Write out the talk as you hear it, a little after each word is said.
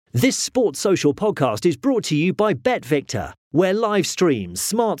This Sports Social podcast is brought to you by BetVictor, where live streams,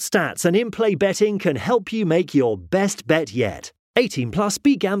 smart stats and in-play betting can help you make your best bet yet. 18 plus,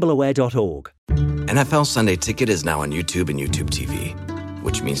 begambleaware.org. NFL Sunday Ticket is now on YouTube and YouTube TV,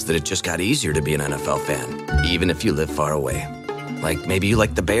 which means that it just got easier to be an NFL fan, even if you live far away. Like maybe you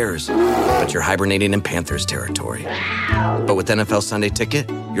like the Bears, but you're hibernating in Panthers territory. But with NFL Sunday Ticket,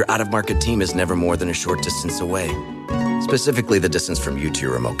 your out-of-market team is never more than a short distance away. Specifically, the distance from you to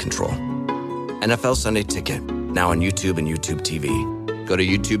your remote control. NFL Sunday Ticket, now on YouTube and YouTube TV. Go to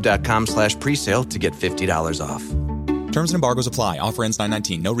youtube.com/presale to get $50 off. Terms and embargoes apply. Offer ends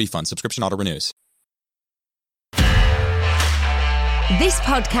 9/19. No refund. Subscription auto renews. This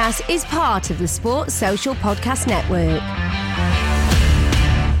podcast is part of the Sports Social Podcast Network.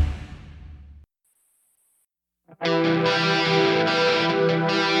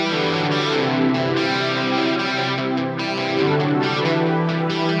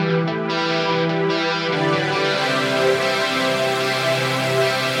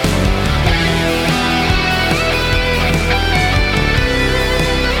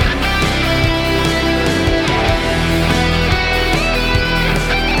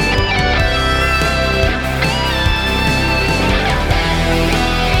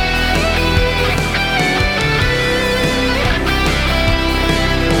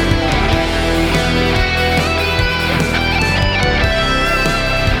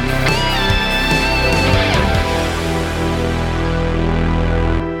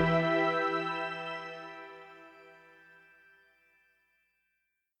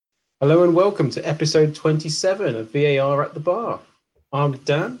 Hello and welcome to episode 27 of VAR at the Bar. I'm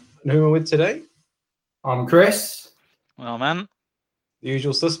Dan, and who am I with today? I'm Chris. Well, man. The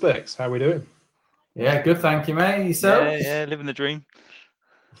usual suspects. How are we doing? Yeah, good, thank you, mate. Yourself? Yeah, living the dream.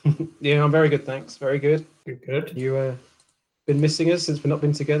 Yeah, I'm very good, thanks. Very good. Good. You been missing us since we've not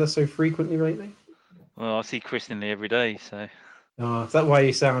been together so frequently lately? Well, I see Chris nearly every day, so... Oh, is that why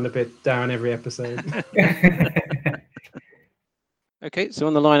you sound a bit down every episode? Okay, so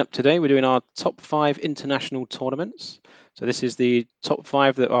on the lineup today, we're doing our top 5 international tournaments. So this is the top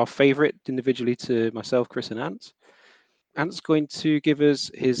 5 that are favourite individually to myself, Chris and Ant. Ant's going to give us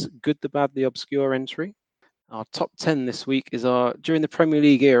his good, the bad, the obscure entry. Our top 10 this week is during the Premier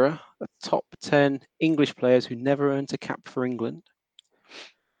League era, the top 10 English players who never earned a cap for England.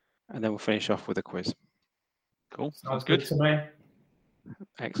 And then we'll finish off with a quiz. Cool. Sounds good to me.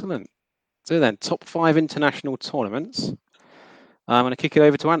 Excellent. So then, top 5 international tournaments. I'm going to kick it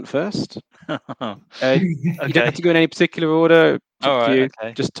over to Ant first. You don't have to go in any particular order. All right,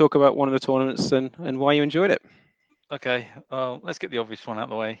 okay. Just talk about one of the tournaments and why you enjoyed it. Okay, well, let's get the obvious one out of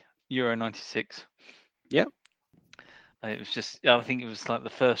the way. Euro 96. Yeah. It was just, I think it was like the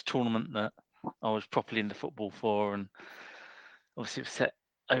first tournament that I was properly into football for, and obviously it was set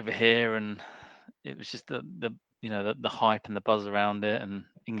over here, and it was just the hype and the buzz around it, and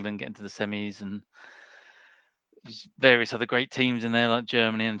England getting to the semis, and various other great teams in there like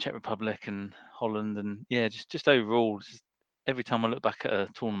Germany and Czech Republic and Holland, and yeah, just overall, just every time I look back at a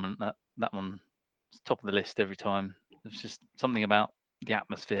tournament, that one was top of the list every time. There's just something about the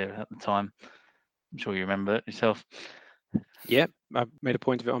atmosphere at the time. I'm sure you remember it yourself. Yeah, I made a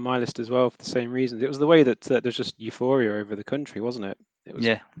point of it on my list as well for the same reasons. It was the way that there's just euphoria over the country, wasn't it? It was,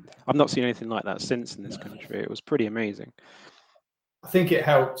 yeah. I've not seen anything like that since in this country. It was pretty amazing. I think it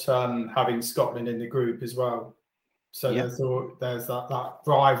helped having Scotland in the group as well. So yeah. there's that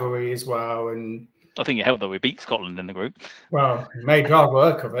rivalry as well. And I think it helped that we beat Scotland in the group. Well, we made hard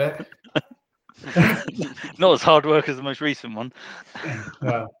work of it. Not as hard work as the most recent one.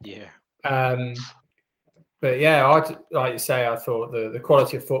 Well, yeah. But yeah, like you say, I thought the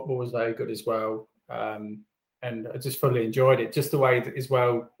quality of football was very good as well. And I just fully enjoyed it. Just the way that as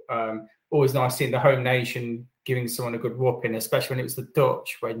well, always nice seeing the home nation giving someone a good whooping, especially when it was the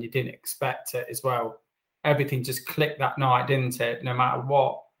Dutch, when you didn't expect it as well. Everything just clicked that night, didn't it? No matter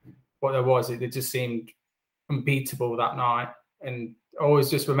what there was, it just seemed unbeatable that night. And I always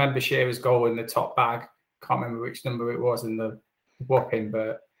just remember Shearer's goal in the top bag. Can't remember which number it was in the whooping,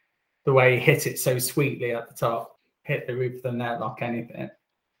 but the way he hit it so sweetly at the top, hit the roof of the net like anything.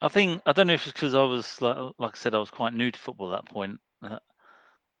 I don't know if it's because I was, like I said, I was quite new to football at that point.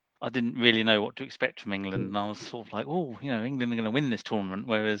 I didn't really know what to expect from England. And I was sort of like, England are going to win this tournament.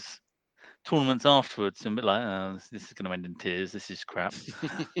 Whereas tournaments afterwards, I'm a bit like, oh, this is going to end in tears. This is crap.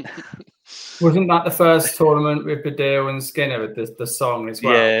 Wasn't that the first tournament with Badil and Skinner with the song as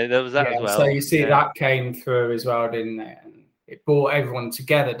well? Yeah, there was that as well. So you see that came through as well, didn't it? And it brought everyone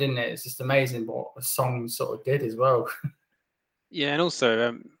together, didn't it? It's just amazing what the song sort of did as well. Yeah, and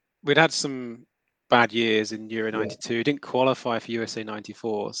also we'd had some bad years in Euro 92. Didn't qualify for USA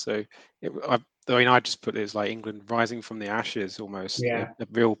 94. So I just put it as like England rising from the ashes, almost a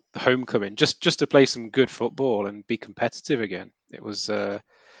real homecoming, just to play some good football and be competitive again. It was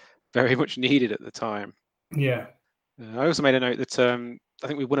very much needed at the time. Yeah. I also made a note that I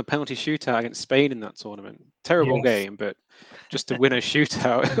think we won a penalty shootout against Spain in that tournament. Terrible game, but just to win a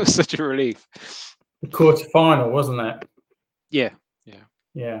shootout, it was such a relief. The quarter-final, wasn't it? Yeah.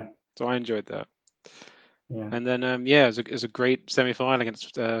 So I enjoyed that. Yeah. And then, it was a great semi-final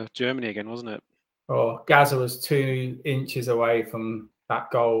against Germany again, wasn't it? Oh, Gaza was 2 inches away from that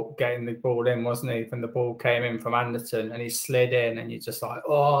goal, getting the ball in, wasn't he? When the ball came in from Anderton and he slid in, and you're just like,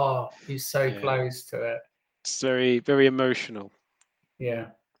 oh, he's so close to it. It's very, very emotional. Yeah.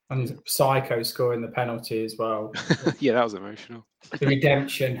 And Psycho scoring the penalty as well. Yeah, that was emotional. The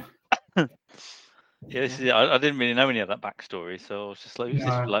redemption. Yeah, this is it. I didn't really know any of that backstory, so I was just like, who's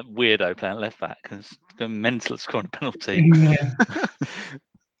this like weirdo playing left back and going mental at scoring a penalty? Yeah.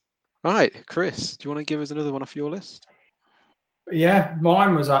 Right, Chris, do you want to give us another one off your list? Yeah,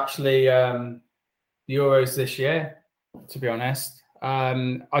 mine was actually Euros this year, to be honest.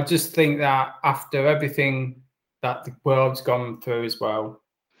 I just think that after everything that the world's gone through as well,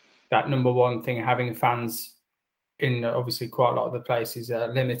 that number one thing, having fans in obviously quite a lot of the places, a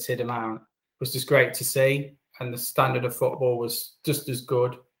limited amount, was just great to see. And the standard of football was just as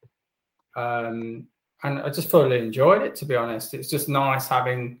good. And I just thoroughly enjoyed it, to be honest. It's just nice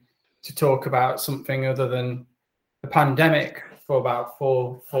having to talk about something other than the pandemic for about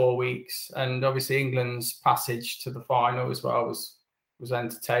four weeks. And obviously England's passage to the final as well was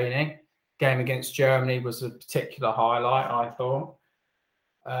entertaining. Game against Germany was a particular highlight, I thought.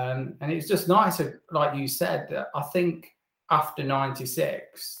 And it's just nice, like you said, that I think after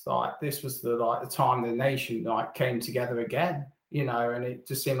 96, like this was the time the nation came together again, and it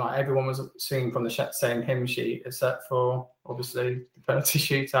just seemed like everyone was singing from the same hymn sheet, except for obviously the penalty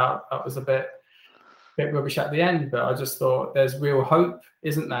shootout. That was a bit rubbish at the end, but I just thought there's real hope,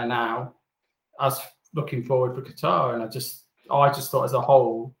 isn't there now? As looking forward for Qatar, and I just thought as a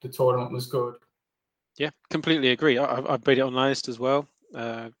whole the tournament was good. Yeah, completely agree. I played it on my list as well.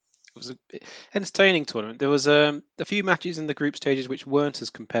 It was an entertaining tournament. There was a few matches in the group stages which weren't as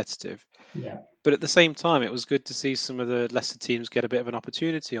competitive. Yeah. But at the same time, it was good to see some of the lesser teams get a bit of an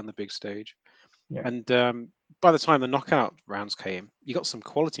opportunity on the big stage. Yeah. And by the time the knockout rounds came, you got some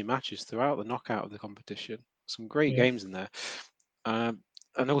quality matches throughout the knockout of the competition. Some great games in there.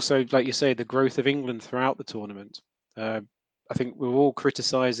 And also, like you say, the growth of England throughout the tournament. I think we were all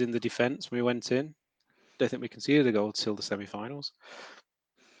criticising the defence when we went in. Don't think we conceded a goal till the semi-finals.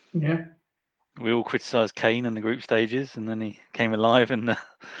 Yeah. We all criticised Kane in the group stages, and then he came alive in the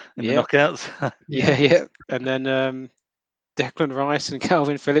knockouts. Yeah. And then Declan Rice and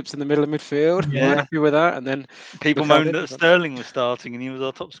Calvin Phillips in the middle of midfield. We weren't happy with that. And then people moaned that Sterling was starting and he was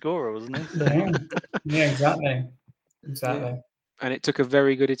our top scorer, wasn't he? Yeah, exactly. Yeah. And it took a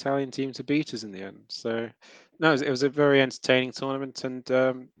very good Italian team to beat us in the end. So, no, it was a very entertaining tournament, and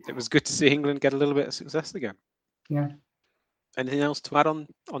it was good to see England get a little bit of success again. Yeah. Anything else to add on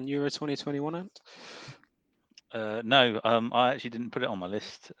Euro 2021, Ant? No, I actually didn't put it on my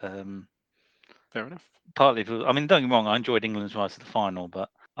list. Fair enough. Partly because, don't get me wrong, I enjoyed England's rise to the final, but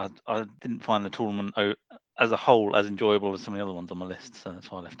I didn't find the tournament as a whole as enjoyable as some of the other ones on my list, so that's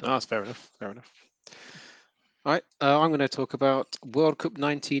why I left it. That's fair enough. All right, I'm going to talk about World Cup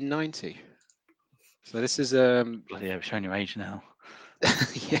 1990. So this is bloody hell, showing your age now.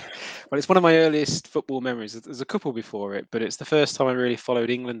 Yeah, well, it's one of my earliest football memories. There's a couple before it, but it's the first time I really followed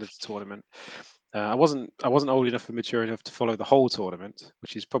England at the tournament. I wasn't old enough and mature enough to follow the whole tournament,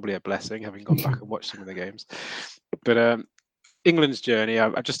 which is probably a blessing, having gone back and watched some of the games. But England's journey,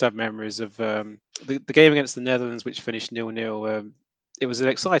 I just have memories of the game against the Netherlands, which finished 0-0. It was an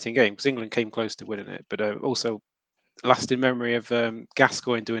exciting game because England came close to winning it, but also lasting memory of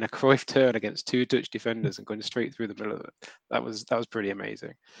Gascoigne doing a Cruyff turn against 2 Dutch defenders and going straight through the middle of it. That was pretty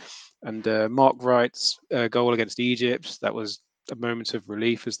amazing. And Mark Wright's goal against Egypt, that was a moment of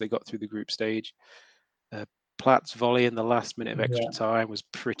relief as they got through the group stage. Platt's volley in the last minute of extra time was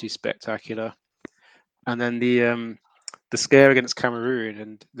pretty spectacular. And then the scare against Cameroon,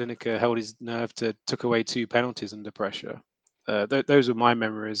 and Lineker held his nerve took away 2 penalties under pressure. Those were my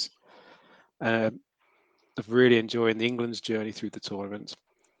memories of really enjoying the England's journey through the tournament.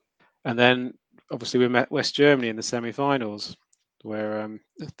 And then obviously we met West Germany in the semi-finals, where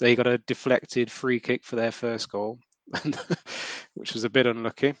they got a deflected free kick for their first goal, which was a bit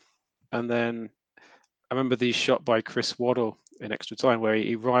unlucky. And then I remember the shot by Chris Waddle in extra time where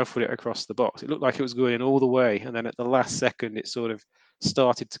he rifled it across the box. It looked like it was going all the way, and then at the last second it sort of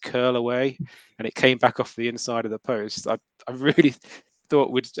started to curl away, and it came back off the inside of the post. I really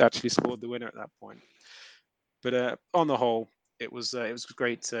thought we'd actually scored the winner at that point. But on the whole, it was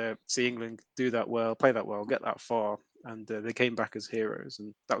great to see England do that well, play that well, get that far, and they came back as heroes.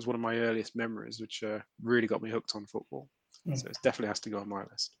 And that was one of my earliest memories, which really got me hooked on football. So it definitely has to go on my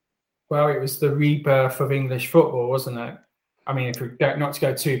list. Well, it was the rebirth of English football, wasn't it? I mean, if we don't, not to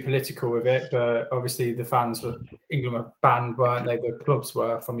go too political with it, but obviously the fans were, England were banned, weren't they? The clubs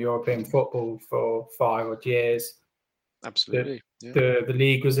were from European football for 5 odd years. Absolutely. The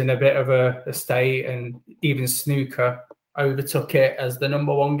league was in a bit of a state, and even snooker overtook it as the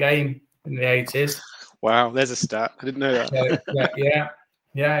number 1 game in the 80s. Wow, there's a stat. I didn't know that.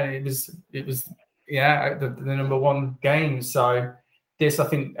 It was the number 1 game. So this, I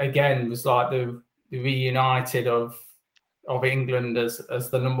think, again was like the reunited of England as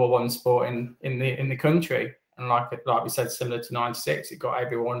the number 1 sport in the country. And like we said, similar to '96, it got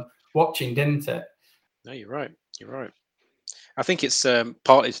everyone watching, didn't it? No, you're right. I think it's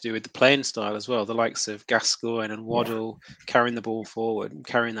partly to do with the playing style as well. The likes of Gascoigne and Waddle carrying the ball forward, and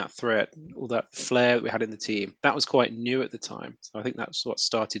carrying that threat, all that flair that we had in the team. That was quite new at the time. So I think that's what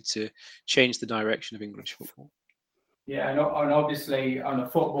started to change the direction of English football. Yeah, and obviously on the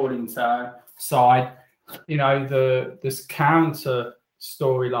footballing side, you know, this counter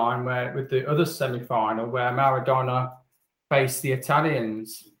storyline where with the other semi-final where Maradona faced the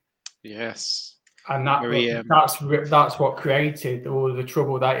Italians. Yes. And that's what created all the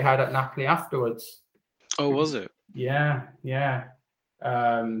trouble that he had at Napoli afterwards. Oh, was it? Yeah.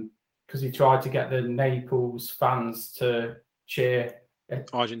 Because he tried to get the Naples fans to cheer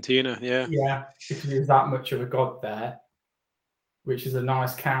Argentina, yeah. Yeah, because he was that much of a god there, which is a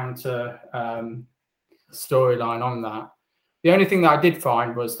nice counter storyline on that. The only thing that I did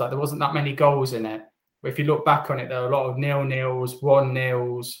find was that there wasn't that many goals in it. If you look back on it, there are a lot of 0-0s,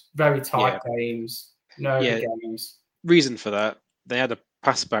 1-0s, very tight games, games. Reason for that, they had a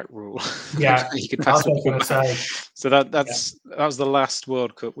pass-back rule. Yeah, you could pass that's what I was going to say. So that was the last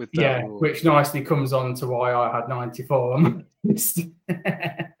World Cup with that rule. Which nicely comes on to why I had 94 on my list.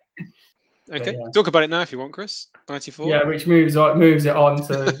 Okay, talk about it now if you want, Chris. 94. Yeah, which moves it on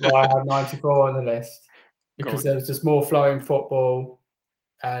to why I had 94 on the list, because there was just more flowing football.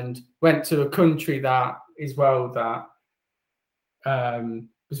 And went to a country that was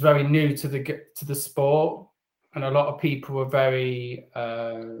very new to the sport, and a lot of people were very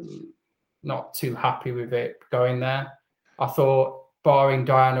not too happy with it going there. I thought, barring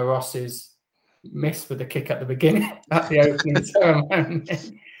Diana Ross's miss with the kick at the beginning at the opening ceremony,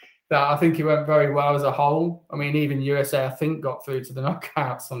 that I think it went very well as a whole. I mean, even USA, I think, got through to the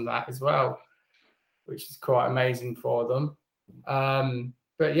knockouts on that as well, which is quite amazing for them.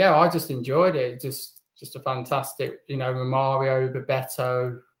 But yeah, I just enjoyed it. Just a fantastic, Romario,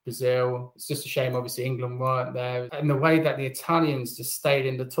 Bebeto, Brazil. It's just a shame, obviously, England weren't there. And the way that the Italians just stayed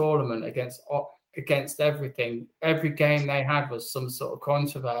in the tournament against everything. Every game they had was some sort of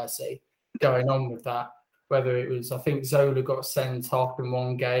controversy going on with that. Whether it was, I think Zola got sent off in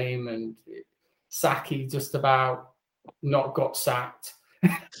one game, and Saki just about not got sacked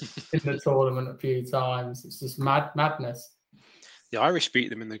in the tournament a few times. It's just madness. The Irish beat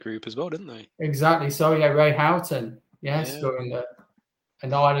them in the group as well, didn't they? Exactly. So Ray Houghton, scoring that,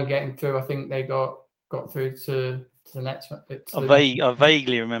 and Ireland getting through. I think they got through to the next one. I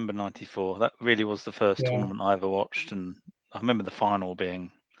vaguely remember '94. That really was the first tournament I ever watched, and I remember the final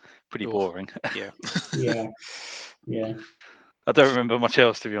being pretty boring. Yeah. I don't remember much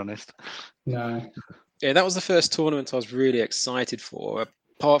else, to be honest. No. Yeah, that was the first tournament I was really excited for,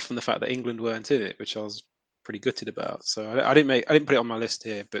 apart from the fact that England weren't in it, which I was pretty gutted about. So I didn't put it on my list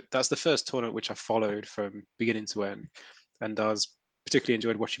here, but that's the first tournament which I followed from beginning to end, and I was particularly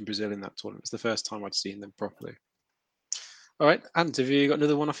enjoyed watching Brazil in that tournament. It's the first time I'd seen them properly. All right, Ant, have you got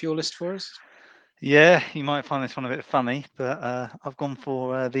another one off your list for us? Yeah, you might find this one a bit funny, but I've gone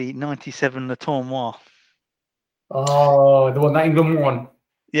for the '97 Le Tournoi. Oh, the one that England won.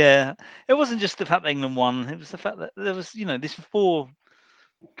 Yeah, it wasn't just the fact that England won. It was the fact that there was, this 4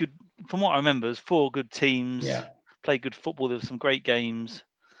 good, from what I remember, it was 4 good teams, played good football. There were some great games.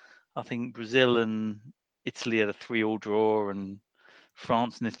 I think Brazil and Italy had a 3-3 draw, and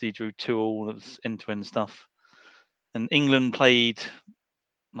France and Italy drew 2-2. That was end-to-end stuff. And England played,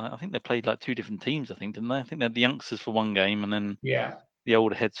 I think they played like 2 different teams, didn't they? I think they had the youngsters for one game and then the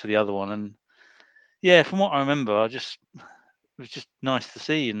older heads for the other one. And yeah, from what I remember, it was just nice to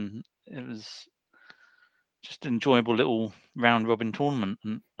see, and it was just an enjoyable little round robin tournament.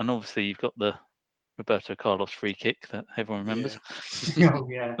 And obviously you've got the Roberto Carlos free kick that everyone remembers.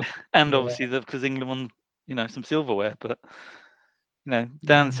 Yeah. And obviously because England won, some silverware. But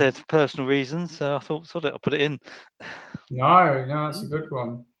Dan said personal reasons, so I thought, sod it, I'll put it in. No, that's a good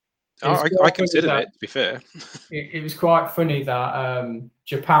one. I considered it, to be fair. It was quite funny that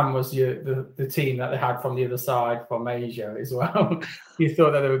Japan was the team that they had from the other side, from Asia as well. You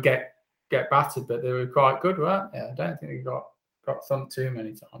thought that they would get battered, but they were quite good, weren't they? I don't think they got thumped too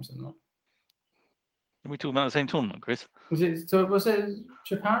many times in that. Are we talking about the same tournament, Chris? Was it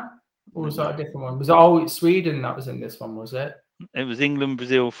Japan? Or was that a different one? Was it Sweden that was in this one, was it? It was England,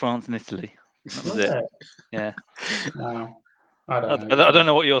 Brazil, France, and Italy. That was it. Yeah. No, I don't I know. don't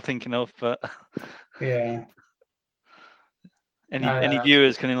know what you're thinking of, but yeah. Any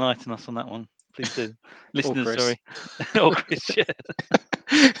viewers can enlighten us on that one, please do. Listeners, sorry. Or Chris, yeah.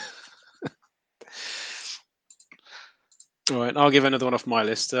 All right, I'll give another one off my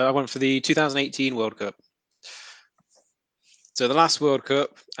list. I went for the 2018 World Cup. So the last World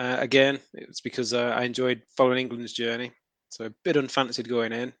Cup, again, it was because I enjoyed following England's journey. So a bit unfancied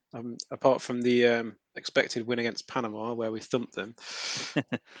going in, apart from the expected win against Panama, where we thumped them.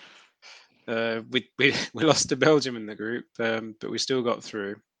 We lost to Belgium in the group, but we still got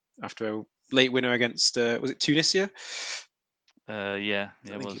through after a late winner against, was it Tunisia? Yeah,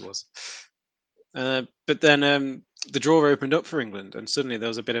 I think it was. But then the draw opened up for England, and suddenly there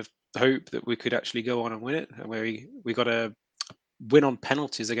was a bit of hope that we could actually go on and win it. And where we got a win on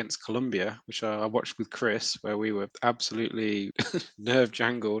penalties against Colombia, which I watched with Chris, where we were absolutely nerve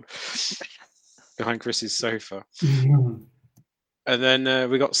jangled behind Chris's sofa. And then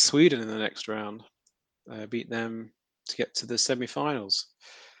we got Sweden in the next round, beat them to get to the semi-finals.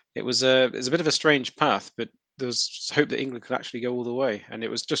 It was a bit of a strange path, but there was hope that England could actually go all the way, and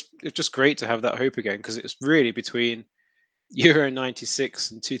it was just great to have that hope again, because it's really between Euro 96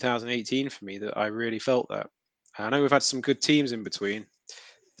 and 2018 for me that I really felt that. I know we've had some good teams in between,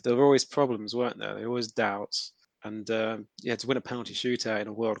 but there were always problems, weren't there? There were always doubts, and to win a penalty shootout in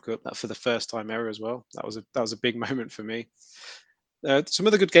a World Cup, that for the first time ever as well, that was a big moment for me. Some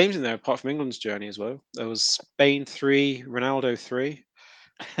other good games in there apart from England's journey as well. There was Spain 3, Ronaldo 3.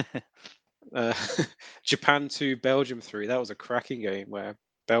 Japan 2, Belgium 3. That was a cracking game where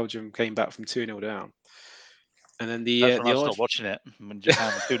Belgium came back from 2-0 down. And then that's when I stopped watching it, when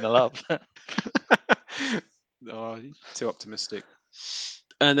Japan was 2-0 up. Oh, too optimistic.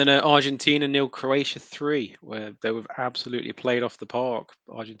 And then Argentina 0, Croatia 3, where they were absolutely played off the park.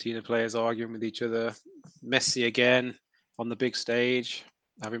 Argentina players arguing with each other. Messi again on the big stage,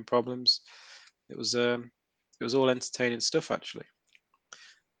 having problems. It was all entertaining stuff, actually.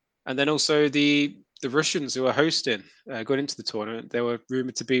 And then also the Russians, who were hosting going into the tournament, they were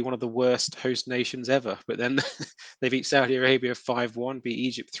rumored to be one of the worst host nations ever. But then they beat Saudi Arabia 5-1, beat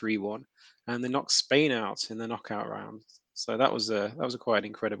Egypt 3-1, and they knocked Spain out in the knockout round. So that was a quite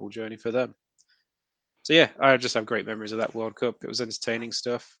incredible journey for them. So yeah, I just have great memories of that World Cup. It was entertaining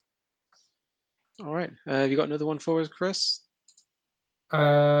stuff. All right, have you got another one for us, Chris?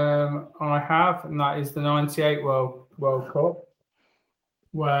 I have, and that is the '98 World Cup,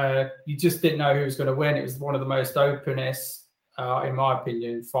 where you just didn't know who was going to win. It was one of the most openest, in my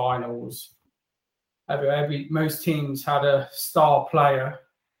opinion, finals. Most teams had a star player.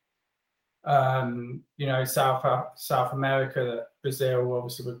 South America, Brazil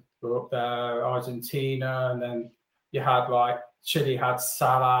obviously were up there, Argentina, and then you had Chile had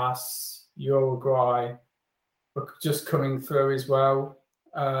Salas, Uruguay were just coming through as well.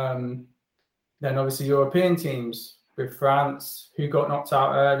 Then obviously European teams with France, who got knocked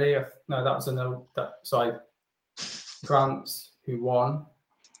out early. No, that was France who won.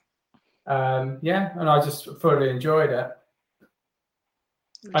 And I just thoroughly enjoyed it.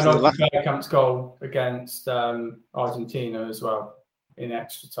 And obviously Bergkamp's goal against Argentina as well in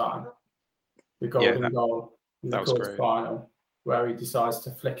extra time. The golden goal in the quarter final, where he decides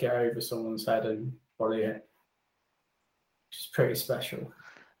to flick it over someone's head and volley it. Which is pretty special.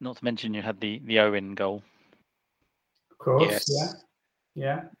 Not to mention you had the Owen goal. Of course, yes.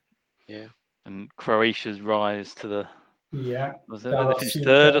 Yeah. And Croatia's rise to the... Yeah. Was it, they finished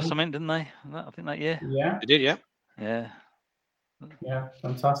third or something, didn't they? I think that year. Yeah. They did, yeah. Yeah. Yeah,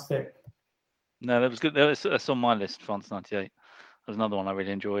 fantastic. No, that was good. That's on my list, France 98. That was another one I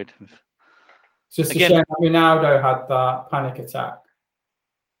really enjoyed. It's just a shame that Ronaldo had that panic attack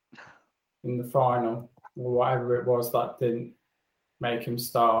in the final, or whatever it was that didn't make him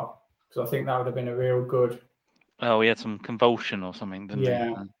start. Because I think that would have been a real good... Oh, he had some convulsion or something, didn't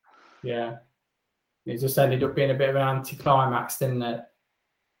he? Yeah. It just ended up being a bit of an anticlimax, didn't it?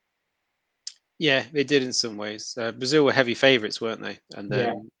 Yeah, they did in some ways. Brazil were heavy favourites, weren't they? And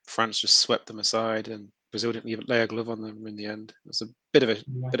then France just swept them aside, and Brazil didn't even lay a glove on them in the end. It was a bit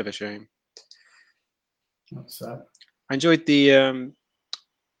of a shame. That's sad. I enjoyed the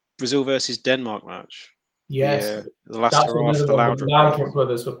Brazil versus Denmark match. Yes, The last that's hurrah for another the one. The Laudrup Laudrup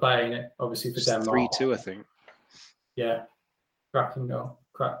brothers were playing it, obviously for Denmark. 3-2, I think. Yeah, cracking goal,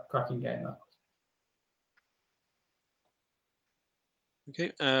 cracking game. That.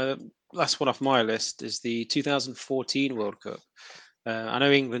 Okay, last one off my list is the 2014 World Cup. I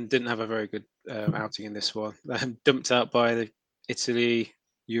know England didn't have a very good outing in this one. Dumped out by Italy,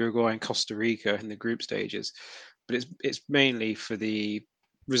 Uruguay, and Costa Rica in the group stages. But it's mainly for the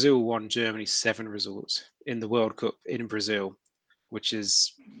Brazil won Germany 7 results in the World Cup in Brazil, which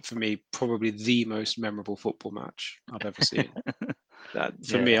is for me probably the most memorable football match I've ever seen.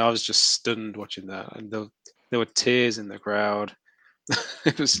 For me, I was just stunned watching that, and there were tears in the crowd.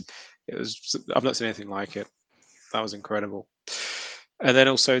 it was I've not seen anything like it. That was incredible. And then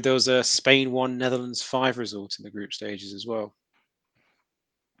also there was a Spain 1, Netherlands 5 result in the group stages as well.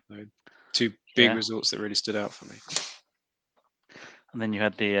 So 2 big results that really stood out for me. And then you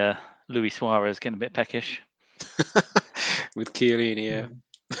had the Luis Suarez getting a bit peckish. With Chiellini, yeah.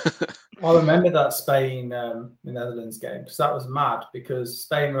 I remember that Spain Netherlands game because that was mad because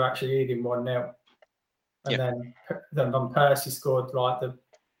Spain were actually leading 1-0. And then Van Persie scored like the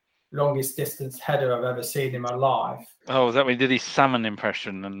longest distance header I've ever seen in my life. Oh, was that when he did his salmon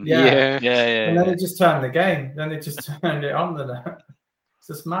impression? And yeah. And then it just turned the game. Then it just turned it on. It's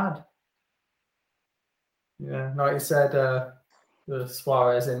just mad. Yeah, like you said, the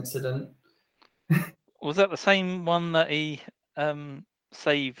Suarez incident. Was that the same one that he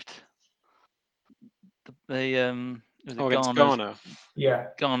saved against Ghana? Yeah,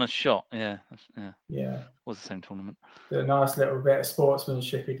 Ghana's shot. Yeah. It was the same tournament. A nice little bit of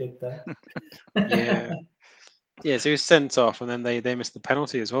sportsmanship he did there. Yeah, so he was sent off, and then they missed the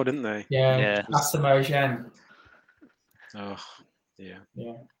penalty as well, didn't they? Yeah. Asamoah. Oh, yeah.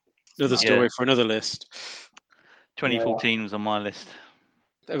 Yeah. Another story for another list. 2014 was on my list.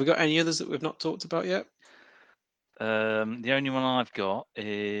 Have we got any others that we've not talked about yet? The only one I've got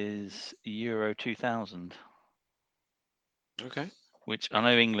is Euro 2000. Okay. Which I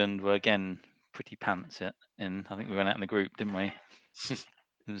know England were again pretty pants in. I think we went out in the group, didn't we? It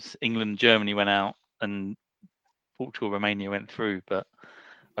was England, Germany went out, and Portugal, Romania went through. But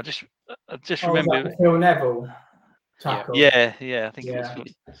I just remember was that the Phil Neville tackle. Yeah, I think it was.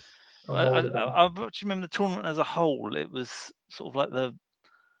 I just remember the tournament as a whole. It was sort of like the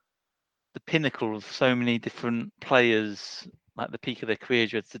pinnacle of so many different players, like the peak of their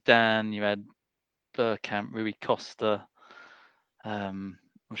careers. You had Zidane, you had Bergkamp, Rui Costa. I'm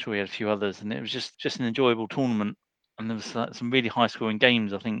sure we had a few others, and it was just an enjoyable tournament. And there was some really high-scoring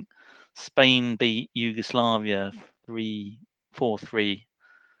games. I think Spain beat Yugoslavia 4-3,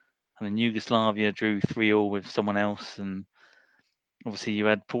 and then Yugoslavia drew 3-3 with someone else. And obviously, you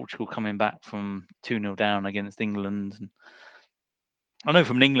had Portugal coming back from 2-0 down against England. And I know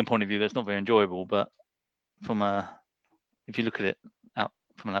from an England point of view, that's not very enjoyable, but if you look at it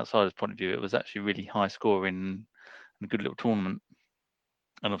from an outsider's point of view, it was actually really high-scoring and a good little tournament.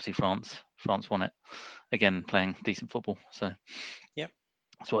 And obviously France won it again, playing decent football. So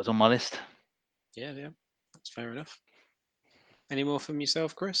that's what's on my list. Yeah, that's fair enough. Any more from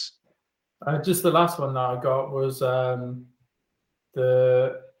yourself, Chris? Just the last one that I got was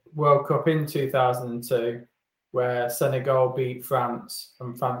the World Cup in 2002, where Senegal beat France,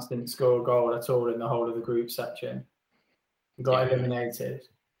 and France didn't score a goal at all in the whole of the group section. And got eliminated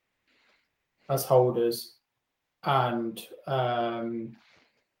as holders, and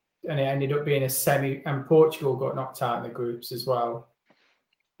it ended up being a semi, and Portugal got knocked out in the groups as well,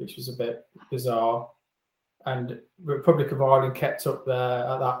 which was a bit bizarre. And Republic of Ireland kept up there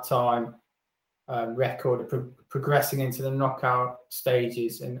at that time record of progressing into the knockout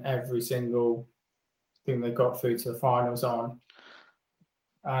stages in every single thing they got through to the finals on.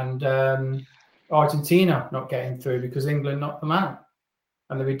 And Argentina not getting through because England knocked them out.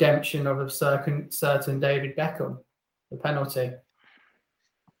 And the redemption of a certain David Beckham, the penalty.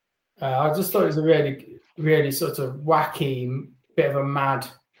 I just thought it was a really, really sort of wacky, bit of a mad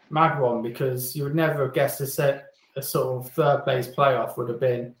one, because you would never have guessed a sort of third place playoff would have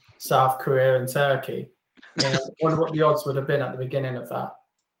been South Korea and Turkey. I wonder what the odds would have been at the beginning of that.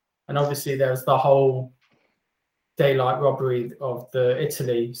 And obviously there was the whole daylight robbery of the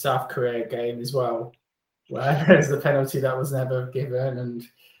Italy-South Korea game as well, where there's the penalty that was never given and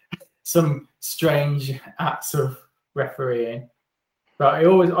some strange acts of refereeing. But I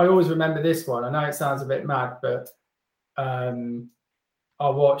always remember this one. I know it sounds a bit mad, but I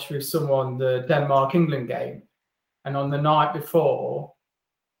watched with someone the Denmark-England game. And on the night before,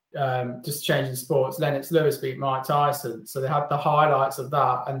 just changing sports, Lennox Lewis beat Mike Tyson. So they had the highlights of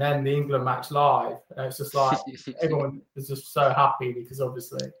that and then the England match live. And it's just like everyone was just so happy because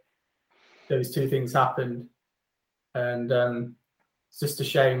obviously those two things happened. And it's just a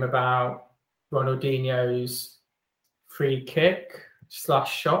shame about Ronaldinho's free kick /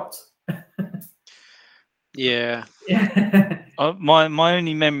 shot. Yeah. My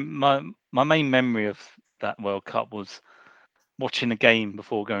main memory of that World Cup was watching a game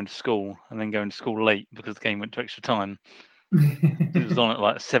before going to school and then going to school late because the game went to extra time. It was on at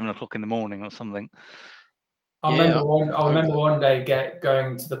like 7 o'clock in the morning or something. I remember one day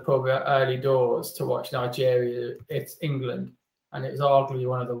going to the pub at early doors to watch Nigeria. It's England, and it was arguably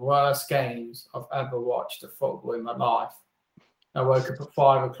one of the worst games I've ever watched of football in my life. I woke up at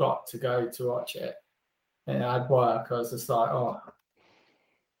 5 o'clock to go to watch it, and I had work. I was just like, oh,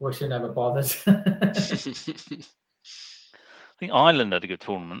 wish I never bothered. I think Ireland had a good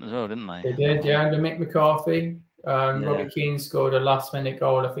tournament as well, didn't they? They did, yeah. Under Mick McCarthy, Robbie Keane scored a last-minute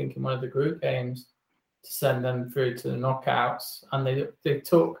goal, I think, in one of the group games to send them through to the knockouts, and they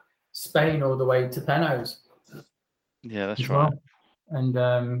took Spain all the way to penalties. Yeah, that's right.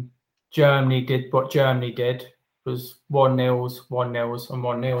 And Germany did what Germany did, was 1-0s, 1-0s, and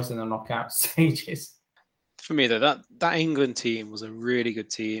 1-0s in the knockout stages. For me, though, that England team was a really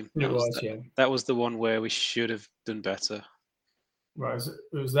good team. That was the one where we should have done better. Well,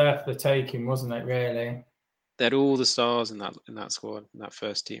 it was there for the taking, wasn't it? Really, they had all the stars in that squad, in that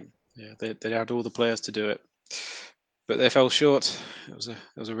first team. Yeah, they had all the players to do it, but they fell short. It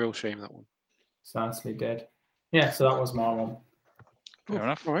was a real shame, that one. Sadly did. Yeah, so that was my one. Fair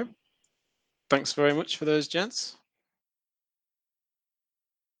enough. All right. Thanks very much for those, gents.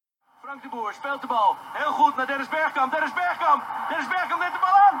 Frank de Boer speelt de bal. Heel goed naar Dennis Bergkamp. Dennis Bergkamp neemt de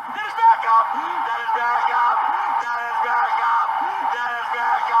bal aan. Dennis Bergkamp. Dennis Bergkamp. Dennis Bergkamp. Dennis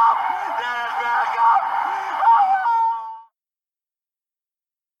Bergkamp. Dennis Bergkamp.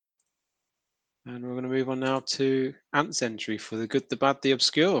 And we're going to move on now to Ant's entry for the good, the bad, the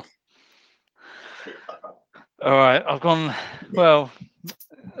obscure. All right, I've gone, well,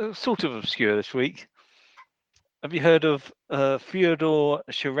 sort of obscure this week. Have you heard of Fyodor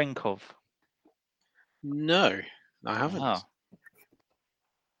Sharenkov? No, I haven't. Oh.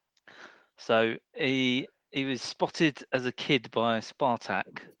 So he was spotted as a kid by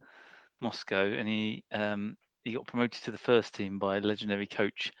Spartak Moscow, and he got promoted to the first team by legendary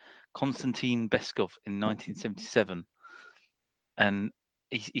coach Konstantin Beskov in 1977. And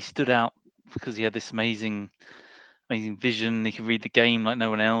he stood out because he had this amazing vision. He could read the game like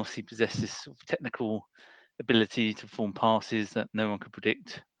no one else. He possessed this sort of technical ability to perform passes that no one could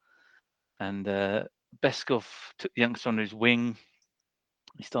predict. And Beskov took the youngster under his wing.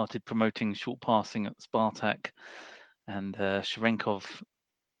 He started promoting short passing at Spartak, and Sharenkov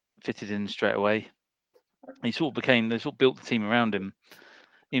fitted in straight away. They sort of built the team around him.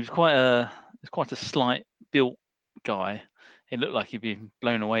 He was quite a slight built guy. It looked like he'd been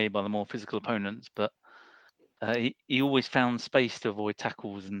blown away by the more physical opponents, but he always found space to avoid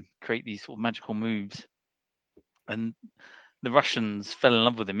tackles and create these sort of magical moves. And the Russians fell in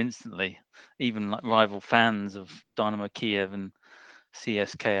love with him instantly. Even like rival fans of Dynamo Kiev and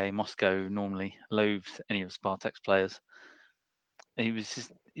CSKA Moscow normally loathed any of Spartak's players. He was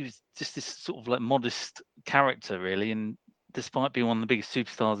just this sort of like modest character, really. And despite being one of the biggest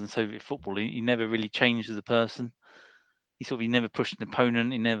superstars in Soviet football, he never really changed as a person. He never pushed an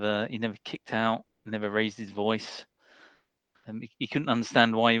opponent. He never kicked out. Never raised his voice. He couldn't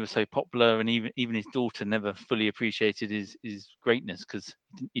understand why he was so popular, and even his daughter never fully appreciated his greatness because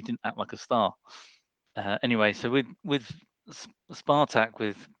he didn't act like a star. Anyway, so with Spartak,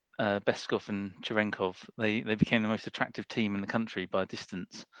 with Beskov and Sharenkov, they became the most attractive team in the country by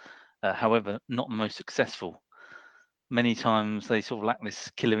distance. However, not the most successful. Many times they sort of lack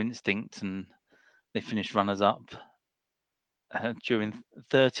this killer instinct, and they finished runners-up. During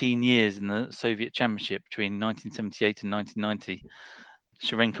 13 years in the Soviet Championship between 1978 and 1990,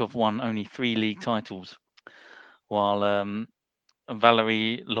 Sharenkov won only 3 league titles, while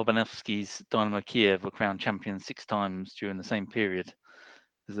Valery Lobanovsky's Dynamo Kiev were crowned champions 6 times during the same period,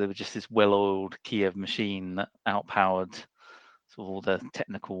 because they were just this well-oiled Kiev machine that outpowered sort of all the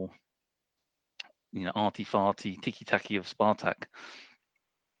technical, arty-farty, ticky-tacky of Spartak.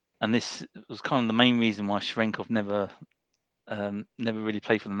 And this was kind of the main reason why Sharenkov never really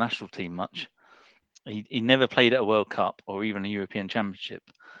played for the national team much. He never played at a World Cup or even a European Championship.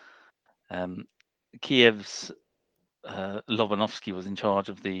 Kiev's Lobanovsky was in charge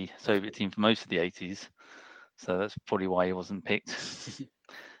of the Soviet team for most of the 80s, so that's probably why he wasn't picked.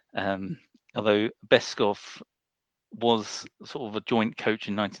 Although Beskov was sort of a joint coach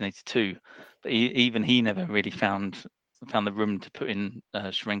in 1982, but even he never really found the room to put in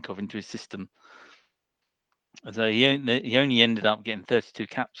Shcherenkov into his system. So he only ended up getting 32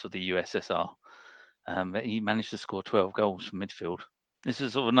 caps for the USSR, but he managed to score 12 goals from midfield. This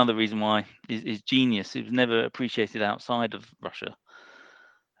is sort of another reason why his genius, it was never appreciated outside of Russia,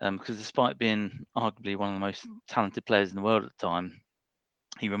 because despite being arguably one of the most talented players in the world at the time,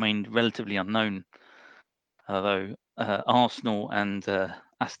 he remained relatively unknown. Although Arsenal and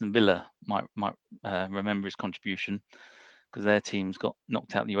Aston Villa might remember his contribution, because their teams got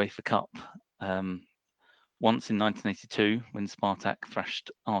knocked out of the UEFA Cup once in 1982 when Spartak thrashed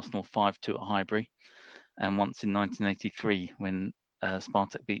Arsenal 5-2 at Highbury, and once in 1983 when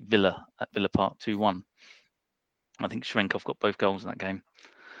Spartak beat Villa at Villa Park 2-1. I think Shcherenkov got both goals in that game.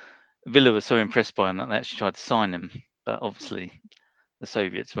 Villa was so impressed by him that they actually tried to sign him, but obviously the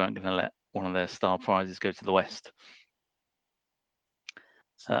Soviets weren't going to let one of their star prizes go to the West.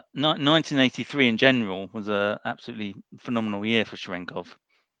 1983 in general was an absolutely phenomenal year for Shcherenkov.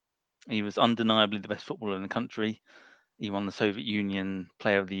 He was undeniably the best footballer in the country. He won the Soviet Union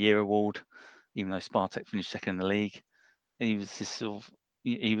Player of the Year award, even though Spartak finished second in the league. He was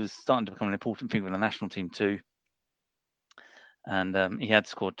he was starting to become an important figure in the national team too. And he had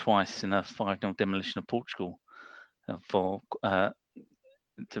scored twice in a 5-0 demolition of Portugal to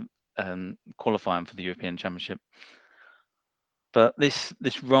qualify him for the European Championship. But this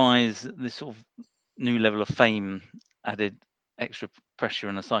rise, this sort of new level of fame, added extra pressure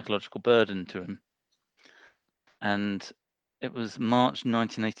and a psychological burden to him. And it was March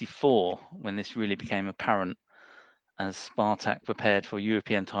 1984 when this really became apparent, as Spartak prepared for a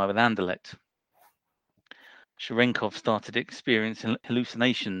European tie with Anderlecht. Shcherenkov started experiencing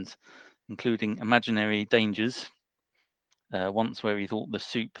hallucinations, including imaginary dangers, once where he thought the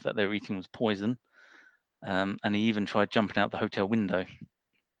soup that they were eating was poison, and he even tried jumping out the hotel window.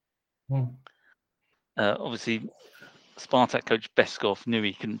 Obviously, Spartak coach Beskov knew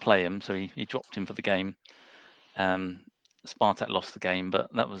he couldn't play him, so he dropped him for the game. Spartak lost the game, but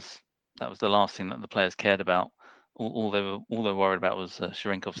that was the last thing that the players cared about. All they were worried about was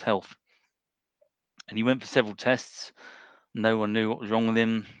Shcherenkov's health. And he went for several tests. No one knew what was wrong with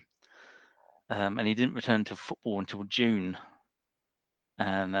him, and he didn't return to football until June.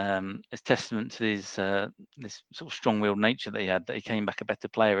 And it's testament to his this sort of strong-willed nature that he had, that he came back a better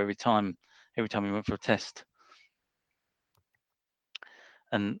player every time he went for a test.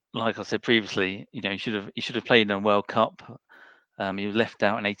 And like I said previously, he should have played in a World Cup. He was left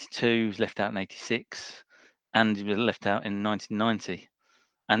out in '82, he was left out in '86, and he was left out in 1990,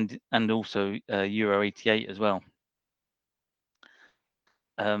 and also Euro '88 as well.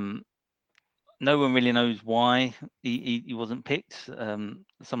 No one really knows why he wasn't picked.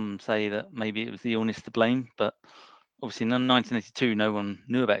 Some say that maybe it was the illness to blame, but obviously in 1982, no one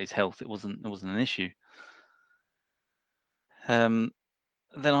knew about his health. It wasn't an issue.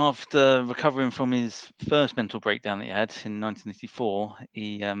 Then after recovering from his first mental breakdown that he had in 1984,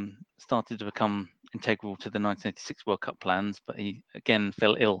 he started to become integral to the 1986 World Cup plans, but he again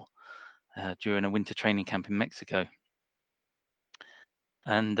fell ill during a winter training camp in Mexico.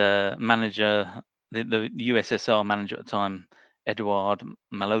 And the USSR manager at the time, Eduard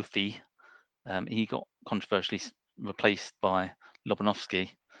Malothy, he got controversially replaced by Lobanovsky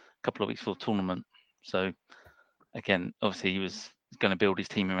a couple of weeks before the tournament. So again, obviously he was going to build his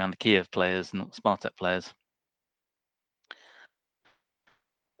team around the Kiev players, not Spartak players.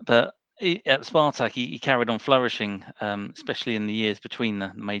 But at Spartak, he carried on flourishing, especially in the years between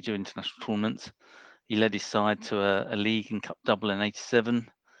the major international tournaments. He led his side to a league and cup double in '87,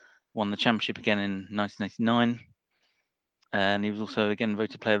 won the championship again in 1989, and he was also again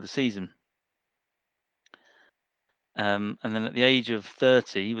voted player of the season. And then at the age of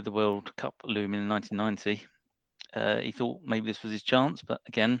 30, with the World Cup looming in 1990, he thought maybe this was his chance, but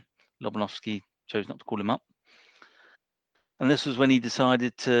again, Lobanovsky chose not to call him up. And this was when he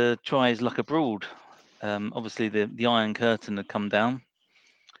decided to try his luck abroad. Obviously, the Iron Curtain had come down,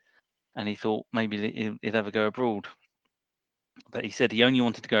 and he thought maybe he'd ever go abroad. But he said he only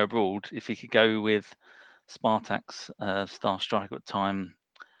wanted to go abroad if he could go with Spartak's star striker at the time,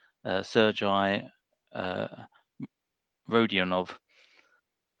 Sergei Rodionov.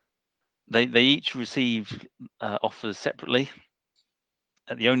 They each received offers separately.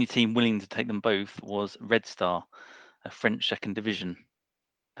 The only team willing to take them both was Red Star, a French second division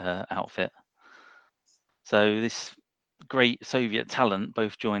outfit. So this great Soviet talent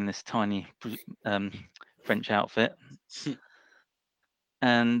both joined this tiny French outfit.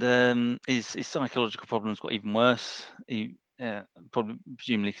 And his psychological problems got even worse. He probably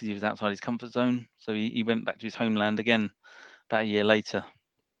presumably because he was outside his comfort zone. So he went back to his homeland again about a year later.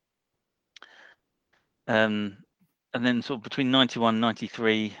 And then sort of between 91 and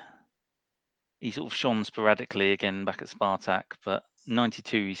 93, he sort of shone sporadically again back at Spartak. But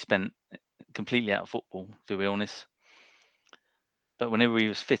 92, he spent completely out of football through illness. But whenever he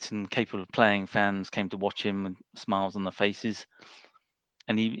was fit and capable of playing, fans came to watch him with smiles on their faces.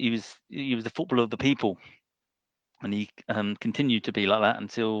 And he was the footballer of the people. And he continued to be like that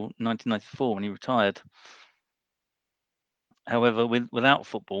until 1994 when he retired. However, without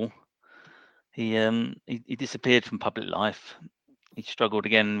football, he disappeared from public life. He struggled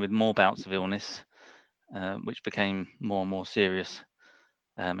again with more bouts of illness, which became more and more serious.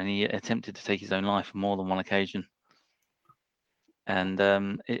 And he attempted to take his own life on more than one occasion. And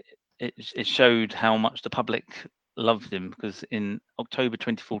it showed how much the public loved him, because in October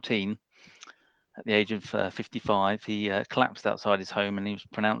 2014, at the age of 55, he collapsed outside his home and he was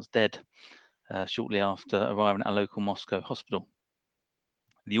pronounced dead shortly after arriving at a local Moscow hospital.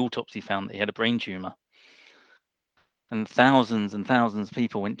 The autopsy found that he had a brain tumour. And thousands of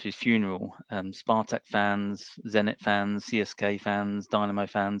people went to his funeral. Spartak fans, Zenit fans, CSK fans, Dynamo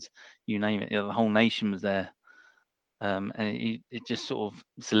fans, you name it. The whole nation was there. And it just sort of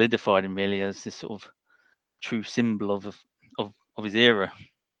solidified him really as this sort of true symbol of his era.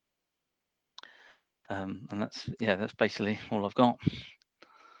 And that's basically all I've got.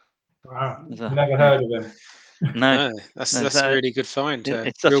 Wow, never heard of him. No, that's a really good find.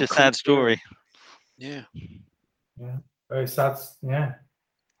 It's such a sad story. Yeah, very sad. Yeah,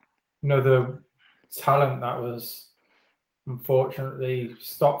 the talent that was unfortunately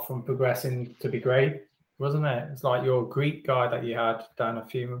stopped from progressing to be great, wasn't it? It's like your Greek guy that you had down a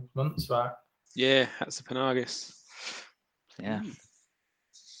few months back. Yeah, Hatzipanagis. Yeah.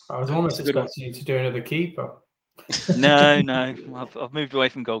 I was almost expecting you to do another keeper. No, I've moved away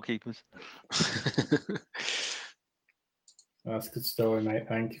from goalkeepers. That's a good story, mate.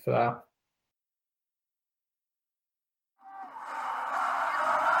 Thank you for that.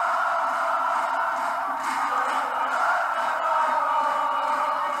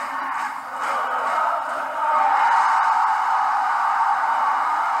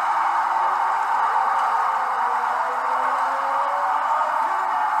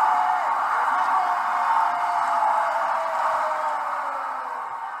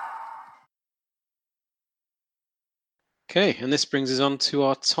 Okay, and this brings us on to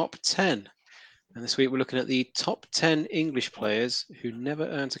our top 10. And this week we're looking at the top 10 English players who never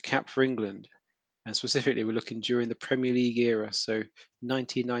earned a cap for England. And specifically, we're looking during the Premier League era, so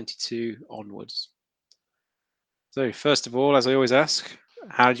 1992 onwards. So first of all, as I always ask,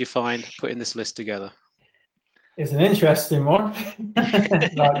 how did you find putting this list together? It's an interesting one,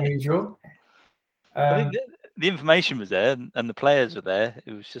 like usual. I think the information was there and the players were there.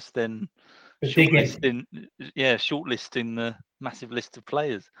 It was just then shortlisting the massive list of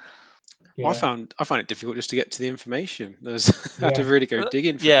players. Yeah. I found it difficult just to get to the information. I had to really go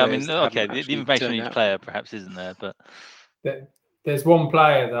digging for players. The information on each player perhaps isn't there, but there's one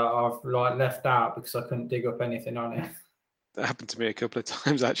player that I've left out because I couldn't dig up anything on it. That happened to me a couple of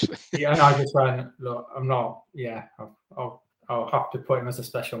times actually. Yeah, and I just went, look, I'm not. Yeah, I'll have to put him as a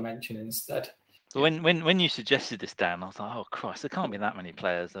special mention instead. But when you suggested this, Dan, I was like, oh Christ, there can't be that many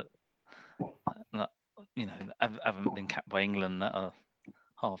players that haven't been capped by England that are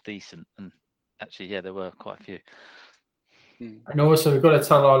half decent. And actually, yeah, there were quite a few. And also, we've got to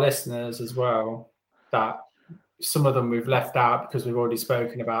tell our listeners as well that some of them we've left out because we've already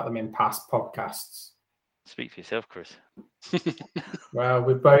spoken about them in past podcasts. Speak for yourself, Chris.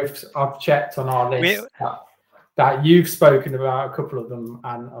 Well, I've checked on our list that you've spoken about a couple of them,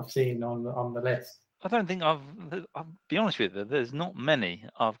 and I've seen on the list. I don't think I'll be honest with you, there's not many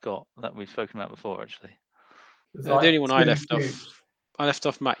I've got that we've spoken about before, actually. The only one I left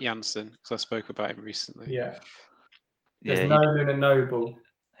off Matt Jansen because I spoke about him recently. Yeah. There's Nolan and Noble.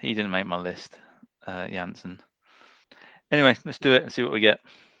 He didn't make my list, Jansen. Anyway, let's do it and see what we get.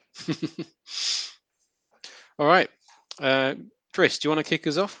 All right. Chris, do you want to kick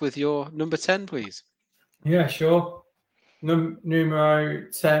us off with your number 10, please? Yeah, sure. Numero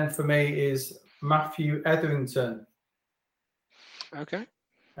 10 for me is Matthew Etherington.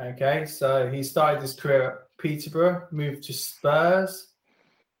 Okay, so he started his career at Peterborough, moved to Spurs,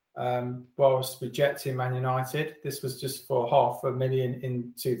 whilst rejecting Man United. This was just for $500,000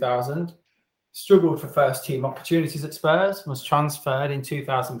 in 2000. Struggled for first team opportunities at Spurs, was transferred in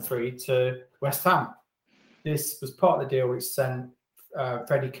 2003 to West Ham. This was part of the deal which sent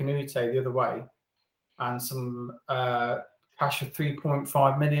Freddie Canute the other way, and some cash of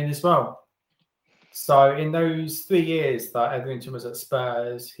 $3.5 million as well. So in those 3 years that Etherington was at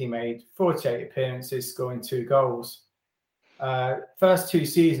Spurs, he made 48 appearances, scoring 2 goals. First 2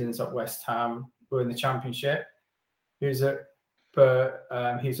 seasons at West Ham were in the Championship. He was a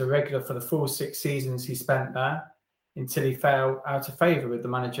regular for the full 6 seasons he spent there until he fell out of favour with the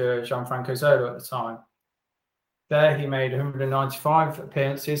manager Gianfranco Zola at the time. There he made 195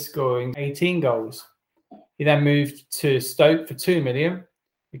 appearances, scoring 18 goals. He then moved to Stoke for 2 million.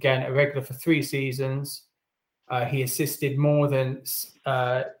 Again, a regular for 3 seasons. He assisted more than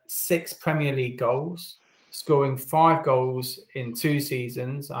 6 Premier League goals, scoring 5 goals in 2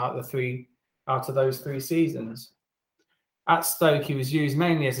 seasons out of those 3 seasons. At Stoke, he was used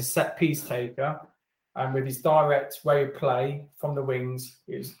mainly as a set piece taker, and with his direct way of play from the wings,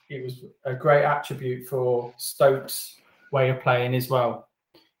 it was a great attribute for Stoke's way of playing as well.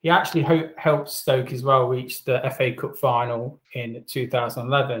 He actually helped Stoke as well reach the FA Cup final in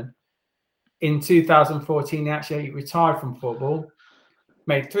 2011. In 2014, he actually retired from football,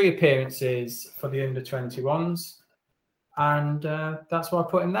 made 3 appearances for the under-21s, and that's why I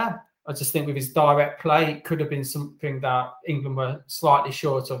put him there. I just think with his direct play, it could have been something that England were slightly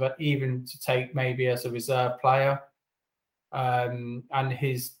short of it, even to take maybe as a reserve player. And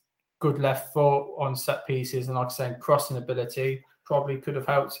his good left foot on set pieces and, like I said, crossing ability probably could have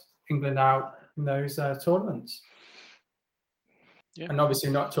helped England out in those tournaments. Yeah. And obviously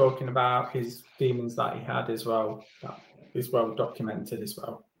not talking about his demons that he had as well. That is well documented as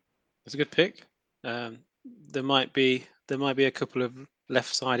well. That's a good pick. There might be a couple of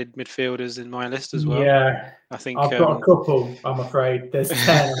left-sided midfielders in my list as well. Yeah, I think I've got a couple. I'm afraid there's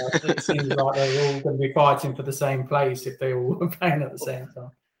 10. It seems like they're all going to be fighting for the same place if they all were playing at the same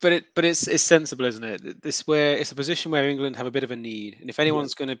time. But it's sensible, isn't it? It's a position where England have a bit of a need, and if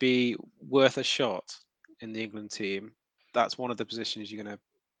anyone's going to be worth a shot in the England team, that's one of the positions you're going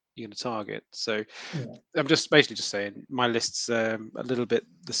to target. So I'm just basically just saying my list's a little bit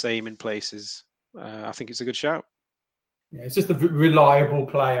the same in places. I think it's a good shout. Yeah, it's just a reliable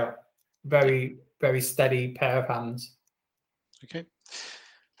player, very, very steady pair of hands. Okay.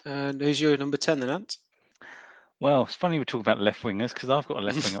 And who's your number 10 then, Ant? Well, it's funny we talk about left wingers because I've got a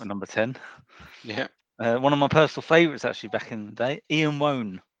left winger at number 10. Yeah. One of my personal favourites actually back in the day, Ian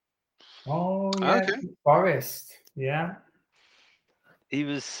Wone. Oh, yeah. Okay. Forest. Yeah. He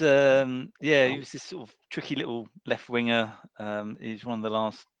was, he was this sort of tricky little left winger. He's one of the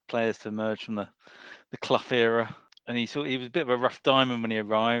last players to emerge from the Clough era. And he was a bit of a rough diamond when he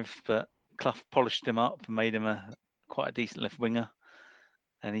arrived, but Clough polished him up and made him quite a decent left winger.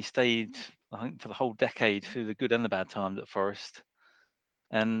 And he stayed, I think, for the whole decade through the good and the bad times at Forest.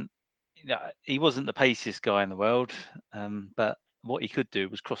 And he wasn't the paciest guy in the world, but what he could do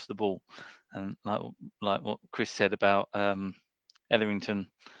was cross the ball. And like what Chris said about Etherington,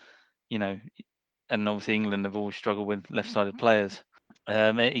 and obviously England have always struggled with left-sided players.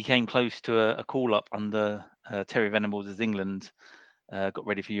 He came close to a call-up under Terry Venables as England got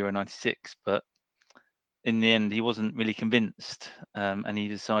ready for Euro 96, but in the end, he wasn't really convinced, and he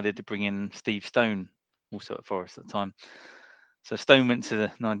decided to bring in Steve Stone, also at Forest at the time. So Stone went to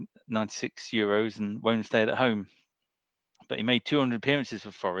the 96 Euros and Wone stayed at home. But he made 200 appearances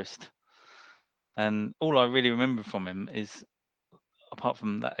for Forest. And all I really remember from him is, apart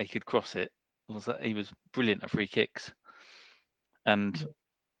from that he could cross it, was that he was brilliant at free kicks. And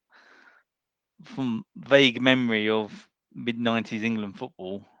from vague memory of mid-90s England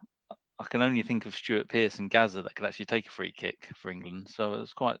football, I can only think of Stuart Pearce and Gazza that could actually take a free kick for England. So I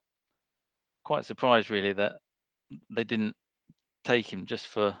was quite surprised really that they didn't take him just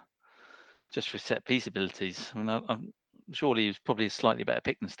for set piece abilities. I mean, I'm surely he's probably a slightly better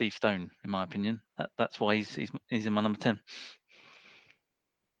pick than Steve Stone, in my opinion. That's why he's in my number 10.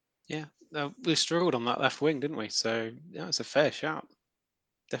 Yeah, we struggled on that left wing, didn't we? So yeah, it's a fair shout.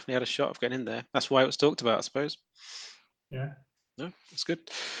 Definitely had a shot of getting in there. That's why it was talked about, I suppose. Yeah. No, that's good.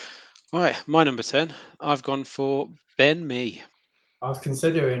 All right, my number 10. I've gone for Ben Mee. I was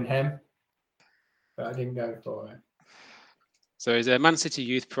considering him, but I didn't go for it. So he's a Man City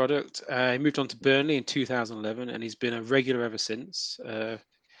youth product. He moved on to Burnley in 2011, and he's been a regular ever since.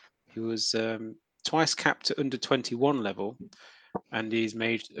 He was twice capped at under 21 level, and he's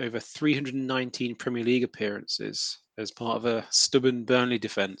made over 319 Premier League appearances as part of a stubborn Burnley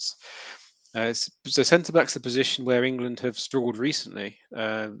defence. So centre-back's the position where England have struggled recently.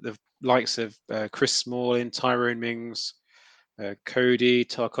 The likes of Chris Smalling, Tyrone Mings, Cody,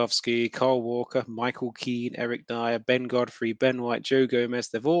 Tarkovsky, Carl Walker, Michael Keane, Eric Dyer, Ben Godfrey, Ben White, Joe Gomez,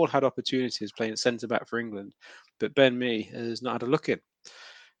 they've all had opportunities playing centre-back for England, but Ben Mee has not had a look in.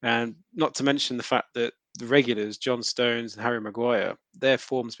 And not to mention the fact that the regulars, John Stones and Harry Maguire, their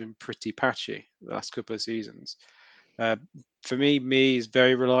form's been pretty patchy the last couple of seasons. For me is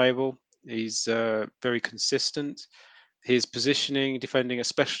very reliable. He's very consistent. His positioning, defending,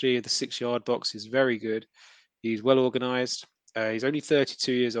 especially the 6-yard box, is very good. He's well organised. He's only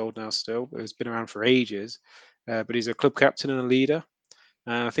 32 years old now still. He's been around for ages, but he's a club captain and a leader.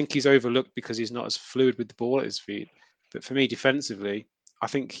 And I think he's overlooked because he's not as fluid with the ball at his feet. But for me, defensively, I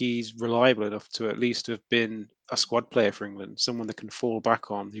think he's reliable enough to at least have been a squad player for England, someone that can fall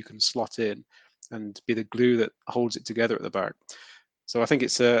back on, who can slot in and be the glue that holds it together at the back. So I think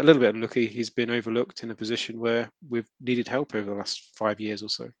it's a little bit unlucky he's been overlooked in a position where we've needed help over the last 5 years or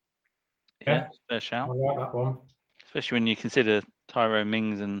so. Yeah, fair shout. I like that one. Especially when you consider Tyrone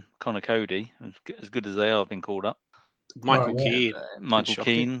Mings and Connor Cody, as good as they are, been called up. Michael Keane. Michael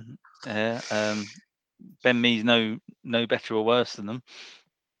Keane. Ben Mee's no better or worse than them.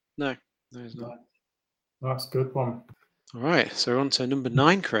 No, he's not. That's a good one. All right, so we're on to number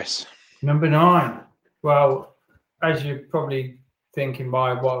 9, Chris. Number 9. Well, as you're probably thinking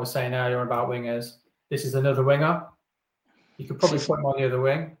by what I was saying earlier about wingers, this is another winger. You could probably put him on the other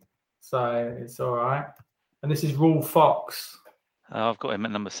wing, so it's all right. And this is Rule Fox. I've got him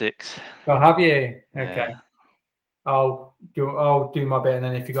at number 6. Oh, have you? Okay. Yeah. I'll do my bit, and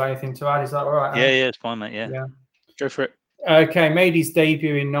then if you got anything to add, is that all right? Yeah, it's fine, mate. Yeah. Go for it. Okay, made his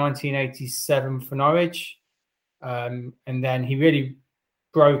debut in 1987 for Norwich, and then he really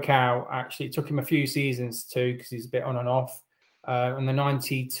broke out. Actually, it took him a few seasons too, because he's a bit on and off. In the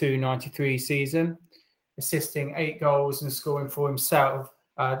 92-93 season, assisting 8 goals and scoring for himself.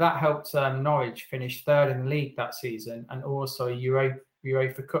 That helped Norwich finish 3rd in the league that season, and also a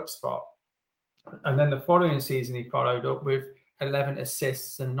UEFA Cup spot. And then the following season, he followed up with 11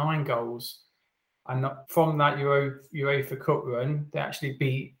 assists and 9 goals. And from that UEFA Cup run, they actually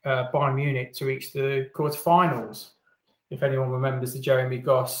beat Bayern Munich to reach the quarterfinals. If anyone remembers the Jeremy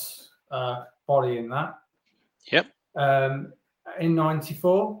Goss volley in that. Yep. In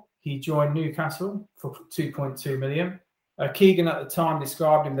 94, he joined Newcastle for 2.2 million. Keegan at the time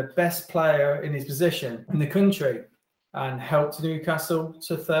described him the best player in his position in the country and helped Newcastle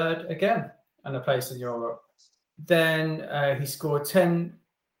to 3rd again and a place in Europe. Then he scored 10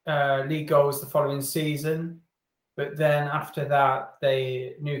 league goals the following season. But then after that,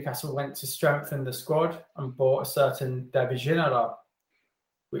 Newcastle went to strengthen the squad and bought a certain David Ginola,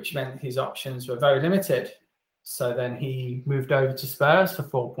 which meant his options were very limited. So then he moved over to Spurs for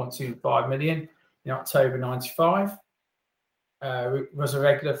 4.25 million in October 95. Was a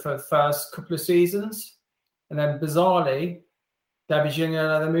regular for the first couple of seasons. And then bizarrely, David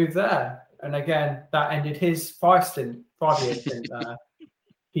Ginola then moved there. And again, that ended his 5-year stint there.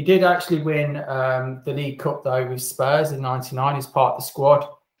 He did actually win the League Cup, though, with Spurs in 99 as part of the squad.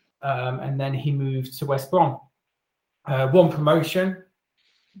 And then he moved to West Brom. Won promotion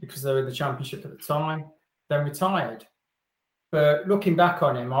because they were in the Championship at the time, then retired. But looking back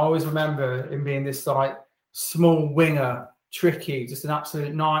on him, I always remember him being this like small winger, tricky, just an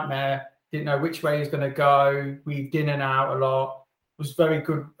absolute nightmare. Didn't know which way he was going to go, weaved in and out a lot. Was very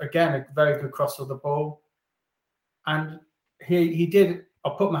good, again, a very good cross of the ball. And he did,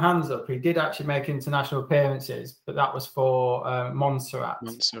 I'll put my hands up, he did actually make international appearances, but that was for Montserrat.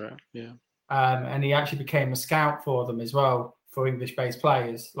 Yeah. And he actually became a scout for them as well, for English-based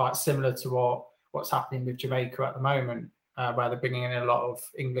players, like similar to what's happening with Jamaica at the moment, where they're bringing in a lot of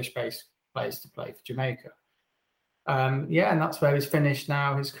English-based players to play for Jamaica. And that's where he's finished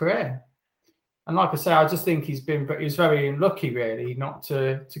now his career. And like I say, I just think he was very unlucky, really, not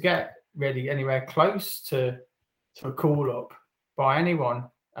to get really anywhere close to a call-up by anyone.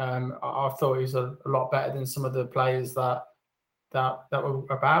 I thought he was a lot better than some of the players that were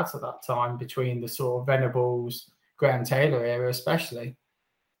about at that time, between the sort of Venables, Graham Taylor era especially.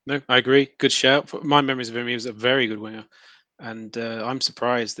 No, I agree. Good shout. My memories of him, he was a very good winger. And I'm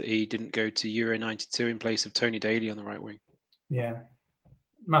surprised that he didn't go to Euro 92 in place of Tony Daly on the right wing. Yeah.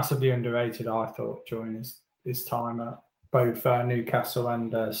 Massively underrated, I thought, during his time at both Newcastle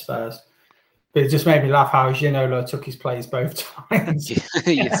and Spurs. But it just made me laugh how Ginola took his place both times.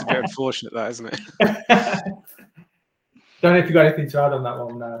 It's a bit unfortunate, that, isn't it? Don't know if you got anything to add on that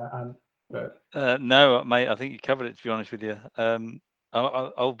one, Anne. No, mate, I think you covered it, to be honest with you.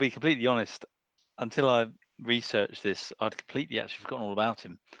 I'll be completely honest. Until I researched this, I'd completely actually forgotten all about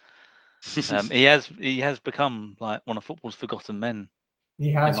him. He has become like one of football's forgotten men.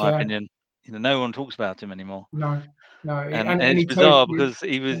 He has, in my opinion. No one talks about him anymore. No. And it's bizarre because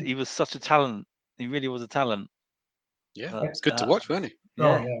he was such a talent. He really was a talent. Yeah, it's good to watch, wasn't he?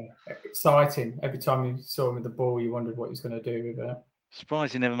 Yeah. Exciting. Every time you saw him with the ball, you wondered what he was going to do with it.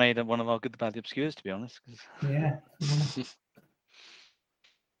 Surprised he never made one of our Good, the Bad, the Obscures, to be honest. 'cause- Yeah.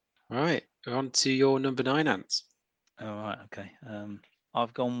 Right, we're on to your number 9, Ants. Oh, right, okay.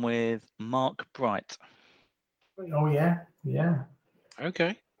 I've gone with Mark Bright. Oh yeah, yeah.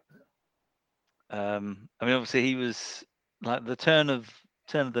 Okay. I mean, obviously he was like the turn of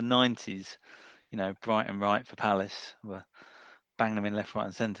the 90s. You know, Bright and Wright for Palace were banging them in left, right,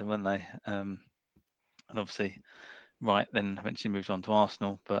 and centre, weren't they? And obviously, Wright then eventually moved on to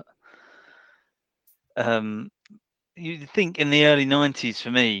Arsenal. But you'd think in the early 90s,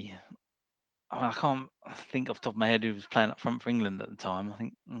 for me, I can't think off the top of my head who was playing up front for England at the time. I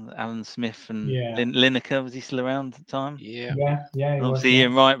think Alan Smith and Yeah. Lineker, was he still around at the time? Yeah. Yeah, yeah. And obviously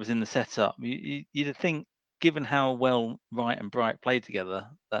Ian Wright was in the setup. You'd think, given how well Wright and Bright played together,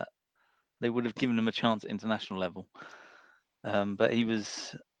 that they would have given him a chance at international level. But he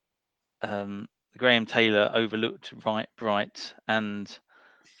was Graham Taylor overlooked Wright, Bright, and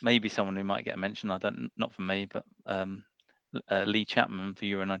maybe someone who might get a mention. Not for me, but Lee Chapman for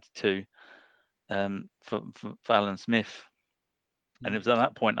Euro '92. For Alan Smith, and it was at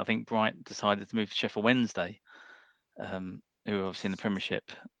that point I think Bright decided to move to Sheffield Wednesday, who were obviously in the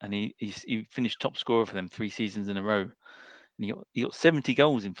Premiership, and he finished top scorer for them 3 seasons in a row, and he got 70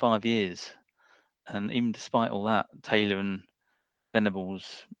 goals in 5 years, and even despite all that, Taylor and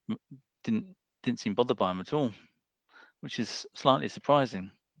Venables didn't seem bothered by him at all, which is slightly surprising,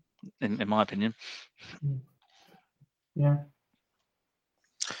 in my opinion. Yeah.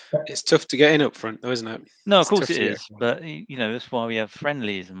 It's tough to get in up front, though, isn't it? No, of It's course tough it to get is, but that's why we have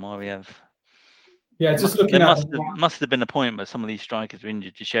friendlies and why we have. Yeah, just looking there at must have been a point where some of these strikers were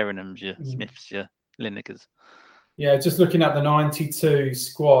injured. Your Sheringham's, your Smiths, your Linekers. Yeah, just looking at the '92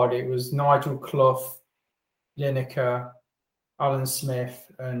 squad, it was Nigel Clough, Lineker, Alan Smith,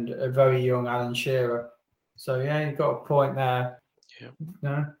 and a very young Alan Shearer. So yeah, you've got a point there. Yeah.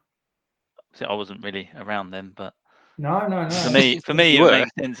 No. So I wasn't really around then, but No. For me, it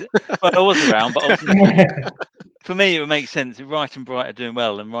makes sense. Well, I was around, but for me, it would make sense. If Wright and Bright are doing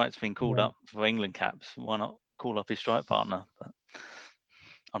well, and Wright's been called up for England caps, why not call up his strike partner? But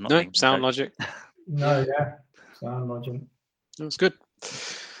I'm not. No, sound logic. No, yeah, sound logic. That's good.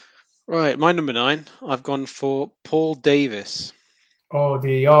 Right, my number 9. I've gone for Paul Davis. Oh,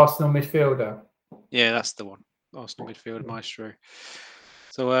 the Arsenal midfielder. Yeah, that's the one. Arsenal midfielder maestro.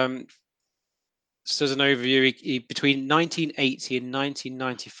 So, just as an overview, he between 1980 and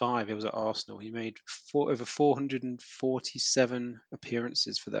 1995, he was at Arsenal. He made over 447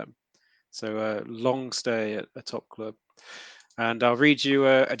 appearances for them. So a long stay at a top club. And I'll read you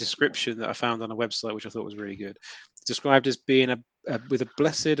a description that I found on a website, which I thought was really good. It's described as being with a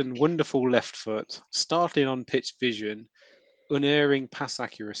blessed and wonderful left foot, startling on-pitch vision, unerring pass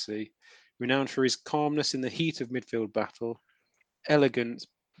accuracy, renowned for his calmness in the heat of midfield battle, elegant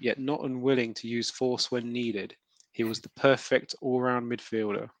yet not unwilling to use force when needed. He was the perfect all-round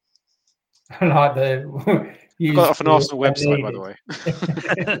midfielder. I like the. Got it off an Arsenal website, by the way.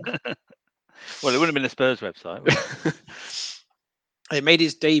 Well, it wouldn't have been a Spurs website. He made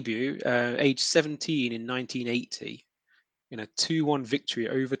his debut age 17 in 1980 in a 2-1 victory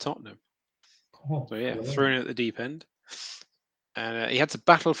over Tottenham. So yeah, thrown in at the deep end. And he had to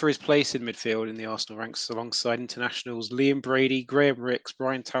battle for his place in midfield in the Arsenal ranks alongside internationals Liam Brady, Graham Ricks,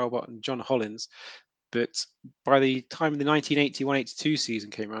 Brian Talbot and John Hollins. But by the time the 1981-82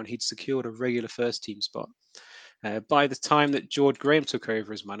 season came around, he'd secured a regular first-team spot. By the time that George Graham took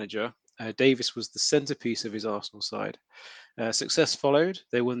over as manager, Davis was the centrepiece of his Arsenal side. Success followed.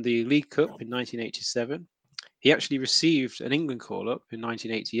 They won the League Cup in 1987. He actually received an England call-up in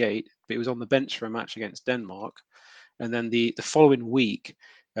 1988, but he was on the bench for a match against Denmark. And then the following week,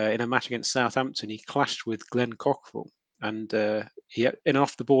 in a match against Southampton, he clashed with Glenn Cockrell. And in an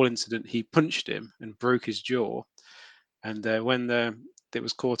off-the-ball incident, he punched him and broke his jaw. And when it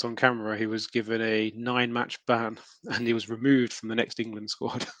was caught on camera, he was given a 9-match ban, and he was removed from the next England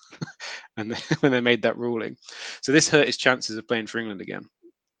squad. And when they made that ruling, so this hurt his chances of playing for England again,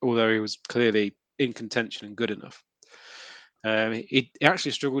 although he was clearly in contention and good enough. He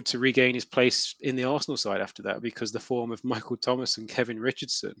actually struggled to regain his place in the Arsenal side after that because the form of Michael Thomas and Kevin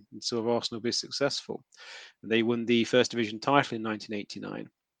Richardson and saw Arsenal be successful. And they won the First Division title in 1989.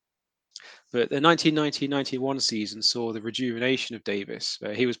 But the 1990-91 season saw the rejuvenation of Davis.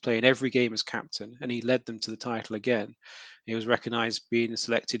 He was playing every game as captain, and he led them to the title again. He was recognised being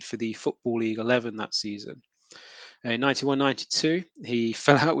selected for the Football League 11 that season. In 91-92, he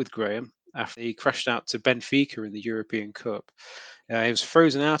fell out with Graham after he crashed out to Benfica in the European Cup. He was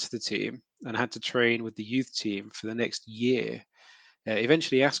frozen out of the team and had to train with the youth team for the next year.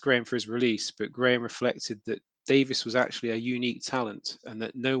 Eventually asked Graham for his release, but Graham reflected that Davis was actually a unique talent and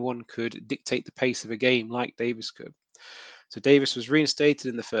that no one could dictate the pace of a game like Davis could. So Davis was reinstated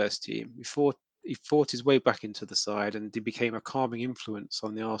in the first team. He fought his way back into the side and he became a calming influence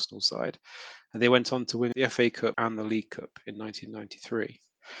on the Arsenal side. And they went on to win the FA Cup and the League Cup in 1993.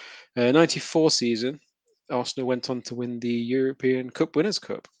 94 season, Arsenal went on to win the European Cup Winners'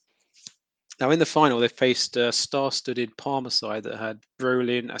 Cup. Now, in the final, they faced a star-studded Parma side that had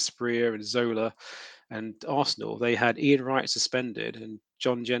Brolin, Asprilla, and Zola. And Arsenal, they had Ian Wright suspended, and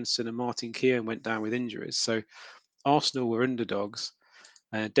John Jensen and Martin Keown went down with injuries. So Arsenal were underdogs.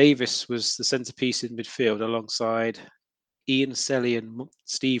 Davis was the centrepiece in midfield alongside Ian Selly and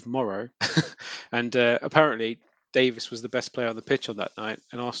Steve Morrow. And apparently, Davis was the best player on the pitch on that night,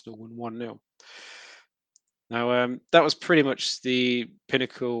 and Arsenal won 1-0. Now, that was pretty much the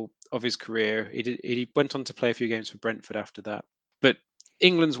pinnacle of his career. He went on to play a few games for Brentford after that. But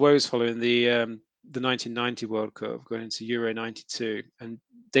England's woes following the 1990 World Cup, going into Euro 92, and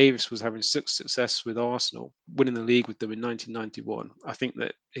Davis was having such success with Arsenal, winning the league with them in 1991. I think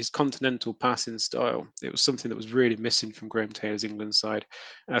that his continental passing style, it was something that was really missing from Graham Taylor's England side.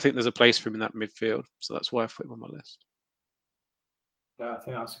 And I think there's a place for him in that midfield. So that's why I put him on my list. Yeah, I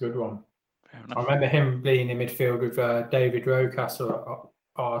think that's a good one. I remember him being in midfield with David Rocastle at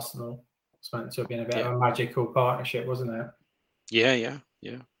Arsenal. It's meant to have been a bit of a magical partnership, wasn't it? Yeah.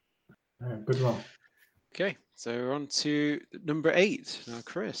 Good one. Okay, so we're on to number 8 now,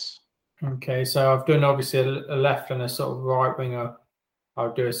 Chris. Okay, so I've done obviously a left and a sort of right winger.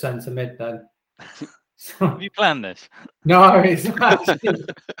 I'll do a centre mid then. Have you planned this? No, it's not. I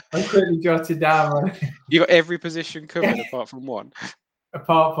quickly jotted down. You got every position covered apart from one.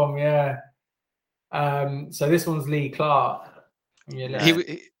 Apart from so this one's Lee Clark.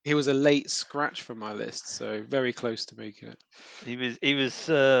 He was a late scratch from my list, so very close to making it. He was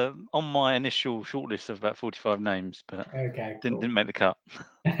on my initial shortlist of about 45 names, but didn't make the cut.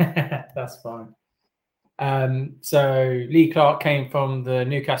 That's fine. So Lee Clark came from the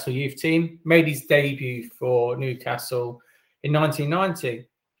Newcastle youth team, made his debut for Newcastle in 1990,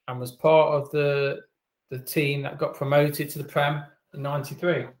 and was part of the team that got promoted to the Prem in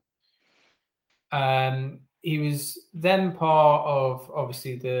 93. He was then part of,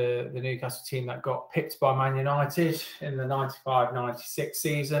 obviously, the Newcastle team that got picked by Man United in the 95-96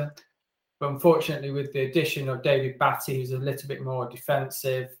 season. But unfortunately, with the addition of David Batty, who's a little bit more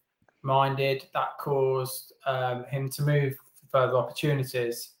defensive-minded, that caused him to move for further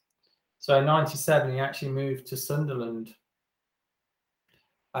opportunities. So in 97, he actually moved to Sunderland.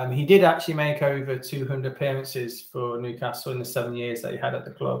 He did actually make over 200 appearances for Newcastle in the 7 years that he had at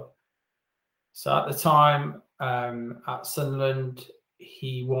the club. So at the time at Sunderland,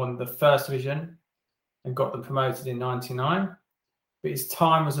 he won the first division and got them promoted in 99. But his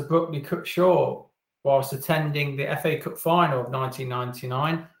time was abruptly cut short whilst attending the FA Cup final of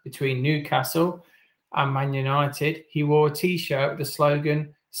 1999 between Newcastle and Man United. He wore a T-shirt with the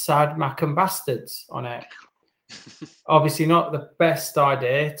slogan, "Sad Mackham Bastards" on it. Obviously not the best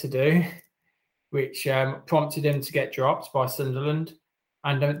idea to do, which prompted him to get dropped by Sunderland,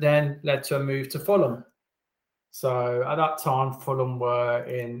 and then led to a move to Fulham. So at that time, Fulham were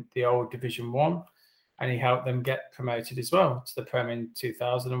in the old Division 1, and he helped them get promoted as well to the Prem in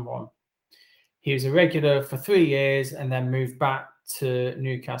 2001. He was a regular for 3 years and then moved back to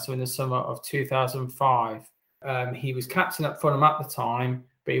Newcastle in the summer of 2005. He was captain at Fulham at the time,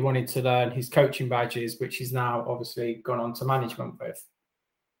 but he wanted to learn his coaching badges, which he's now obviously gone on to management with.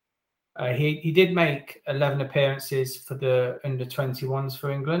 He did make 11 appearances for the under-21s for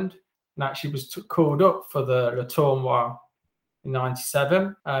England, and actually was called up for the Le Tournoi in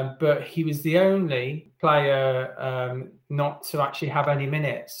 97. But he was the only player not to actually have any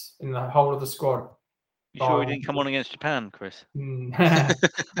minutes in the whole of the squad. You sure he didn't come on against Japan, Chris? I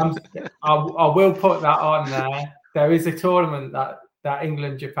will put that on there. There is a tournament that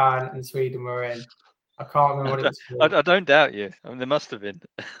England, Japan, and Sweden were in. I can't remember what it was called. I don't doubt you. I mean, there must have been.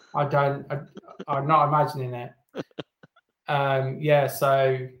 I'm not imagining it.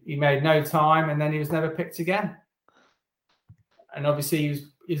 So he made no time, and then he was never picked again. And obviously, he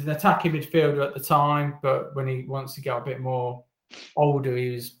was an attacking midfielder at the time, but once he got a bit more older,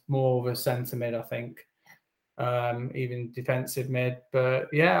 he was more of a centre mid, I think, even defensive mid. But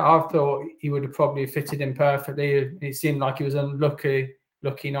yeah, I thought he would have probably fitted in perfectly. It seemed like he was lucky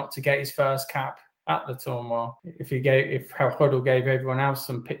not to get his first cap at the tournament. If Huddle gave everyone else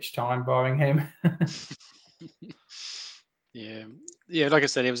some pitch time, barring him. Yeah, like I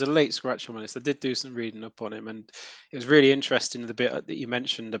said, it was a late scratch on my list. I did do some reading up on him, and it was really interesting the bit that you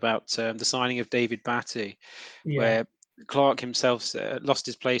mentioned about the signing of David Batty, where Clark himself lost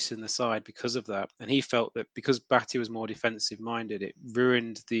his place in the side because of that, and he felt that because Batty was more defensive minded, it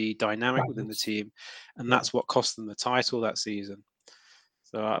ruined the dynamic within the team, and that's what cost them the title that season.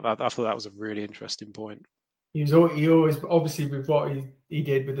 So I thought that was a really interesting point. He always obviously with what he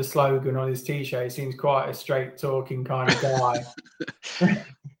did with the slogan on his t-shirt, he seems quite a straight talking kind of guy.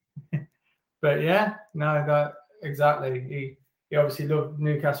 But yeah, no, that exactly. He obviously loved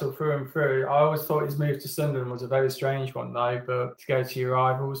Newcastle through and through. I always thought his move to Sunderland was a very strange one, though, but to go to your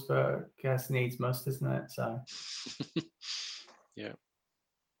rivals, but I guess needs must, isn't it? So, yeah.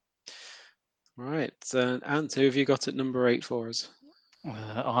 Right. Ant, who have you got at number 8 for us?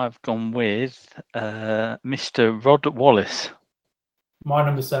 I've gone with Mr. Rod Wallace. My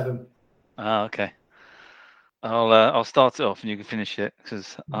number 7. Ah, okay. I'll start it off and you can finish it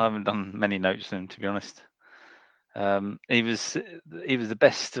because I haven't done many notes on him, to be honest. He was the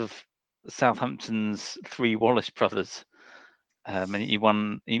best of Southampton's 3 Wallace brothers. And he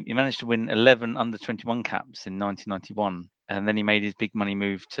managed to win 11 under-21 caps in 1991, and then he made his big money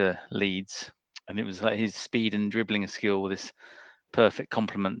move to Leeds. And it was like his speed and dribbling skill, this perfect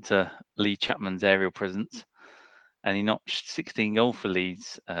complement to Lee Chapman's aerial presence. And he notched 16 goals for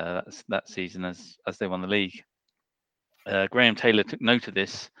Leeds that season as they won the league. Graham Taylor took note of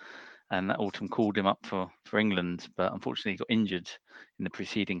this, and that autumn called him up for England, but unfortunately he got injured in the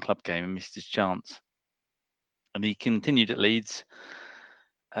preceding club game and missed his chance. And he continued at Leeds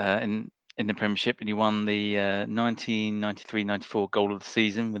in the Premiership, and he won the 1993-94 goal of the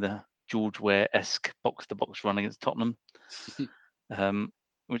season with a George Weah-esque box-to-box run against Tottenham,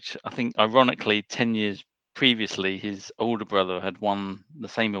 which I think, ironically, 10 years previously, his older brother had won the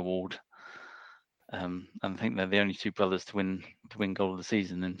same award. And I think they're the only 2 brothers to win goal of the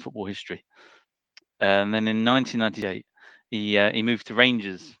season in football history. And then in 1998, he moved to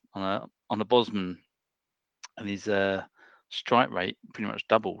Rangers on a Bosman, and his strike rate pretty much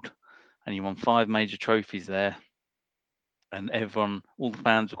doubled, and he won 5 major trophies there. And all the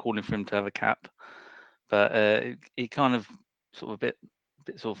fans were calling for him to have a cap, but he kind of sort of a bit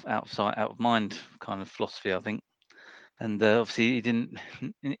sort of out of sight, out of mind kind of philosophy, I think. And obviously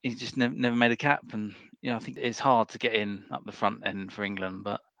he just never made a cap. And I think it's hard to get in up the front end for England,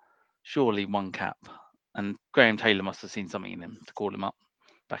 but surely 1 cap. And Graham Taylor must have seen something in him to call him up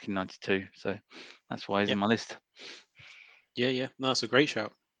back in '92. So that's why he's in my list. Yeah. No, that's a great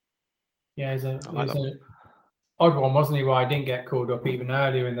shout. Yeah, he's an odd one, wasn't he? Why he didn't get called up even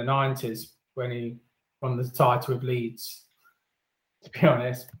earlier in the 90s when he won the title with Leeds. To be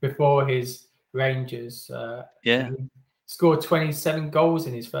honest, before his Rangers, he scored 27 goals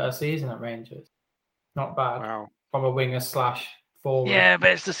in his first season at Rangers. Not bad. Wow. From a winger / forward. Yeah,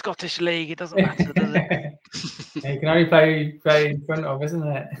 but it's the Scottish League. It doesn't matter, does it? You can only play in front of, isn't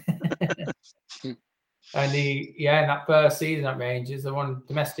it? And in that first season at Rangers, they won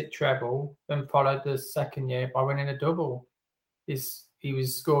domestic treble, then followed the second year by winning a double. He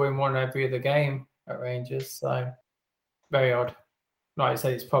was scoring 1 every other game at Rangers, so very odd. Like I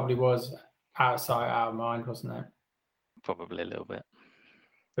said, it probably was out of sight, out of mind, wasn't it? Probably a little bit.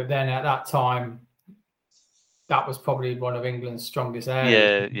 But then at that time, that was probably one of England's strongest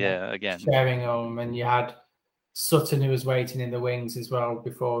areas. Yeah, again. Sheringham, and you had Sutton, who was waiting in the wings as well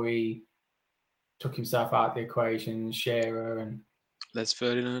before he took himself out of the equation. Shearer and Les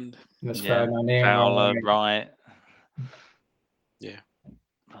Ferdinand. Fowler, Wright. Yeah.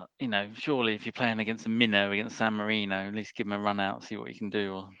 But, surely if you're playing against a minnow, against San Marino, at least give him a run out, see what you can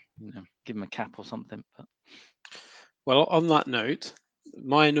do, or give him a cap or something. But well, on that note,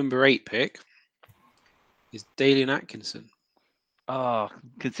 my number 8 pick is Dalian Atkinson.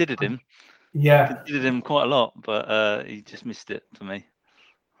 Considered him. Yeah. Considered him quite a lot, but he just missed it for me.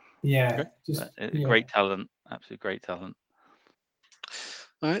 Yeah. Great talent. Absolute great talent.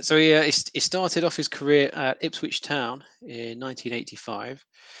 All right. So he started off his career at Ipswich Town in 1985.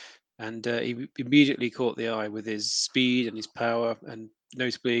 And he immediately caught the eye with his speed and his power, and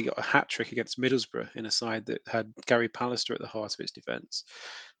notably he got a hat-trick against Middlesbrough in a side that had Gary Pallister at the heart of its defence.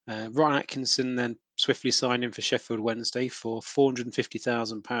 Ron Atkinson then swiftly signed him for Sheffield Wednesday for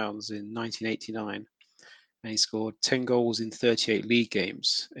 £450,000 in 1989. And he scored 10 goals in 38 league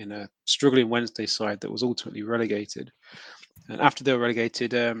games in a struggling Wednesday side that was ultimately relegated. And after they were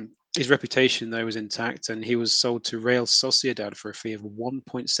relegated, his reputation, though, was intact, and he was sold to Real Sociedad for a fee of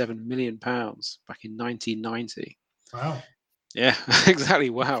 £1.7 million back in 1990. Wow. Yeah, exactly.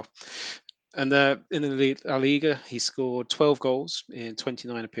 Wow. And in the La Liga, he scored 12 goals in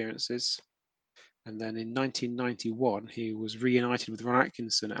 29 appearances. And then in 1991, he was reunited with Ron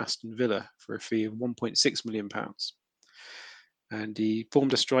Atkinson at Aston Villa for a fee of £1.6 million. And he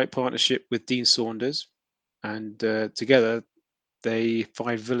formed a strike partnership with Dean Saunders. and together they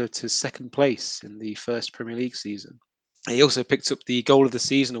fired Villa to second place in the first Premier League season. He also picked up the Goal of the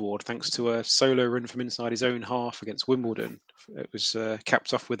Season award thanks to a solo run from inside his own half against Wimbledon. It was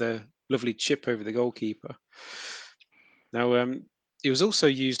capped off with a lovely chip over the goalkeeper. Now, he was also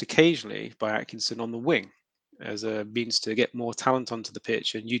used occasionally by Atkinson on the wing as a means to get more talent onto the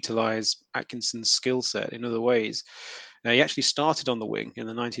pitch and utilise Atkinson's skill set in other ways. He actually started on the wing in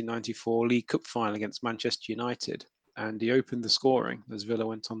the 1994 League Cup final against Manchester United, and he opened the scoring as Villa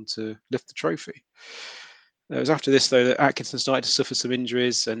went on to lift the trophy. It was after this, though, that Atkinson started to suffer some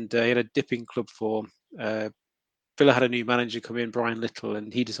injuries, and he had a dip in club form. Villa had a new manager come in, Brian Little,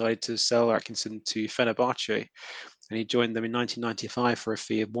 and he decided to sell Atkinson to Fenerbahce, and he joined them in 1995 for a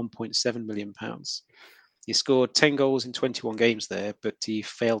fee of £1.7 million. He scored 10 goals in 21 games there, but he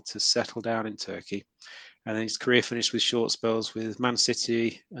failed to settle down in Turkey. And then his career finished with short spells with Man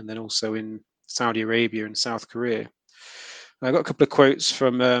City and then also in Saudi Arabia and South Korea. I got a couple of quotes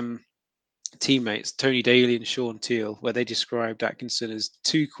from teammates, Tony Daly and Sean Teal, where they described Atkinson as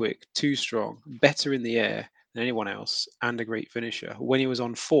too quick, too strong, better in the air than anyone else, and a great finisher. When he was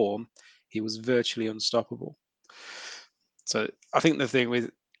on form, he was virtually unstoppable. So I think the thing with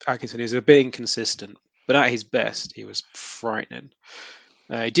Atkinson is a bit inconsistent, but at his best, he was frightening.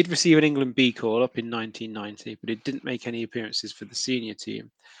 He did receive an England B call up in 1990, but he didn't make any appearances for the senior team.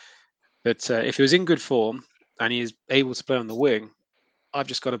 But if he was in good form and he is able to play on the wing, I've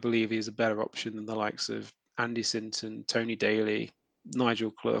just got to believe he's a better option than the likes of Andy Sinton, Tony Daly,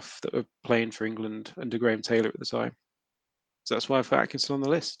 Nigel Clough that were playing for England under Graham Taylor at the time. So that's why I've got Atkinson on the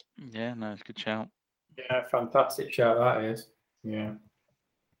list. Yeah, no, it's a good shout. Yeah, fantastic shout that is. Yeah.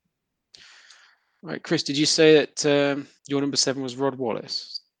 Right, Chris, did you say that your number 7 was Rod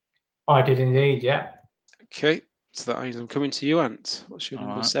Wallace? I did indeed, yeah. Okay, so that means I'm coming to you, Ant. What's your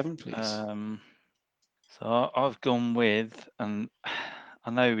number 7, please? So I've gone with, and I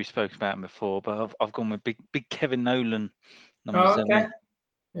know we spoke about him before, but I've gone with big Kevin Nolan, number 7. Okay.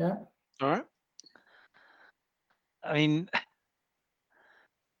 Yeah. All right. I mean,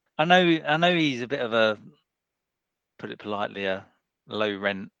 I know he's a bit of a, put it politely, a low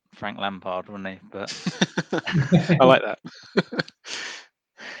rent Frank Lampard, wasn't he? But I like that.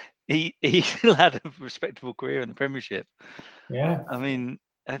 he still had a respectable career in the Premiership. Yeah. I mean,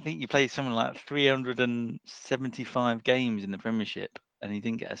 I think he played something like 375 games in the Premiership, and he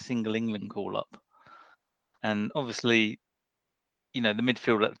didn't get a single England call up. And obviously, you know, the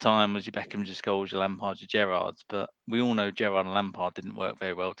midfield at the time was your Beckhams, your Scholes, your Lampards, your Gerrards, but we all know Gerrard and Lampard didn't work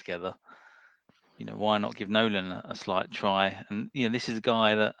very well together. You know, why not give Nolan a slight try? And, you know, this is a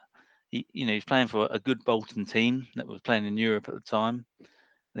guy that, he's playing for a good Bolton team that was playing in Europe at the time.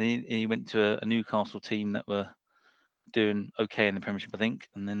 And he went to a Newcastle team that were doing okay in the Premiership, I think.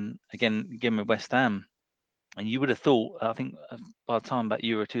 And then again with West Ham. And you would have thought, I think by the time that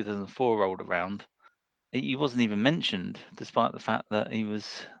Euro 2004 rolled around, he wasn't even mentioned, despite the fact that he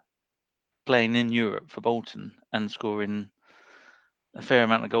was playing in Europe for Bolton and scoring a fair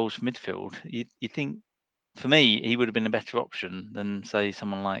amount of goals from midfield. You think, for me, he would have been a better option than, say,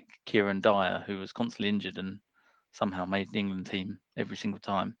 someone like Kieran Dyer, who was constantly injured and somehow made the England team every single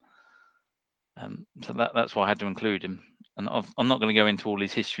time. So that's why I had to include him. And I'm not going to go into all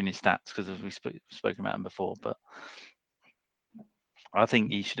his history and his stats because we've spoken about him before, but I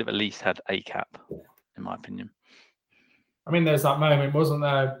think he should have at least had a cap, in my opinion. I mean, there's that moment, wasn't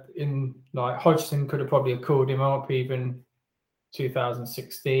there, in like Hodgson could have probably called him up even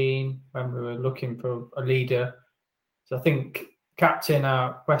 2016 when we were looking for a leader. So I think captain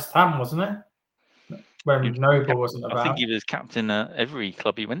at West Ham, wasn't it? When Noble wasn't about. I think he was captain at every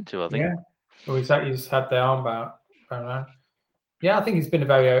club he went to, I think. Yeah. Or he's had their arm around. Yeah, I think he's been a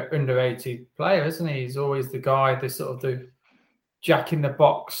very underrated player, isn't he? He's always the guy, the jack in the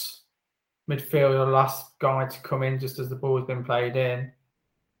box midfielder, last guy to come in just as the ball's been played in.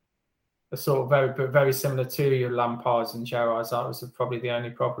 A sort of very similar to your Lampards and Gerrards. That was probably the only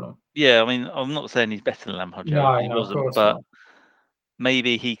problem. Yeah, I mean, I'm not saying he's better than Lampard. No, he wasn't, of course but not.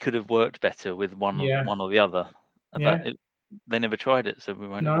 maybe he could have worked better with one or the other. Yeah. They never tried it, so we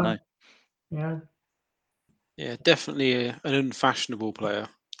won't ever know. Yeah, definitely an unfashionable player.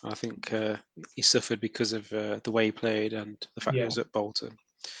 I think he suffered because of the way he played and the fact he was at Bolton.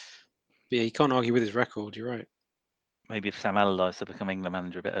 But yeah, you can't argue with his record. You're right. Maybe if Sam Allardyce had become England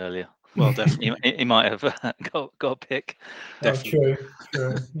manager a bit earlier, well, definitely he might have got a pick. Definitely.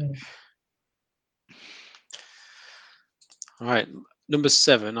 True. Yeah. All right, number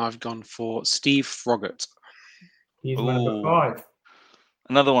 7. I've gone for Steve Froggatt. He's number 5.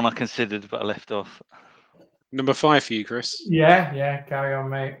 Another one I considered, but I left off. Number 5 for you, Chris. Yeah. Carry on,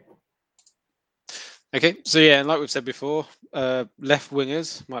 mate. Okay, so yeah, like we've said before, left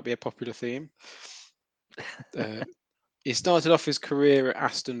wingers might be a popular theme. He started off his career at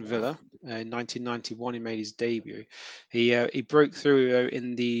Aston Villa. In 1991, he made his debut. He broke through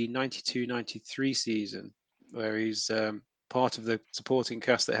in the 92-93 season, where he's part of the supporting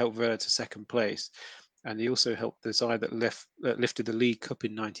cast that helped Villa to second place, and he also helped the side that lifted the League Cup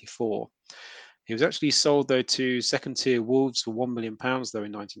in '94. He was actually sold though to second-tier Wolves for £1 million though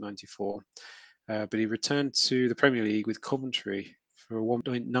in 1994, but he returned to the Premier League with Coventry for a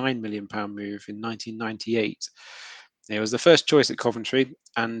 £1.9 million move in 1998. He was the first choice at Coventry,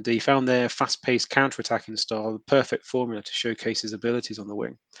 and he found their fast-paced counter-attacking style the perfect formula to showcase his abilities on the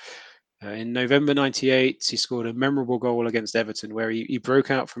wing. In November '98, he scored a memorable goal against Everton, where he broke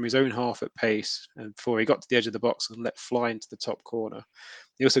out from his own half at pace and before he got to the edge of the box and let fly into the top corner.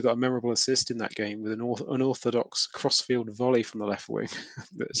 He also got a memorable assist in that game with an unorthodox crossfield volley from the left wing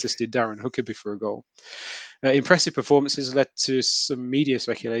that assisted Darren Huckabee for a goal. Impressive performances led to some media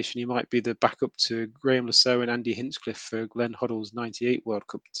speculation he might be the backup to Graham Lasseau and Andy Hinchcliffe for Glenn Hoddle's '98 World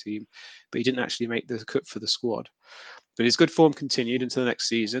Cup team, but he didn't actually make the cut for the squad. But his good form continued into the next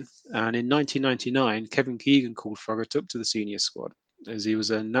season, and in 1999, Kevin Keegan called Froggatt up to the senior squad, as he was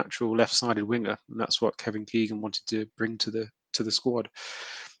a natural left-sided winger, and that's what Kevin Keegan wanted to bring to the squad.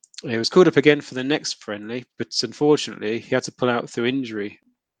 He was called up again for the next friendly, but unfortunately, he had to pull out through injury.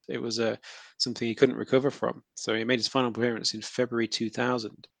 It was something he couldn't recover from, so he made his final appearance in February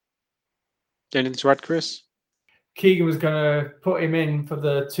 2000. Anything to add, Chris? Keegan was going to put him in for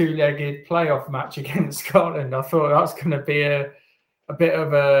the two-legged playoff match against Scotland. I thought that's going to be a bit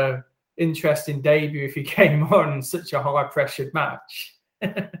of a interesting debut if he came on such a high-pressured match.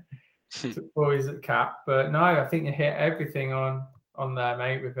 Boys at cap, but no, I think you hit everything on there,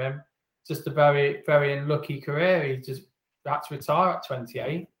 mate. With him, just a very, very unlucky career. He just had to retire at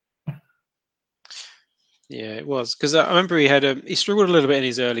 28. Yeah, it was because I remember he struggled a little bit in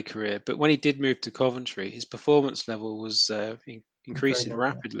his early career, but when he did move to Coventry, his performance level was increasing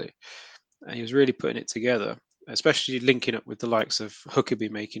rapidly, and he was really putting it together, especially linking up with the likes of Huckabee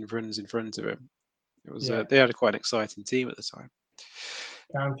making runs in front of him. It was they had quite an exciting team at the time.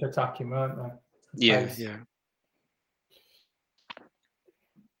 Counter-attacking, weren't they? Yeah.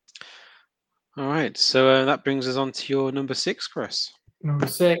 All right, so that brings us on to your number 6, Chris. Number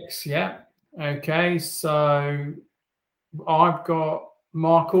 6, yeah. Okay, so I've got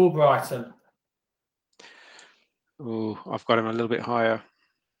Mark Albrighton. Oh, I've got him a little bit higher.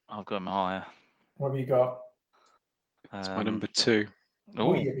 I've got him higher. What have you got? It's my number 2.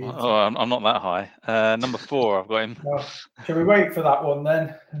 I'm not that high. Number 4, I've got him. Well, shall we wait for that one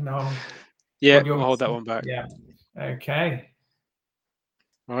then? No. Yeah, we'll hold that one back. Yeah. Okay.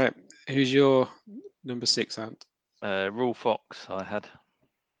 All right. Who's your number 6, Ant? Rule Fox, I had.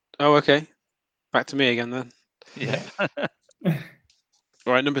 Oh, okay. Back to me again then. Yeah.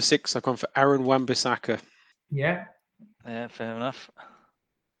 All right, number 6, I've gone for Aaron Wan-Bissaka. Yeah. Yeah, fair enough.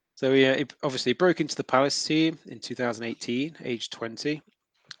 So he obviously broke into the Palace team in 2018, age 20,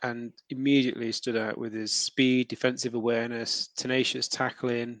 and immediately stood out with his speed, defensive awareness, tenacious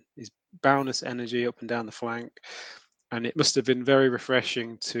tackling, his boundless energy up and down the flank. And it must have been very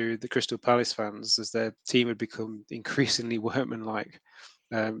refreshing to the Crystal Palace fans as their team had become increasingly workmanlike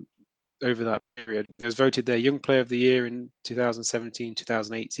over that period. He was voted their Young Player of the Year in 2017,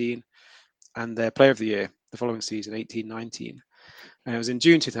 2018, and their Player of the Year the following season, 18-19. And it was in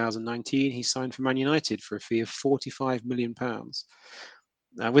June 2019 he signed for Man United for a fee of £45 million.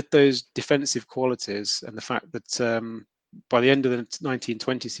 Now, with those defensive qualities and the fact that by the end of the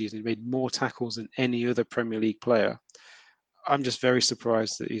 1920 season he made more tackles than any other Premier League player, I'm just very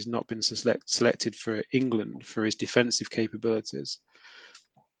surprised that he's not been selected for England for his defensive capabilities.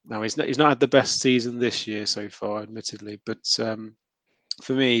 Now, he's not had the best season this year so far, admittedly, but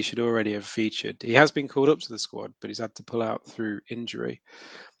for me, he should already have featured. He has been called up to the squad, but he's had to pull out through injury.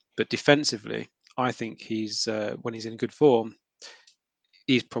 But defensively, I think he's when he's in good form,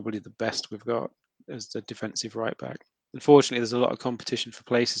 he's probably the best we've got as the defensive right back. Unfortunately, there's a lot of competition for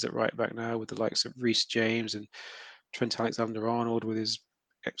places at right back now with the likes of Reece James and Trent Alexander-Arnold with his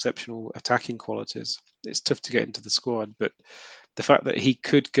exceptional attacking qualities. It's tough to get into the squad, but the fact that he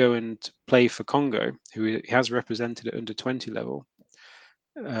could go and play for Congo, who he has represented at under 20 level,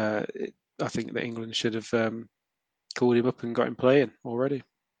 I think that England should have called him up and got him playing already.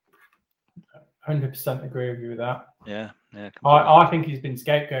 100% agree with you with that. Yeah. I think he's been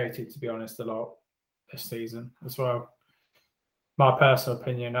scapegoated, to be honest, a lot this season as well. My personal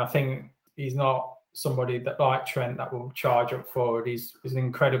opinion. I think he's not somebody that, like Trent, that will charge up forward. He's an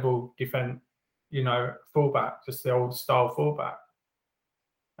incredible fullback, just the old style fullback.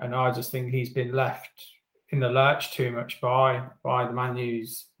 and I just think he's been left in the lurch too much by the Man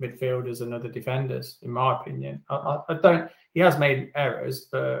U's midfielders and other defenders, in my opinion. I don't. He has made errors,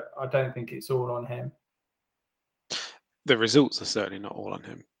 but I don't think it's all on him. The results are certainly not all on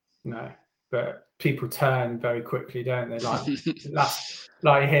him. No, but people turn very quickly, don't they? Like you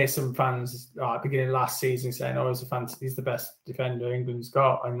hear some fans beginning of last season saying, "Oh, he's the best defender England's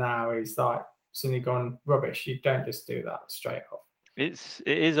got," and now he's like suddenly gone rubbish. You don't just do that straight off. It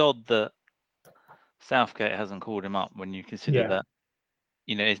is odd that Southgate hasn't called him up when you consider that.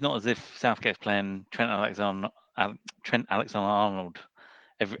 You know, it's not as if Southgate's playing Trent Alexander-Arnold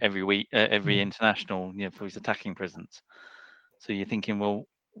every week, every international, you know, for his attacking presence. So you're thinking, well,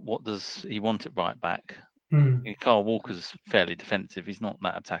 what does he want at right back? Kyle Walker's fairly defensive. He's not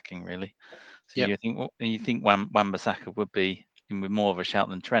that attacking, really. So you think Wan-Bissaka would be with more of a shout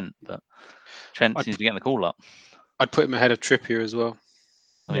than Trent, but Trent seems to be getting the call up. I'd put him ahead of Trippier as well.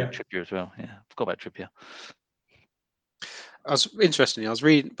 Trippier as well. Yeah, I forgot about Trippier. I was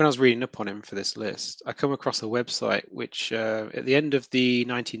reading up on him for this list. I come across a website which, at the end of the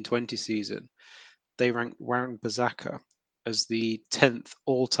 1920 season, they ranked Wan-Bissaka as the 10th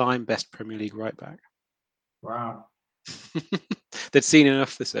all-time best Premier League right back. Wow. They'd seen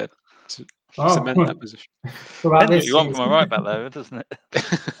enough, they said, to cement that position. You want from a right back, though, doesn't it?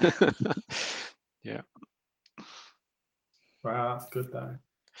 Yeah. Wow, that's good, though.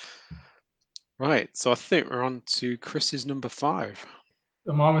 Right, so I think we're on to Chris's number 5.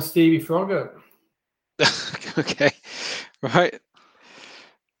 The mine was Stevie Froggatt. Okay, right.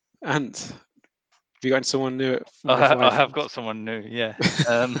 And have you got someone new? I have got someone new, yeah.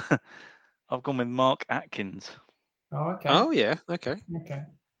 I've gone with Mark Atkins. Oh, okay. Oh, yeah, okay. Okay.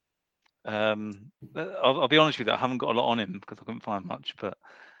 I'll be honest with you, I haven't got a lot on him because I couldn't find much, but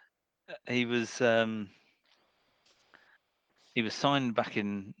he was signed back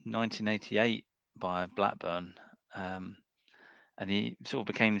in 1988 by Blackburn, and he sort of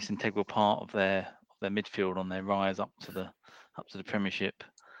became this integral part of their midfield on their rise up to the Premiership.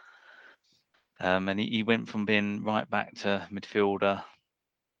 And he went from being right back to midfielder,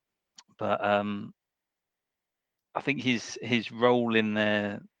 but I think his role in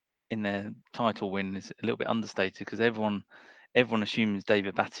their title win is a little bit understated because everyone assumes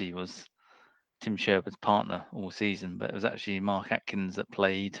David Batty was Tim Sherwood's partner all season, but it was actually Mark Atkins that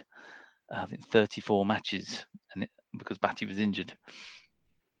played, I think, 34 matches, because Batty was injured.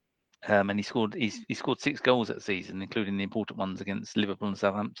 And he scored 6 goals that season, including the important ones against Liverpool and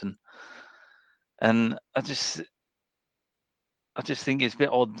Southampton. And I just think it's a bit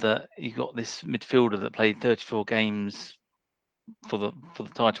odd that you got this midfielder that played 34 games for the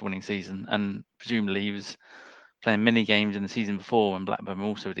title-winning season, and presumably he was playing many games in the season before when Blackburn were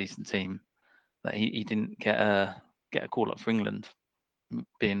also a decent team, that he didn't get a call up for England,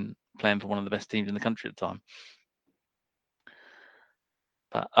 playing for one of the best teams in the country at the time.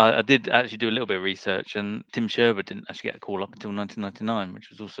 But I did actually do a little bit of research, and Tim Sherwood didn't actually get a call up until 1999,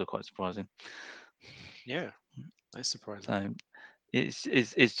 which was also quite surprising. Yeah, that's surprising. So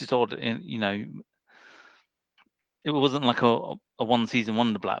it's just odd, you know. It wasn't like a one-season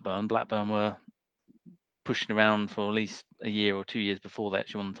wonder Blackburn. Blackburn were pushing around for at least a year or 2 years before they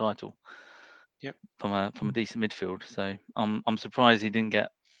actually won the title. Yep. From a decent midfield. So I'm surprised he didn't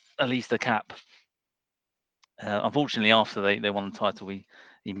get at least a cap. Unfortunately, after they won the title, he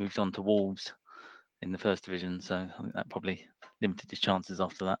moved on to Wolves in the first division. So I think that probably limited his chances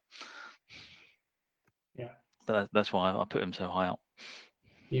after that. Yeah. But that's why I put him so high up.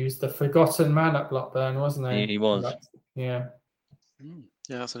 He was the forgotten man at Blackburn, wasn't he? He was. Yeah.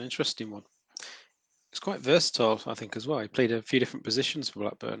 Yeah, that's an interesting one. It's quite versatile, I think, as well. He played a few different positions for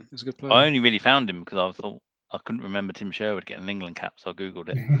Blackburn. He was a good player. I only really found him because I thought I couldn't remember Tim Sherwood getting an England cap, so I googled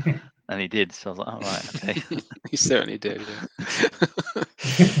it, and he did. So I was like, "Oh right, okay." He certainly did.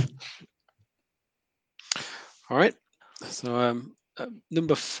 Yeah. All right. So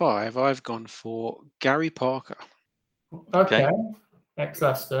number 5, I've gone for Gary Parker. Okay.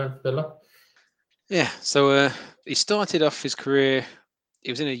 Ex-Leicester Villa. Yeah. So he started off his career.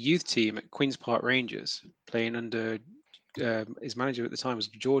 He was in a youth team at Queen's Park Rangers, playing under his manager at the time was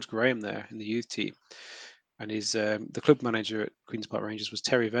George Graham there in the youth team, and his the club manager at Queen's Park Rangers was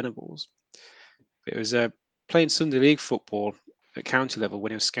Terry Venables. It was playing Sunday League football at county level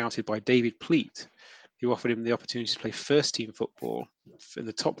when he was scouted by David Pleat, who offered him the opportunity to play first team football in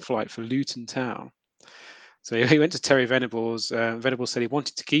the top flight for Luton Town. So he went to Terry Venables. Venables said he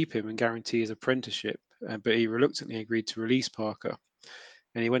wanted to keep him and guarantee his apprenticeship, but he reluctantly agreed to release Parker.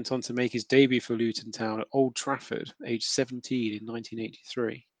 And he went on to make his debut for Luton Town at Old Trafford, aged 17 in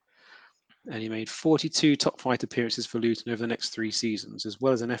 1983. and he made 42 top flight appearances for Luton over the next 3 seasons, as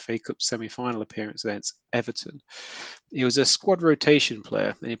well as an FA Cup semi-final appearance against Everton. He was a squad rotation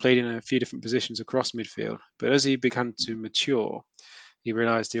player, and he played in a few different positions across midfield. But as he began to mature, he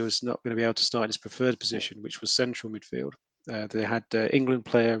realised he was not going to be able to start his preferred position, which was central midfield. They had England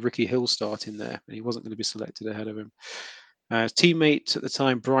player Ricky Hill starting there, and he wasn't going to be selected ahead of him. His teammate at the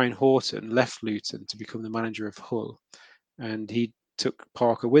time, Brian Horton, left Luton to become the manager of Hull, and he took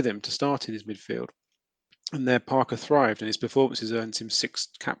Parker with him to start in his midfield. And there Parker thrived, and his performances earned him 6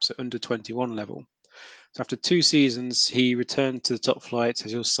 caps at under 21 level. So after 2 seasons, he returned to the top flight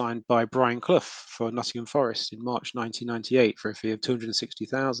as he was signed by Brian Clough for Nottingham Forest in March 1998 for a fee of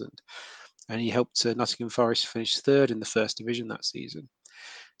 260,000. And he helped Nottingham Forest finish 3rd in the First Division that season.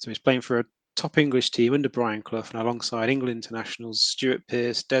 So he's playing for a top English team under Brian Clough and alongside England internationals Stuart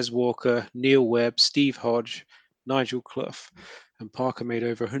Pearce, Des Walker, Neil Webb, Steve Hodge, Nigel Clough, and Parker made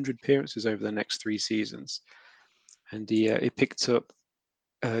over 100 appearances over the next 3 seasons. And he picked up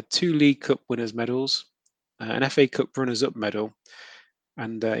 2 League Cup winners' medals, an FA Cup runners-up medal,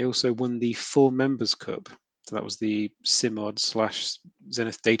 and he also won the Full Members Cup. So that was the SIMOD /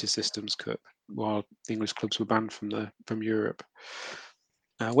 Zenith Data Systems Cup, while the English clubs were banned from Europe.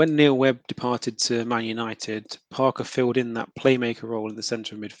 When Neil Webb departed to Man United, Parker filled in that playmaker role in the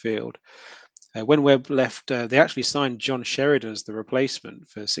centre of midfield. When Webb left, they actually signed John Sheridan as the replacement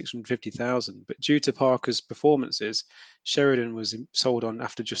for 650,000. But due to Parker's performances, Sheridan was sold on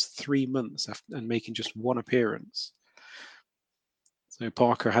after just 3 months and making just 1 appearance. So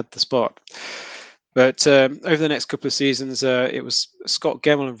Parker had the spot. But over the next couple of seasons, it was Scott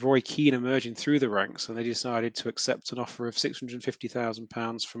Gemmell and Roy Keane emerging through the ranks, and they decided to accept an offer of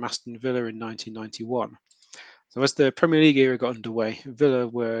 £650,000 from Aston Villa in 1991. So as the Premier League era got underway, Villa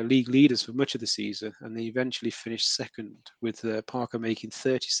were league leaders for much of the season, and they eventually finished 2nd, with Parker making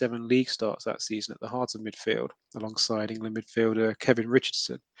 37 league starts that season at the heart of midfield, alongside England midfielder Kevin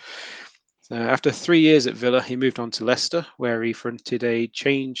Richardson. After 3 years at Villa, he moved on to Leicester, where he fronted a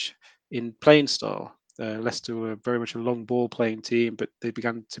change in playing style. Leicester were very much a long ball playing team, but they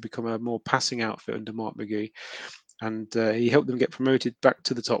began to become a more passing outfit under Mark McGee. And he helped them get promoted back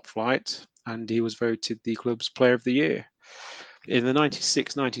to the top flight, and he was voted the club's Player of the Year. In the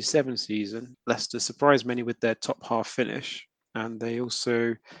 96-97 season, Leicester surprised many with their top half finish, and they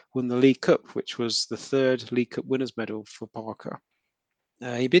also won the League Cup, which was the 3rd League Cup winners' medal for Parker.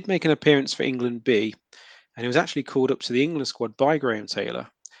 He did make an appearance for England B, and he was actually called up to the England squad by Graham Taylor,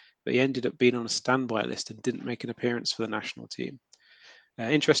 but he ended up being on a standby list and didn't make an appearance for the national team.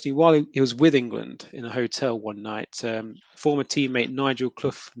 Interestingly, while he was with England in a hotel one night, former teammate Nigel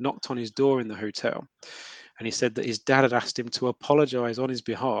Clough knocked on his door in the hotel, and he said that his dad had asked him to apologise on his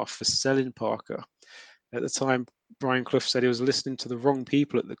behalf for selling Parker. At the time, Brian Clough said he was listening to the wrong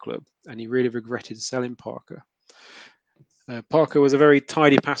people at the club, and he really regretted selling Parker. Parker was a very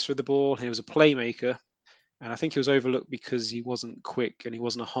tidy passer of the ball. He was a playmaker, and I think he was overlooked because he wasn't quick and he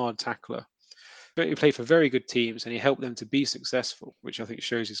wasn't a hard tackler. But he played for very good teams and he helped them to be successful, which I think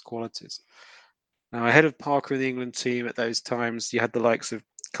shows his qualities. Now, ahead of Parker in the England team at those times, you had the likes of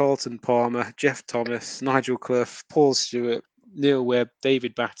Carlton Palmer, Jeff Thomas, Nigel Clough, Paul Stewart, Neil Webb,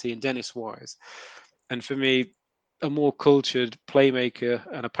 David Batty, and Dennis Wise. And for me, a more cultured playmaker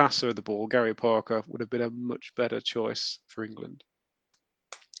and a passer of the ball, Gary Parker, would have been a much better choice for England.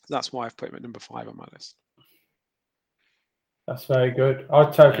 That's why I've put him at number 5 on my list. That's very good. I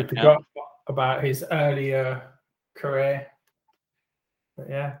totally forgot about his earlier career. But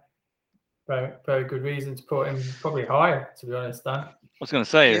yeah, very, very good reason to put him probably higher, to be honest, Dan. I was going to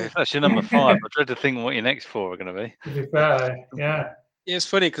say, if that's your number 5, I dread to think what your next 4 are going to be. To be fair, yeah. Yeah, it's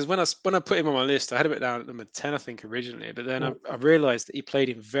funny because when I put him on my list, I had him down at number 10, I think, originally. But then I realised that he played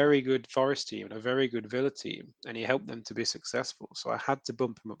in very good Forest team and a very good Villa team, and he helped them to be successful. So I had to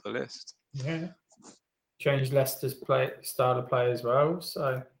bump him up the list. Yeah. Changed Leicester's style of play as well.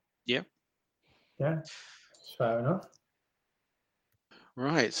 So yeah, fair enough.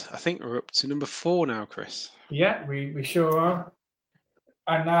 Right, I think we're up to number 4 now, Chris. Yeah, we sure are.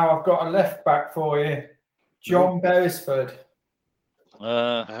 And now I've got a left back for you, John Beresford.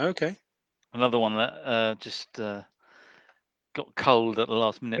 Okay. Another one that just got cold at the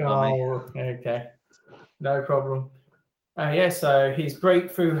last minute by me. Okay. No problem. So his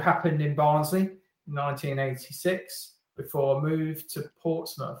breakthrough happened in Barnsley in 1986 before a move to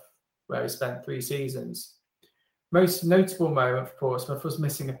Portsmouth, where he spent 3 seasons. Most notable moment for Portsmouth was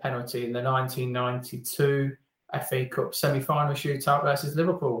missing a penalty in the 1992 FA Cup semi-final shootout versus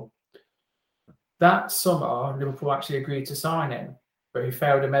Liverpool. That summer, Liverpool actually agreed to sign him, but he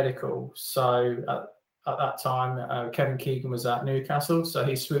failed a medical. So at that time, Kevin Keegan was at Newcastle, so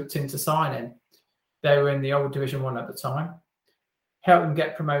he swooped in to sign him. They were in the old Division 1 at the time. Helped them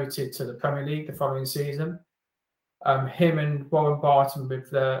get promoted to the Premier League the following season. Him and Warren Barton, with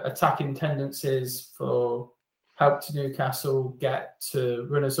their attacking tendencies, helped Newcastle get to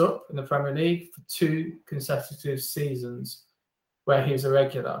runners-up in the Premier League for 2 consecutive seasons where he was a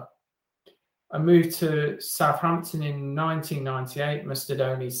regular. I moved to Southampton in 1998, mustered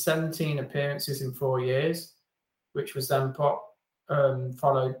only 17 appearances in 4 years, which was then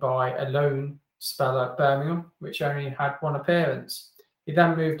followed by a loan spell at Birmingham, which only had 1 appearance. He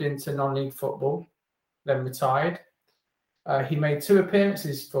then moved into non-league football, then retired. He made 2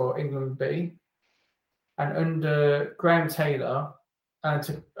 appearances for England B, and under Graham Taylor, and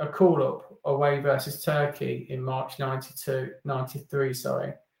took a call-up away versus Turkey in March 93.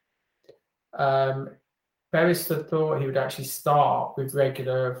 Beresford thought he would actually start with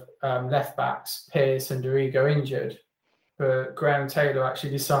regular left backs, Pearce and Dorigo injured, but Graham Taylor actually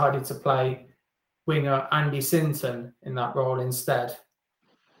decided to play winger Andy Sinton in that role instead.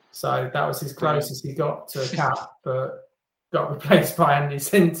 So that was his closest he got to a cap, but got replaced by Andy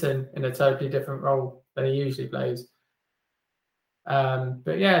Sinton in a totally different role than he usually plays.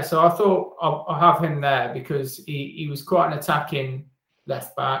 But yeah, so I thought I'll have him there because he was quite an attacking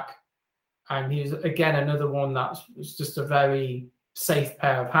left back. And he's, again, another one that was just a very safe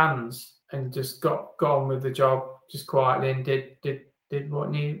pair of hands and just got on with the job just quietly and did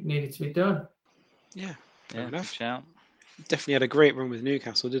what needed to be done. Yeah, fair enough. Shout. Definitely had a great run with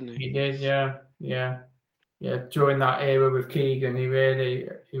Newcastle, didn't he? He did, yeah. During that era with Keegan, he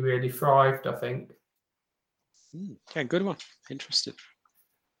really thrived, I think. Yeah, good one. Interested.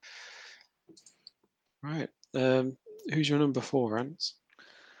 Right. Who's your number 4, Rance?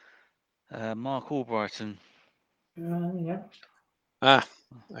 Mark Albrighton. Yeah.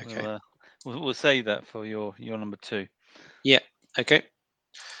 Okay. We'll save that for your number 2. Yeah. Okay.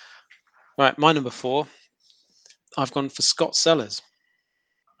 Right. My number 4. I've gone for Scott Sellers.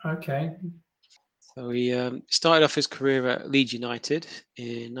 Okay. So he started off his career at Leeds United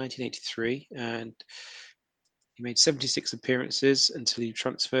in 1983, and he made 76 appearances until he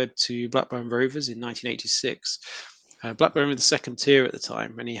transferred to Blackburn Rovers in 1986. Blackburn were the second tier at the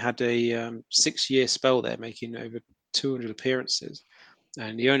time, and he had a 6-year spell there, making over 200 appearances.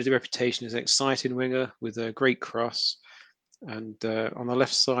 And he earned a reputation as an exciting winger with a great cross. And on the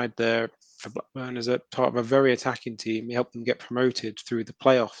left side there, for Blackburn, as a part of a very attacking team, he helped them get promoted through the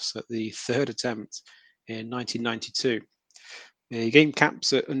playoffs at the 3rd attempt in 1992. He gained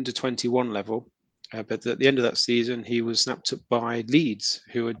caps at under 21 level, but at the end of that season, he was snapped up by Leeds,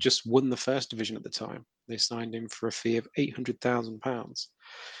 who had just won the First Division at the time. They signed him for a fee of £800,000.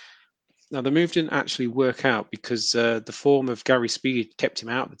 Now, the move didn't actually work out because the form of Gary Speed kept him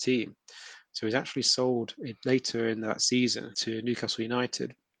out of the team. So he was actually sold later in that season to Newcastle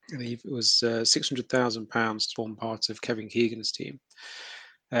United. And it was £600,000 to form part of Kevin Keegan's team.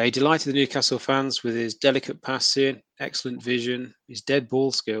 He delighted the Newcastle fans with his delicate passing, excellent vision, his dead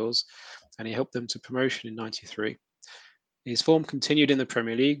ball skills, and he helped them to promotion in 93. His form continued in the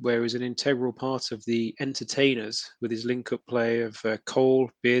Premier League, where he was an integral part of the entertainers with his link-up play of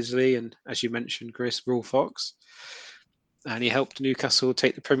Cole, Beardsley, and, as you mentioned, Chris, Raw Fox. And he helped Newcastle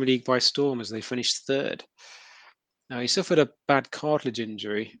take the Premier League by storm as they finished 3rd. Now, he suffered a bad cartilage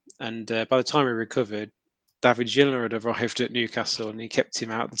injury, and by the time he recovered, David Ginola had arrived at Newcastle, and he kept him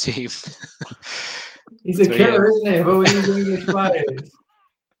out of the team. He's a killer, isn't he? Of all these English players.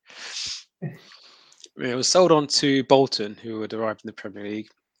 It was sold on to Bolton, who had arrived in the Premier League,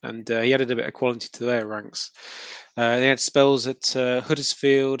 and he added a bit of quality to their ranks. They had spells at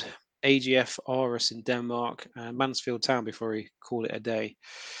Huddersfield, AGF Aarhus in Denmark, and Mansfield Town before he called it a day.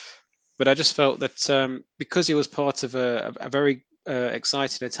 But I just felt that because he was part of a very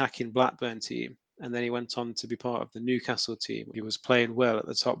exciting attacking Blackburn team, and then he went on to be part of the Newcastle team, he was playing well at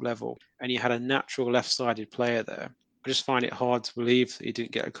the top level, and he had a natural left-sided player there. I just find it hard to believe that he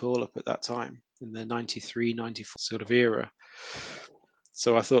didn't get a call-up at that time in the 93, 94 sort of era.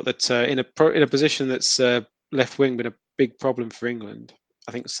 So I thought that in a position that's left wing been a big problem for England,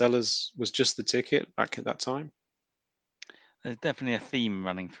 I think Sellers was just the ticket back at that time. There's definitely a theme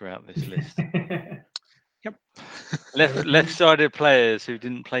running throughout this list. Yep. Left-sided players who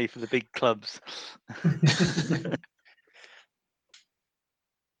didn't play for the big clubs.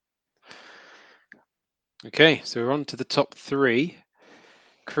 Okay, so we're on to the top 3.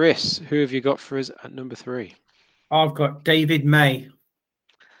 Chris, who have you got for us at number 3? I've got David May.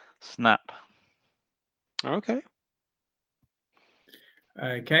 Snap. Okay.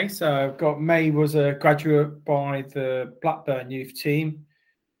 Okay, so I've got May was a graduate by the Blackburn youth team.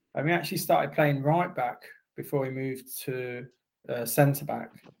 And he actually started playing right back before he moved to centre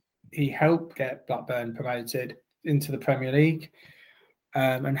back. He helped get Blackburn promoted into the Premier League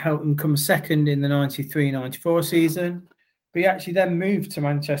and helped them come second in the 93-94 season. But he actually then moved to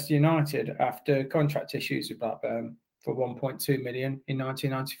Manchester United after contract issues with Blackburn for 1.2 million in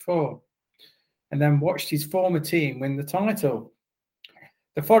 1994, and then watched his former team win the title.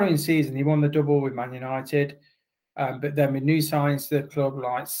 The following season, he won the double with Man United, but then with new signings to the club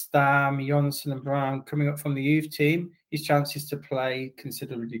like Stam, Johnson and Brown coming up from the youth team, his chances to play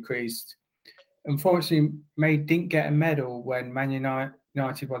considerably decreased. Unfortunately, May didn't get a medal when Man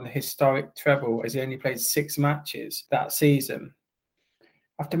United won the historic treble, as he only played 6 matches that season.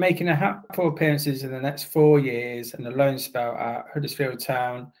 After making a handful of appearances in the next 4 years and a loan spell at Huddersfield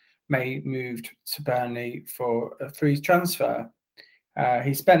Town, May moved to Burnley for a free transfer.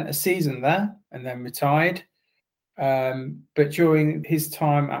 He spent a season there and then retired. But during his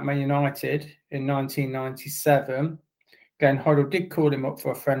time at Man United in 1997, Glenn Hoddle did call him up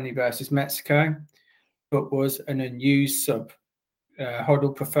for a friendly versus Mexico, but was an unused sub.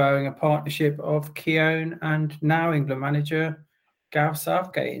 Hoddle preferring a partnership of Keown and now England manager Gareth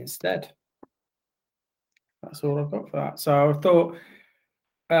Southgate instead. That's all I've got for that. So I thought,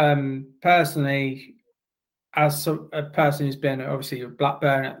 personally, as a person who's been obviously at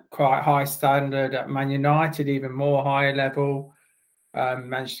Blackburn at quite high standard, at Man United even more high level,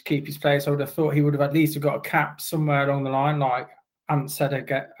 managed to keep his place, I would have thought he would have at least got a cap somewhere along the line, like Ant said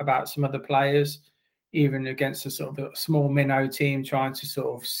about some other players, even against a sort of a small minnow team trying to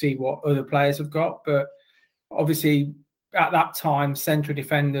sort of see what other players have got. But obviously at that time, central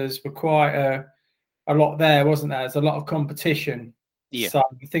defenders were quite a lot there, wasn't there? There's a lot of competition. Yeah. So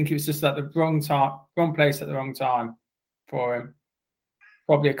I think it was just at the wrong place at the wrong time for him.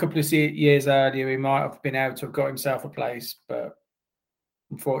 Probably a couple of years earlier, he might have been able to have got himself a place, but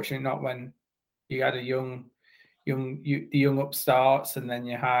unfortunately not when you had the young upstarts, and then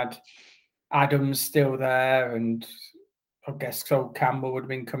you had Adams still there, and I guess Sol Campbell would have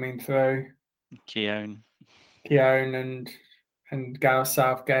been coming through. Keown and Gareth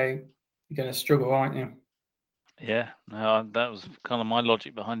Southgate. You're going to struggle, aren't you? Yeah, no, that was kind of my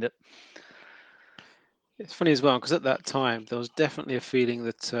logic behind it. It's funny as well, because at that time, there was definitely a feeling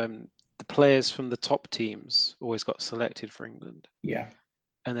that the players from the top teams always got selected for England. Yeah.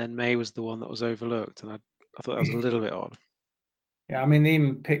 And then May was the one that was overlooked. And I thought that was a little bit odd. Yeah, I mean, they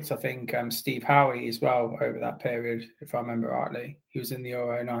even picked, I think, Steve Howie as well over that period, if I remember rightly. He was in the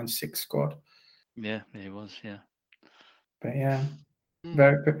Euro 96 squad. Yeah, he was, yeah. But yeah,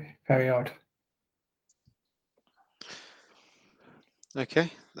 very, very odd.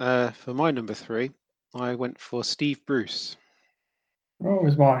 Okay, for my number 3, I went for Steve Bruce. Oh, it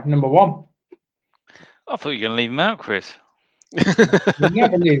was my number 1. I thought you were going to leave him out, Chris. You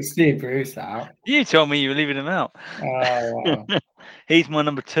never leave Steve Bruce out. You told me you were leaving him out. Oh, wow. He's my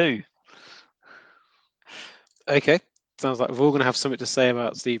number 2. Okay, sounds like we're all going to have something to say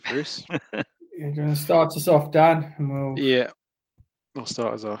about Steve Bruce. You're going to start us off, Dan, and we'll... Yeah, I'll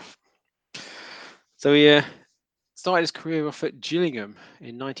start us off. So he started his career off at Gillingham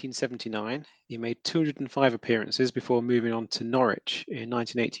in 1979. He made 205 appearances before moving on to Norwich in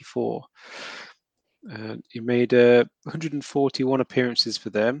 1984. He made 141 appearances for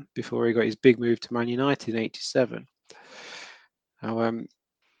them before he got his big move to Man United in 87. Now,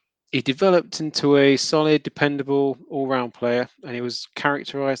 he developed into a solid, dependable, all-round player, and he was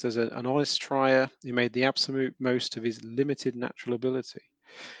characterised as an honest trier. He made the absolute most of his limited natural ability.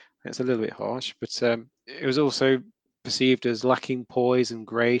 It's a little bit harsh, but it was also perceived as lacking poise and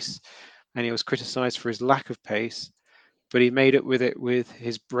grace, and he was criticised for his lack of pace. But he made up with it with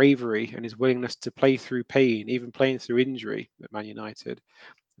his bravery and his willingness to play through pain, even playing through injury at Man United.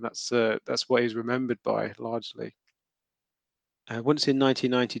 And that's what he's remembered by largely. Once in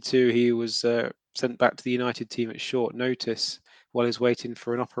 1992, he was sent back to the United team at short notice while he was waiting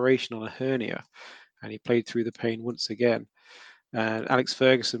for an operation on a hernia, and he played through the pain once again. Alex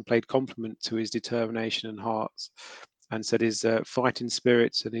Ferguson played compliment to his determination and heart, and said his fighting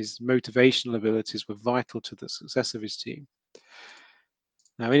spirits and his motivational abilities were vital to the success of his team.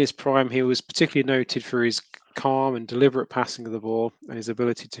 Now, in his prime, he was particularly noted for his calm and deliberate passing of the ball and his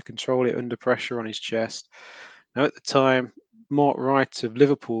ability to control it under pressure on his chest. Now, at the time, Mark Wright of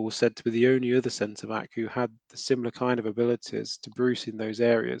Liverpool was said to be the only other centre-back who had the similar kind of abilities to Bruce in those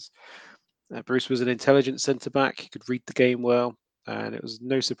areas. Bruce was an intelligent centre-back. He could read the game well, and it was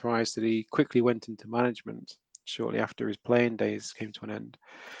no surprise that he quickly went into management shortly after his playing days came to an end.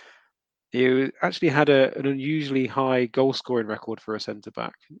 He actually had an unusually high goal-scoring record for a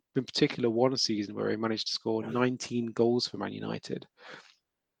centre-back, in particular one season where he managed to score 19 goals for Man United.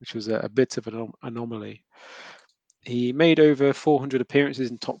 which was a bit of an anomaly. He made over 400 appearances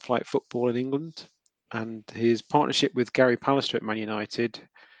in top flight football in England, and his partnership with Gary Pallister at Man United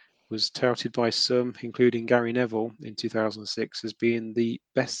was touted by some, including Gary Neville in 2006, as being the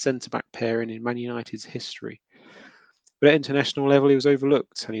best centre-back pairing in Man United's history. But at international level, he was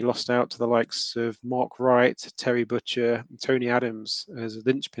overlooked, and he lost out to the likes of Mark Wright, Terry Butcher, and Tony Adams as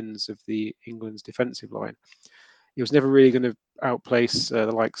linchpins of the England's defensive line. He was never really going to outplace the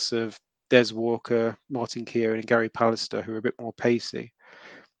likes of Des Walker, Martin Keown, and Gary Pallister, who are a bit more pacey.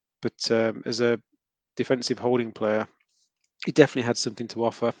 But as a defensive holding player, he definitely had something to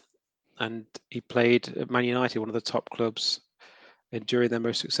offer, and he played at Man United, one of the top clubs, during their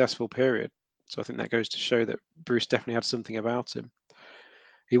most successful period. So I think that goes to show that Bruce definitely had something about him.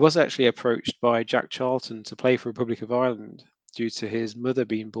 He was actually approached by Jack Charlton to play for Republic of Ireland due to his mother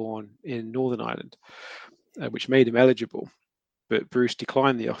being born in Northern Ireland, which made him eligible. But Bruce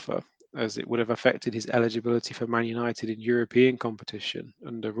declined the offer, as it would have affected his eligibility for Man United in European competition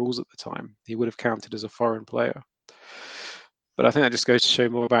under rules at the time. He would have counted as a foreign player. But I think that just goes to show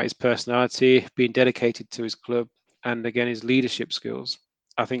more about his personality, being dedicated to his club, and again, his leadership skills.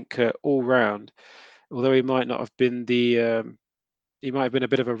 I think all round, although he might not have been he might have been a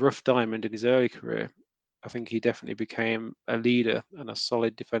bit of a rough diamond in his early career, I think he definitely became a leader and a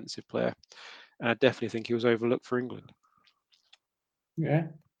solid defensive player. And I definitely think he was overlooked for England. Yeah,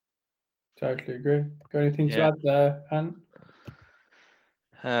 totally agree. Got anything to add there, Ant?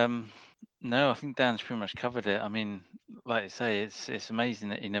 No, I think Dan's pretty much covered it. I mean, like I say, it's amazing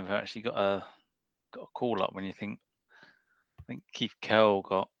that he never actually got a call up when you think. I think Keith Curl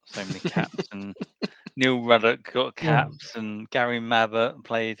got so many caps, and Neil Ruddock got caps, and Gary Mabbott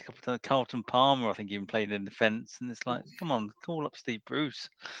played a couple of times. Carlton Palmer, I think, even played in defence. And it's like, come on, call up Steve Bruce.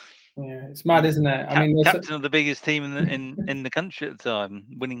 Yeah, it's mad, isn't it? I mean, captain of the biggest team in the country at the time,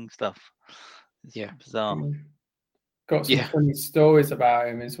 winning stuff. It's bizarre. Got some funny stories about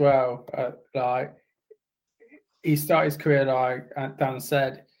him as well. Like, he started his career, like Dan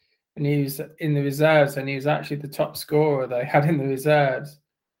said, and he was in the reserves, and he was actually the top scorer they had in the reserves,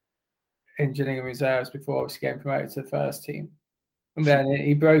 in Gillingham reserves, before obviously getting promoted to the first team. And then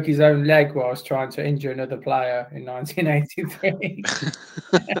he broke his own leg whilst trying to injure another player in 1983.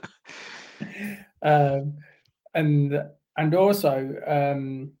 And also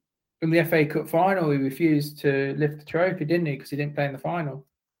in the FA Cup final, he refused to lift the trophy, didn't he? Because he didn't play in the final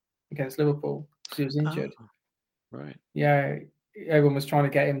against Liverpool because he was injured. Oh, right. Yeah, everyone was trying to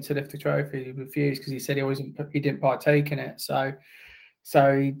get him to lift the trophy. He refused because he said he didn't partake in it. So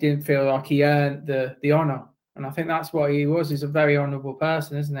he didn't feel like he earned the honour. And I think that's what he was. He's a very honourable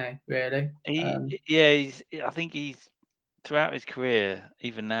person, isn't he? Really. I think he's throughout his career,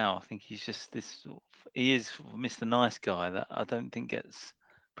 even now, I think he's just this. He is Mr. Nice Guy that I don't think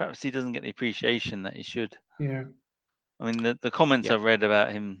perhaps he doesn't get the appreciation that he should. Yeah. I mean, the comments I've read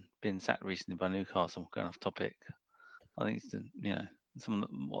about him being sacked recently by Newcastle, going off topic, I think it's,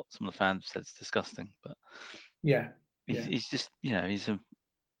 what some of the fans said is disgusting. But he's just,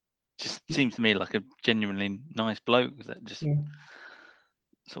 just seems to me like a genuinely nice bloke that just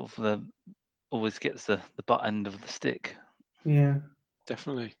sort of always gets the butt end of the stick. Yeah,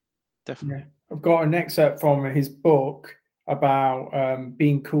 definitely. Yeah. I've got an excerpt from his book about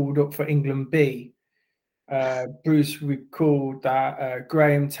being called up for England B. Bruce recalled that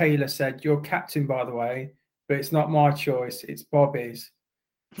Graham Taylor said, "You're captain, by the way, but it's not my choice, it's Bobby's.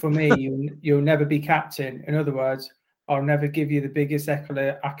 For me, you'll never be captain. In other words, I'll never give you the biggest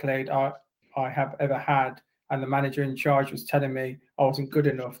accolade I have ever had." And the manager in charge was telling me I wasn't good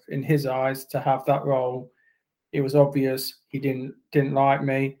enough in his eyes to have that role. It was obvious he didn't like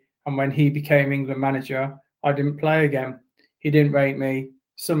me. And when he became England manager, I didn't play again. He didn't rate me.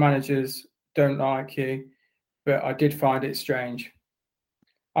 Some managers don't like you, but I did find it strange.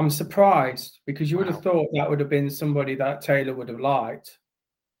 I'm surprised because you would have thought that would have been somebody that Taylor would have liked.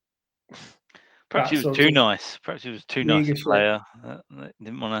 Perhaps he was too nice. Perhaps he was too nice a player.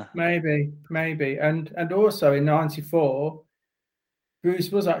 Didn't want to. Maybe. And also in '94,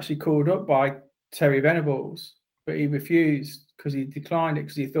 Bruce was actually called up by Terry Venables, but he refused because he declined it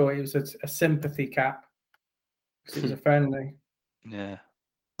because he thought it was a sympathy cap because it was a friendly. Yeah.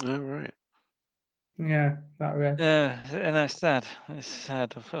 All right. Yeah, that way. Yeah, and that's sad. It's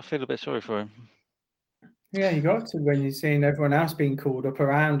sad. I feel a bit sorry for him. Yeah, you got to when you're seeing everyone else being called up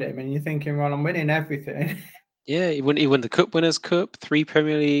around him and you're thinking, well, I'm winning everything. Yeah, he won the Cup Winners' Cup, 3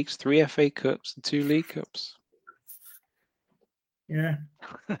 Premier Leagues, 3 FA Cups, and 2 League Cups. Yeah.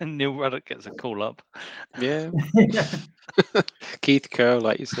 Neil Ruddock gets a call up. Yeah. Keith Curl,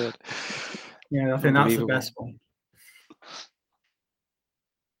 like you said. Yeah, I think that's the best one.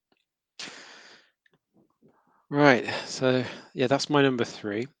 Right. So yeah, that's my number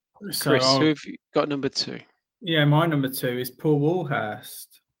 3. So Chris, who have you got number 2? yeah, my number 2 is Paul Woolhurst.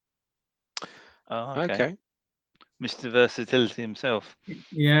 Oh, okay. Okay. Mr. Versatility himself.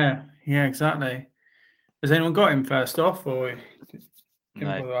 Yeah, exactly. Has anyone got him first off, or didn't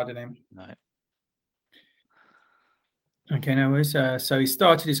No. bother adding him? No. Okay, no worries. So he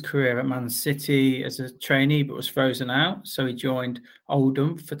started his career at Man City as a trainee, but was frozen out. So he joined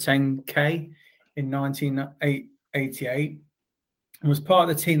Oldham for 10k in 1988 and was part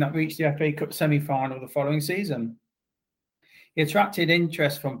of the team that reached the FA Cup semi-final the following season. He attracted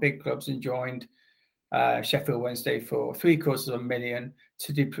interest from big clubs and joined Sheffield Wednesday for $750,000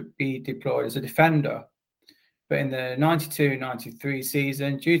 to be deployed as a defender. But in the 92-93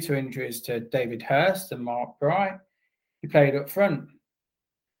 season, due to injuries to David Hurst and Mark Bright, he played up front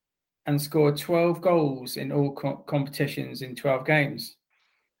and scored 12 goals in all competitions in 12 games.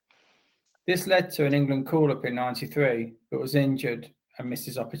 This led to an England call-up in 93, but was injured and missed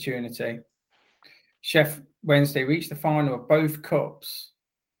his opportunity. Sheffield Wednesday reached the final of both cups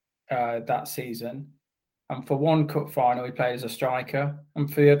that season. And for one cup final, he played as a striker.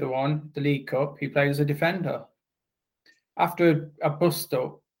 And for the other one, the League Cup, he played as a defender. After a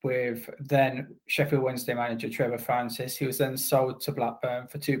bust-up with then Sheffield Wednesday manager Trevor Francis, he was then sold to Blackburn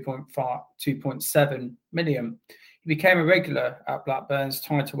for 2.7 million. He became a regular at Blackburn's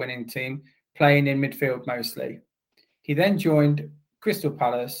title-winning team, playing in midfield mostly. He then joined Crystal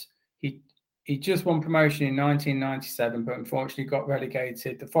Palace. He just won promotion in 1997, but unfortunately got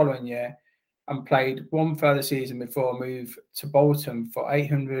relegated the following year and played one further season before a move to Bolton for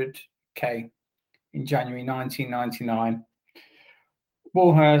 800k in January 1999.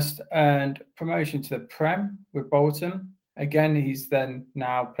 Woolhurst earned promotion to the Prem with Bolton. Again, he's then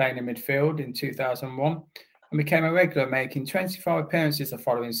now playing in midfield in 2001 and became a regular, making 25 appearances the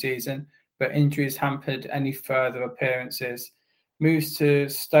following season, but injuries hampered any further appearances. Moves to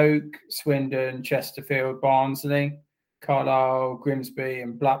Stoke, Swindon, Chesterfield, Barnsley, Carlisle, Grimsby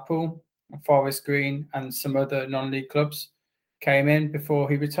and Blackpool, Forest Green and some other non-league clubs came in before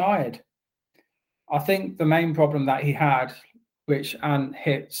he retired. I think the main problem that he had, which Ant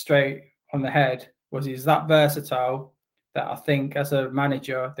hit straight on the head, was he's that versatile that I think as a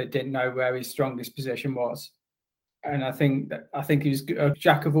manager they didn't know where his strongest position was, and I think he's a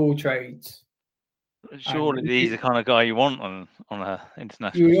jack of all trades. Surely he's the kind of guy you want on an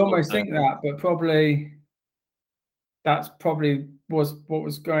international. You would almost think that, but probably that's probably was what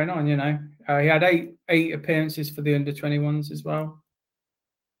was going on. You know, he had eight appearances for the under-21s as well.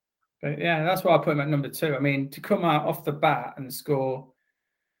 But yeah, that's why I put him at number 2. I mean, to come out off the bat and score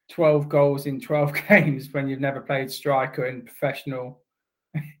 12 goals in 12 games when you've never played striker in professionally,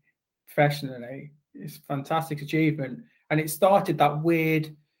 it's a fantastic achievement. And it started that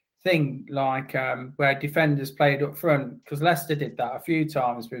weird thing like where defenders played up front, because Leicester did that a few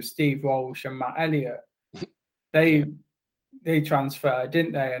times with Steve Walsh and Matt Elliott. They transferred,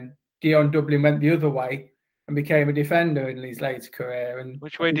 didn't they? And Dion Dublin went the other way and became a defender in his later career. And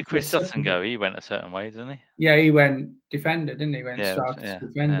which way did Chris Sutton go? He went a certain way, didn't he? Yeah, he went defender, didn't he? Went striker to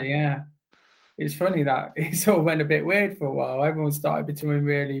defender. Yeah. It's funny that it sort of went a bit weird for a while. Everyone started becoming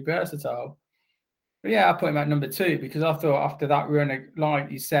really versatile. But yeah, I put him at number 2 because I thought after that run, like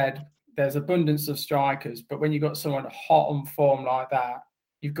you said, there's abundance of strikers. But when you've got someone hot on form like that,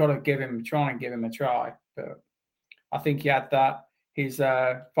 you've got to try and give him a try. But I think he had that. His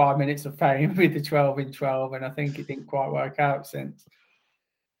 5 minutes of fame with the 12 in 12, and I think it didn't quite work out since.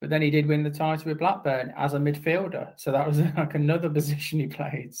 But then he did win the title with Blackburn as a midfielder. So that was like another position he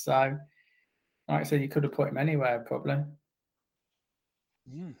played. So, like I said, you could have put him anywhere probably.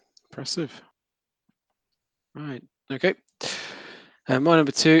 Impressive. Right. Okay. And my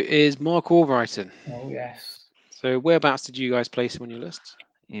number 2 is Mark Albrighton. Oh, yes. So whereabouts did you guys place him on your list?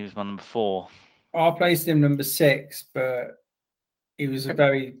 He was my number 4. I placed him number 6, but he was a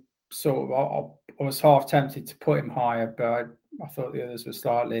very sort of, I was half tempted to put him higher, but I thought the others were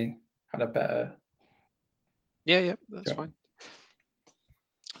had a better. Yeah, that's fine.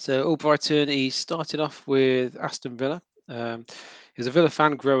 So Albrighton, he started off with Aston Villa. He was a Villa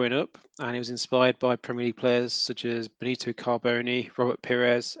fan growing up, and he was inspired by Premier League players such as Benito Carboni, Robert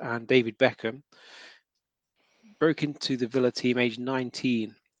Pires, and David Beckham. Broke into the Villa team aged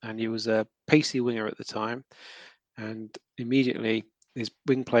 19, and he was a pacey winger at the time. And immediately, his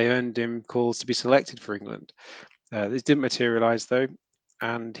wing play earned him calls to be selected for England. This didn't materialise though,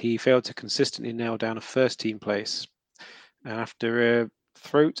 and he failed to consistently nail down a first-team place. And after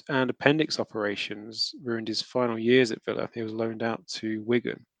throat and appendix operations ruined his final years at Villa, he was loaned out to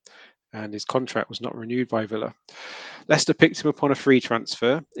Wigan, and his contract was not renewed by Villa. Leicester picked him up on a free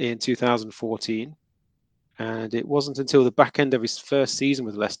transfer in 2014, And it wasn't until the back end of his first season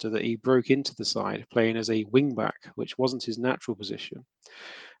with Leicester that he broke into the side, playing as a wing-back, which wasn't his natural position.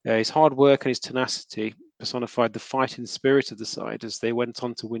 His hard work and his tenacity personified the fighting spirit of the side as they went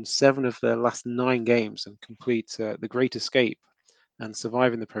on to win 7 of their last 9 games and complete the Great Escape and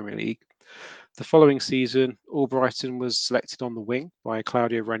survive in the Premier League. The following season, Albrighton was selected on the wing by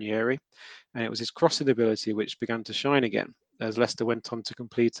Claudio Ranieri, and it was his crossing ability which began to shine again as Leicester went on to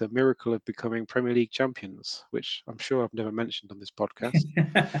complete a miracle of becoming Premier League champions, which I'm sure I've never mentioned on this podcast.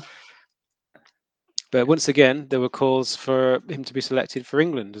 But once again, there were calls for him to be selected for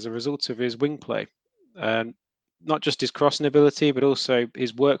England as a result of his wing play. Not just his crossing ability, but also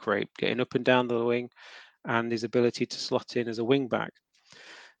his work rate, getting up and down the wing, and his ability to slot in as a wing back.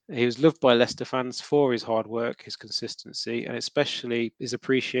 He was loved by Leicester fans for his hard work, his consistency, and especially his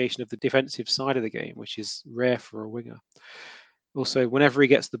appreciation of the defensive side of the game, which is rare for a winger. Also, whenever he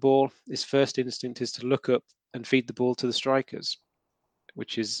gets the ball, his first instinct is to look up and feed the ball to the strikers,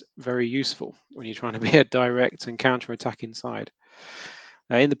 which is very useful when you're trying to be a direct and counter-attacking side.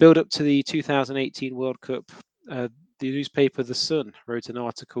 In the build-up to the 2018 World Cup, the newspaper The Sun wrote an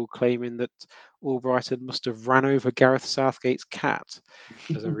article claiming that Albrighton must have ran over Gareth Southgate's cat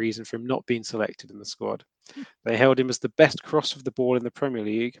as a reason for him not being selected in the squad. They held him as the best cross of the ball in the Premier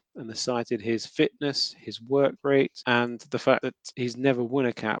League, and they cited his fitness, his work rate, and the fact that he's never won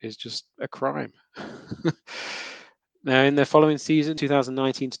a cap is just a crime. Now, in the following season,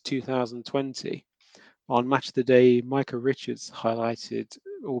 2019 to 2020, on Match of the Day, Micah Richards highlighted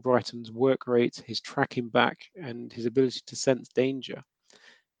Albrighton's work rate, his tracking back, and his ability to sense danger.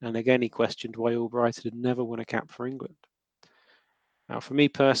 And again, he questioned why Albrighton had never won a cap for England. Now, for me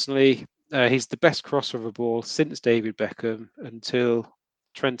personally, he's the best crosser of a ball since David Beckham until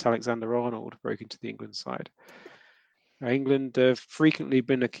Trent Alexander-Arnold broke into the England side. England have frequently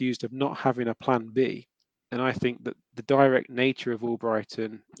been accused of not having a plan B, and I think that the direct nature of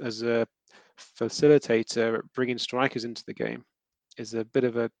Albrighton as a facilitator at bringing strikers into the game is a bit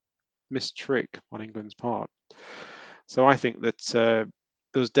of a missed trick on England's part. So I think that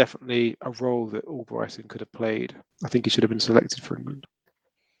there was definitely a role that Albrighton could have played. I think he should have been selected for England.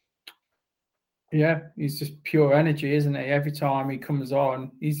 Yeah, he's just pure energy, isn't he? Every time he comes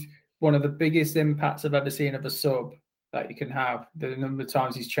on, he's one of the biggest impacts I've ever seen of a sub that you can have. The number of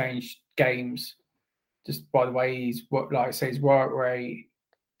times he's changed games, just by the way he's, like I say, his work rate,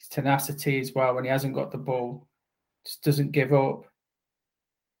 his tenacity as well. When he hasn't got the ball, just doesn't give up.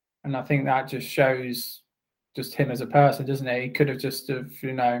 And I think that just shows just him as a person, doesn't it? He could have just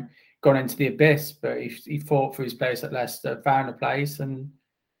gone into the abyss, but he fought for his place at Leicester, found a place, and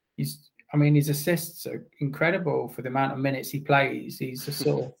his assists are incredible for the amount of minutes he plays. He's just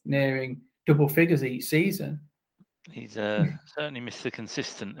sort of nearing double figures each season. He's certainly Mr.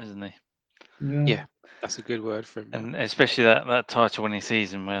 Consistent, isn't he? Yeah, that's a good word for him. And especially that title-winning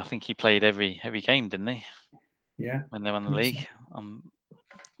season where I think he played every game, didn't he? Yeah. When they won the league.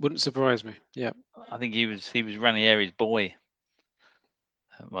 Wouldn't surprise me. Yeah. I think he was Ranieri's boy.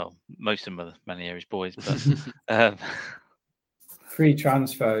 Well, most of them were Ranieri's boys, but free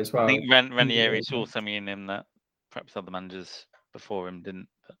transfer as well. I think Ranieri saw something in him that perhaps other managers before him didn't.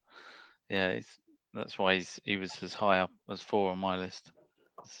 But yeah, that's why he was as high up as 4 on my list.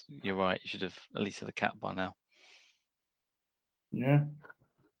 You're right. You should have at least had a cap by now. Yeah.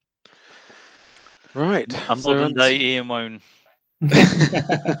 Right. I'm modern day Ian Wone.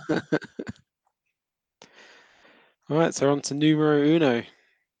 All right, so on to numero uno.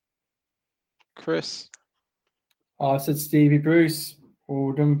 Chris. I said Stevie Bruce.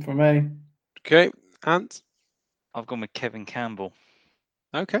 All done for me. Okay, Ant. I've gone with Kevin Campbell.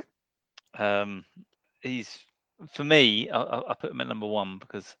 Okay. He's, for me, I put him at number 1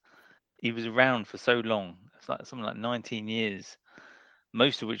 because he was around for so long. It's like something like 19 years,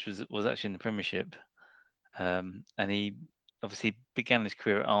 most of which was actually in the Premiership. And he obviously began his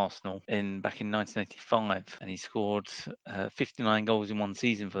career at Arsenal back in 1985, and he scored 59 goals in one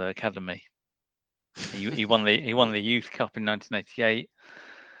season for the academy. He won the Youth Cup in 1988.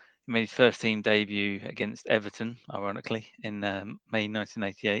 He made his first team debut against Everton, ironically, in May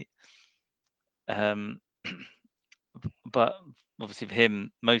 1988. But obviously for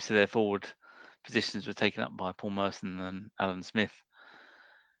him, most of their forward positions were taken up by Paul Merson and Alan Smith.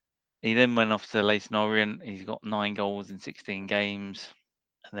 He then went off to Leyton Orient. He's got 9 goals in 16 games.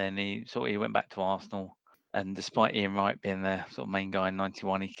 And then he went back to Arsenal. And despite Ian Wright being their sort of main guy in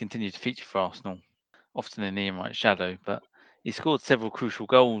 91, he continued to feature for Arsenal, often in Ian Wright's shadow. But he scored several crucial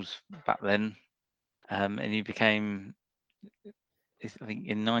goals back then. And he became, I think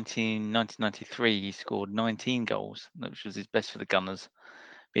in 1993, he scored 19 goals, which was his best for the Gunners,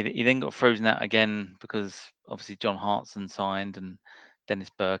 He then got frozen out again because obviously John Hartson signed and Dennis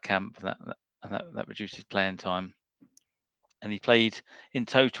Bergkamp, that reduced his playing time. And he played in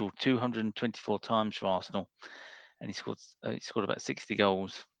total 224 times for Arsenal, and he scored about 60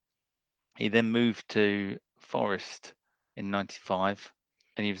 goals. He then moved to Forest in '95,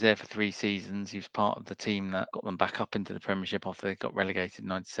 and he was there for 3 seasons. He was part of the team that got them back up into the Premiership after they got relegated in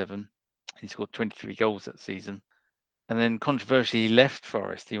 '97. He scored 23 goals that season. And then controversially, he left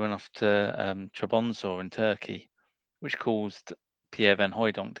Forest. He went off to Trabzonspor in Turkey, which caused Pierre Van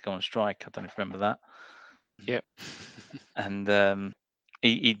Hooijdonk to go on strike. I don't know if you remember that. Yep. And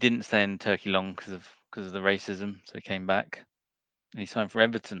he didn't stay in Turkey long because of the racism, so he came back. And he signed for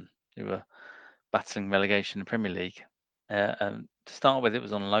Everton, who were battling relegation in the Premier League. To start with, it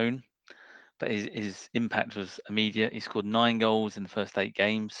was on loan, but his impact was immediate. He scored 9 goals in the first 8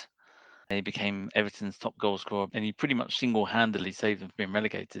 games. And he became Everton's top goal scorer, and he pretty much single-handedly saved them from being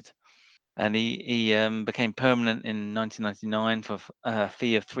relegated. And he became permanent in 1999 for a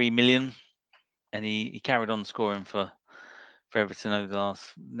fee of 3 million, and he carried on scoring for Everton over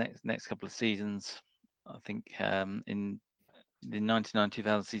the next couple of seasons. I think in the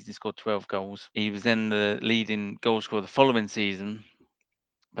 99-2000 season, he scored 12 goals. He was then the leading goal scorer the following season,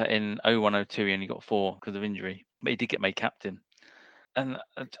 but in 01-02 he only got 4 because of injury. But he did get made captain. And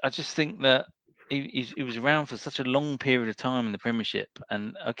I just think that he was around for such a long period of time in the Premiership,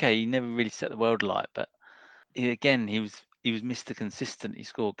 and okay, he never really set the world alight, but he was Mr. Consistent. He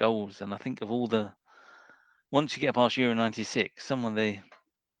scored goals, and I think of once you get past Euro '96, some of the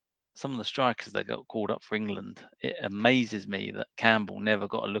strikers that got called up for England, it amazes me that Campbell never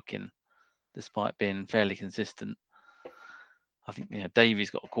got a look in, despite being fairly consistent. I think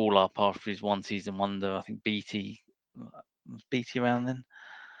Davies got a call up after his one season wonder. I think Beattie was around then.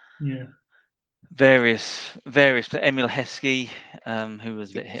 Yeah. Various, Emil Heskey, who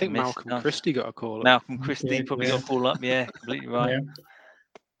was a bit I hit think and miss. Malcolm Christie got a call up. Malcolm Christie probably yeah. got a call up. Yeah, completely right. Yeah.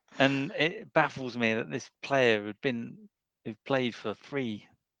 And it baffles me that this player who played for 3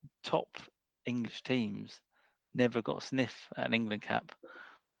 top English teams never got a sniff at an England cap.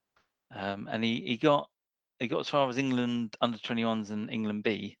 And he got as far as England under 21s and England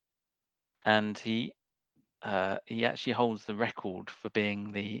B, and he actually holds the record for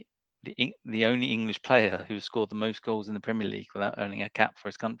being the only English player who scored the most goals in the Premier League without earning a cap for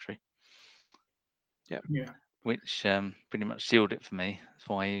his country. Yeah. Which pretty much sealed it for me. That's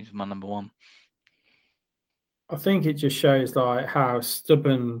why he's my number 1. I think it just shows like how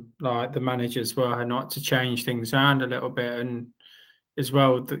stubborn like the managers were not to change things around a little bit, and as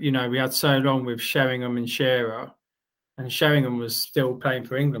well that we had so long with Sheringham and Shearer, and Sheringham was still playing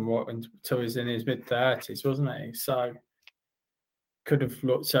for England until he was in his mid-30s, wasn't he? So could have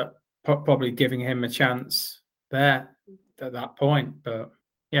looked at probably giving him a chance there at that point, but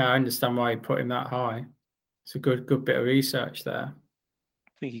yeah, I understand why he put him that high. It's a good bit of research there.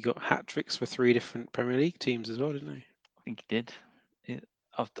 I think he got hat tricks for 3 different Premier League teams as well, didn't he? I think he did.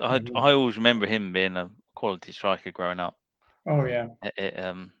 I always remember him being a quality striker growing up. Oh yeah.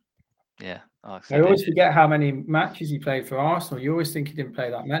 Yeah. Like I always forget how many matches he played for Arsenal. You always think he didn't play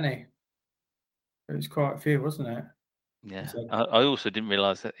that many. It was quite a few, wasn't it? Yeah. I also didn't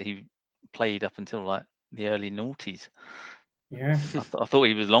realise that he played up until like the early noughties. Yeah. I thought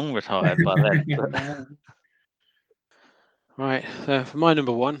he was long retired by then. Yeah. Right. For my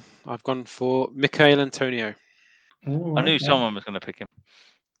number 1, I've gone for Michail Antonio. Ooh, I knew okay. someone was going to pick him.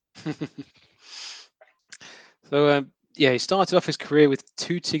 So he started off his career with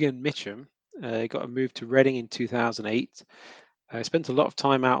Tooting and Mitcham. He got a move to Reading in 2008. He spent a lot of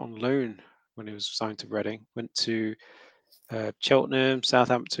time out on loan when he was signed to Reading. Went to Cheltenham,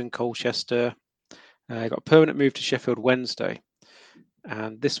 Southampton, Colchester. Got a permanent move to Sheffield Wednesday.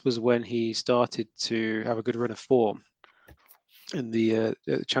 And this was when he started to have a good run of form in the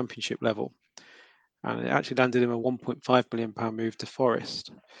championship level. And it actually landed him a £1.5 million move to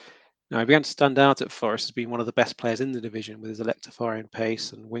Forest. Now, he began to stand out at Forest as being one of the best players in the division with his electrifying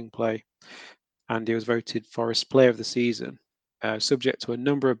pace and wing play. And he was voted Forest Player of the Season, subject to a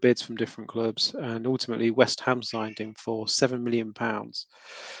number of bids from different clubs. And ultimately, West Ham signed him for £7 million.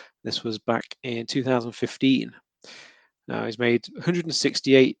 This was back in 2015. Now, he's made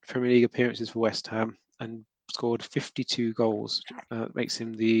 168 Premier League appearances for West Ham and scored 52 goals. Makes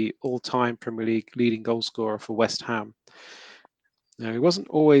him the all-time Premier League leading goal scorer for West Ham. Now, he wasn't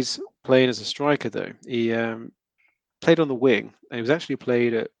always playing as a striker, though. He played on the wing, and he was actually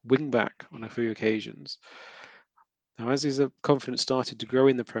played at wing-back on a few occasions. Now, as his confidence started to grow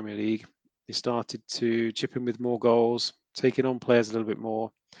in the Premier League, he started to chip in with more goals, taking on players a little bit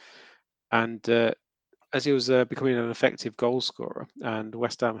more. And as he was becoming an effective goal scorer, and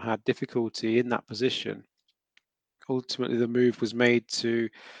West Ham had difficulty in that position, ultimately the move was made to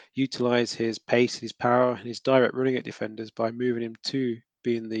utilise his pace, his power, and his direct running at defenders by moving him to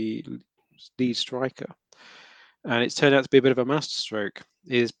being the lead striker. And it's turned out to be a bit of a masterstroke.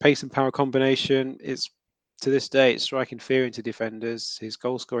 His pace and power combination is, to this day, it's striking fear into defenders. His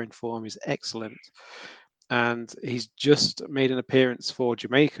goal scoring form is excellent. And he's just made an appearance for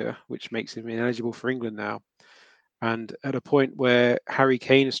Jamaica, which makes him ineligible for England now. And at a point where Harry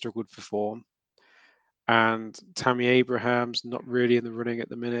Kane has struggled for form, and Tammy Abraham's not really in the running at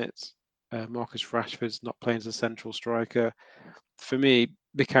the minute, Marcus Rashford's not playing as a central striker. For me,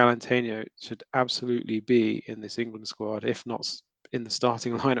 Mikel Antonio should absolutely be in this England squad, if not in the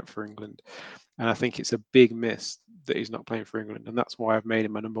starting lineup for England. And I think it's a big miss that he's not playing for England, and that's why I've made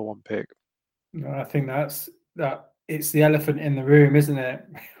him my number one pick. I think it's the elephant in the room, isn't it?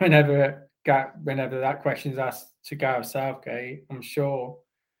 Whenever that question is asked to Gareth Southgate, I'm sure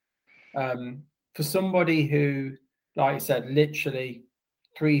for somebody who, like you said, literally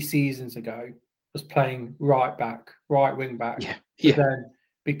 3 seasons ago was playing right wing back, to then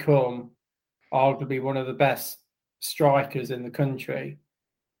become arguably one of the best strikers in the country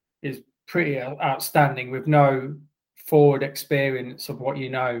is pretty outstanding, with no forward experience of what you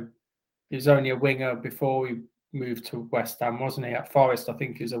know. He was only a winger before he moved to West Ham, wasn't he? At Forest, I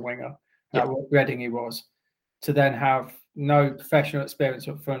think he was a winger. At Reading he was. To then have no professional experience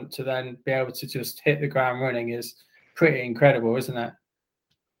up front, to then be able to just hit the ground running is pretty incredible, isn't it?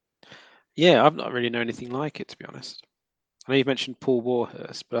 Yeah, I've not really known anything like it, to be honest. I know you mentioned Paul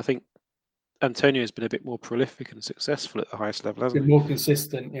Warhurst, but I think Antonio has been a bit more prolific and successful at the highest level, hasn't he? More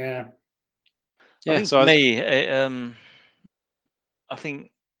consistent, yeah. Yeah, I think for me, I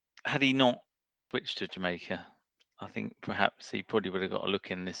think had he not switched to Jamaica, I think perhaps he probably would have got a look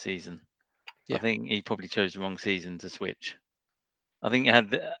in this season. I think he probably chose the wrong season to switch. I think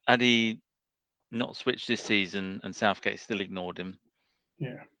had he not switched this season and Southgate still ignored him,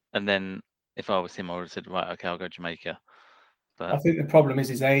 and then if I was him, I would have said, right, okay, I'll go Jamaica. But I think the problem is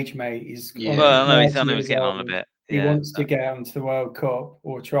his age, mate. He's well, I know he's getting on a bit. He wants to get onto the World Cup,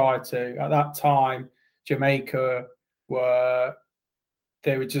 or try to. At that time, Jamaica were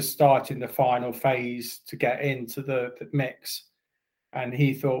just starting the final phase to get into the mix. And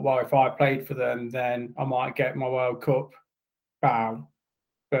he thought, well, if I played for them, then I might get my World Cup bow.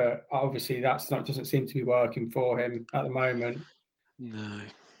 But obviously, doesn't seem to be working for him at the moment. No,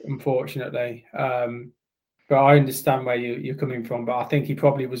 unfortunately. But I understand where you're coming from. But I think he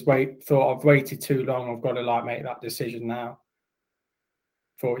probably thought I've waited too long. I've got to make that decision now.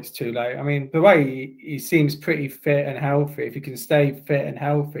 Before it's too late. I mean, the way he seems pretty fit and healthy. If he can stay fit and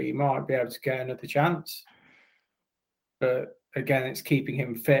healthy, he might be able to get another chance. But again, it's keeping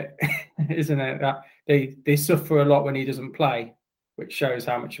him fit, isn't it? That they suffer a lot when he doesn't play, which shows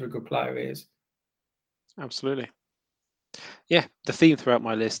how much of a good player he is. Absolutely. Yeah, the theme throughout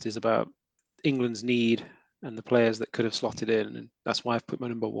my list is about England's need and the players that could have slotted in, and that's why I've put my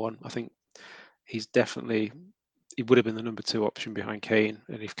number one. I think he would have been the number 2 option behind Kane,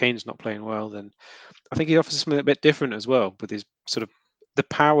 and if Kane's not playing well, then I think he offers something a bit different as well, with his sort of the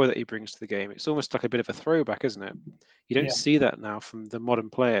power that he brings to the game. It's almost like a bit of a throwback, isn't it? You don't see that now from the modern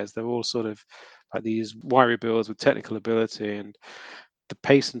players. They're all sort of like these wiry builds with technical ability, and the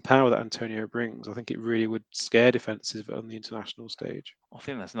pace and power that Antonio brings, I think it really would scare defenses on the international stage. I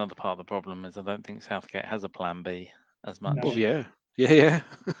think that's another part of the problem, is I don't think Southgate has a plan B as much. Oh, yeah.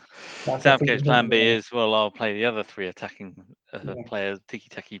 Southgate's plan B is, well, I'll play the other 3 attacking players,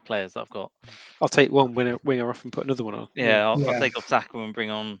 ticky-tacky players that I've got. I'll take one winger off and put another one on. I'll take off Saka and bring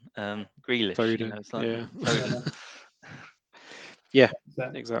on Grealish. Foden. Yeah,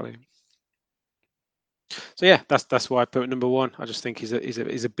 exactly. So yeah, that's why I put number 1. I just think he's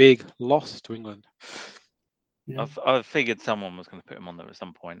a big loss to England. Yeah. I've figured someone was going to put him on there at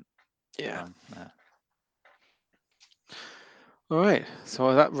some point. Yeah. All right,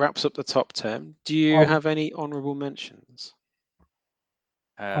 so that wraps up the top 10. Do you have any honourable mentions?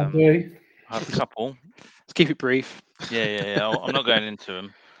 I do. I have a couple. Let's keep it brief. Yeah. I'm not going into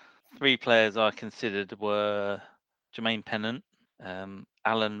them. 3 players I considered were Jermaine Pennant,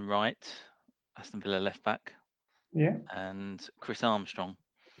 Alan Wright, Aston Villa left back, and Chris Armstrong.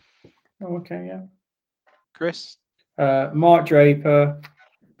 Oh, okay, yeah. Chris? Mark Draper,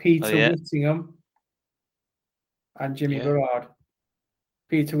 Peter Whittingham, and Jimmy Berard.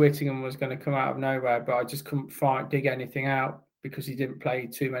 Peter Whittingham was going to come out of nowhere, but I just couldn't dig anything out because he didn't play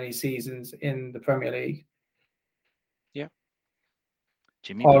too many seasons in the Premier League. Yeah.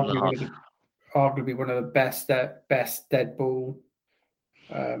 Jimmy Berard. Arguably one of the best dead ball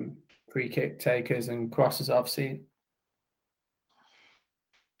free kick takers and crosses I've seen.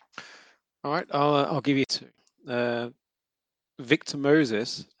 All right, I'll give you two. Victor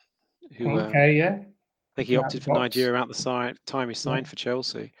Moses, who Okay, yeah. I think he opted for Box. Nigeria at the time he signed for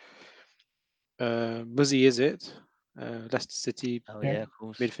Chelsea. Muzzy Izzet, Leicester City Oh yeah, of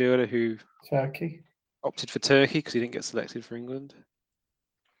course. midfielder who Turkey opted for Turkey because he didn't get selected for England.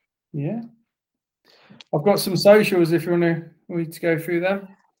 Yeah. I've got some socials if you want to go through them.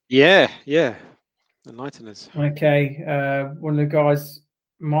 Yeah. Enlighten us. Okay. One of the guys,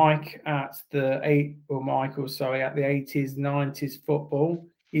 Michael, at the 80s, 90s football,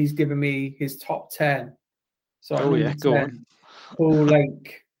 he's given me his top 10. So go on. Paul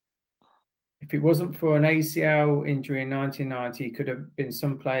Lake. If it wasn't for an ACL injury in 1990, he could have been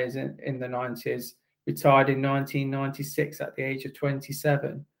some players in the 90s. Retired in 1996 at the age of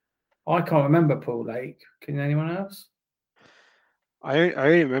 27. I can't remember Paul Lake. Can anyone else? I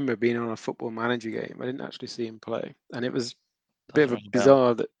only remember being on a Football Manager game. I didn't actually see him play, and it was a bit of a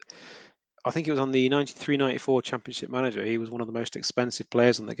bizarre that I think it was on the 93-94 Championship Manager. He was one of the most expensive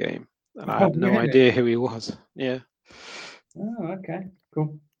players on the game, and I had no idea who he was. Yeah. Oh, okay,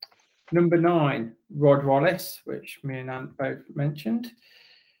 cool. Number 9, Rod Wallace, which me and Ant both mentioned.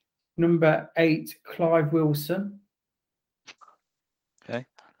 Number 8, Clive Wilson. Okay.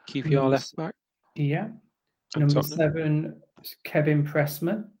 QPR left back. Yeah. Number 7, Kevin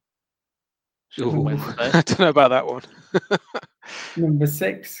Pressman. Ooh, I don't know about that one. Number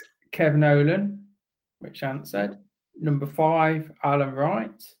 6, Kev Nolan, which Ant said. Number 5, Alan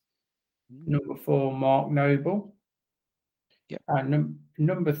Wright. Number 4, Mark Noble. Yep. And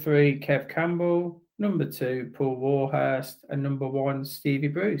number 3, Kev Campbell. Number 2, Paul Warhurst. And number 1, Stevie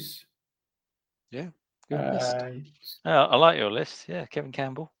Bruce. Yeah, good list. I like your list. Yeah, Kevin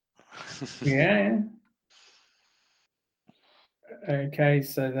Campbell. Yeah. Okay,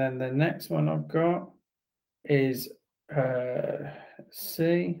 so then the next one I've got is let's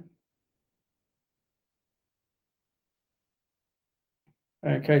see.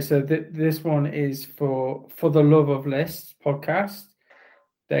 Okay, so this one is for the Love of Lists podcast.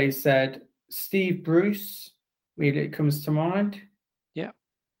 They said Steve Bruce, immediately comes to mind. Yeah.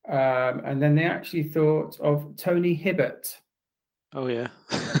 And then they actually thought of Tony Hibbert. Oh yeah.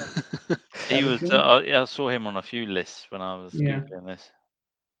 He was. I saw him on a few lists when I was googling this.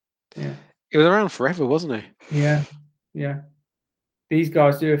 Yeah. He was around forever, wasn't he? Yeah. These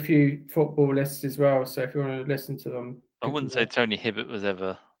guys do a few football lists as well, so if you want to listen to them. I wouldn't say Tony Hibbert was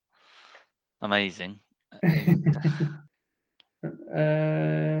ever amazing.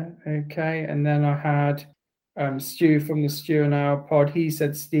 Okay, and then I had Stu from the Stu and Our pod. He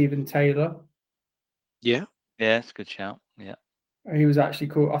said Stephen Taylor. Yeah, it's a good shout. Yeah, he was actually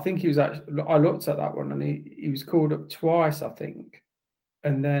called. I think he was actually. I looked at that one, and he was called up twice, I think,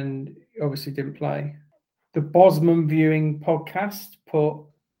 and then obviously didn't play. The Bosman Viewing podcast put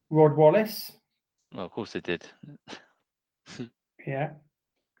Rod Wallace. Well, of course they did. Yeah.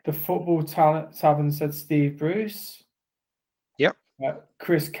 The Football Tavern said Steve Bruce. Yep.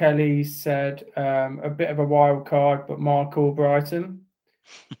 Chris Kelly said a bit of a wild card, but Mark Albrighton.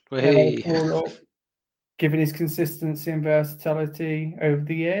 Hey. Given his consistency and versatility over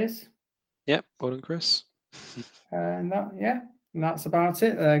the years. Yep. Well done, Chris. And that's about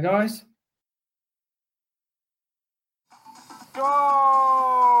it there, guys. Goal!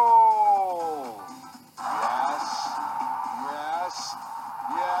 Yes!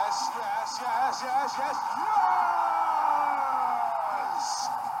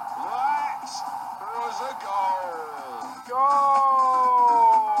 That was a goal!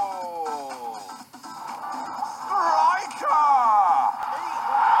 Striker! Eat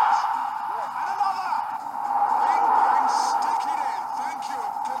that! And another! Bing, bang, stick it in. Thank you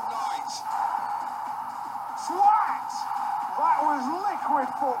and good night. Swat! That was liquid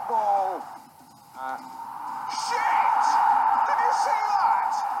football. Shit! Did you see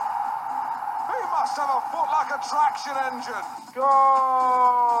that? He must have a foot like a traction engine.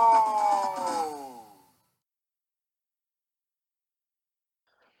 Goal!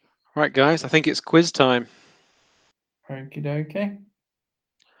 Right, guys, I think it's quiz time. Okie dokie.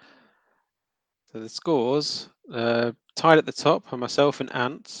 So the scores tied at the top are myself and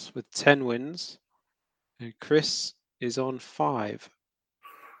Ant with 10 wins. And Chris is on 5.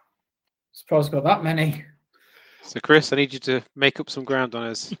 Surprised got that many. So Chris, I need you to make up some ground on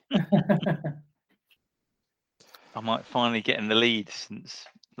us. I might finally get in the lead since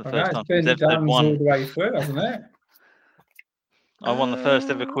the first It's time. been Episode Dan's 1. all the way through, hasn't it? I won the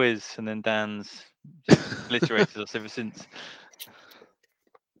first ever quiz, and then Dan's just obliterated us ever since.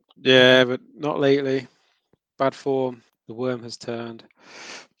 Yeah, but not lately. Bad form. The worm has turned.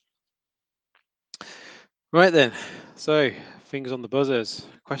 Right then. So, fingers on the buzzers.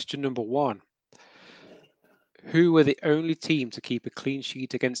 Question number 1. Who were the only team to keep a clean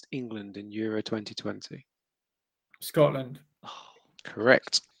sheet against England in Euro 2020? Scotland.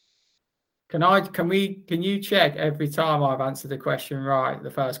 Correct. Can you check every time I've answered the question right,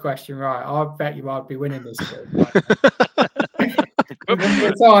 the first question right? I bet you I'd be winning this quiz. Right now. The number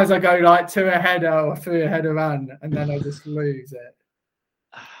of times I go like 2 ahead or 3 ahead of Anne, and then I just lose it.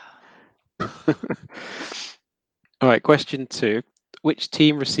 All right, question 2. Which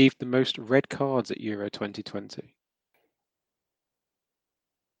team received the most red cards at Euro 2020?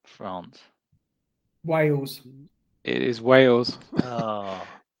 France. Wales. It is Wales. Oh,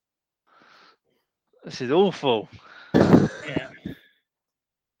 this is awful. Yeah.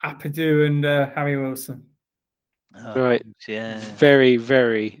 Apadou and Harry Wilson. Oh, Right. yeah. Very,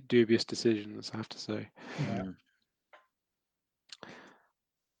 very dubious decisions, I have to say. Yeah.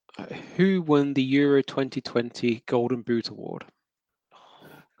 Who won the Euro 2020 Golden Boot Award? Oh,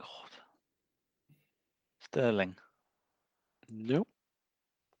 God. Sterling. Nope.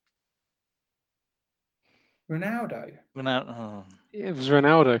 Ronaldo. Oh, It was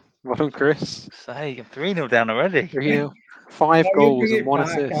Ronaldo. Well done, Chris. say, I'm 3-0 down already. 3-0. 5 No, you goals bring and it 1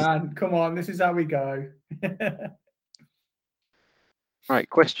 back, assist. Anne. Come on, this is how we go. Right,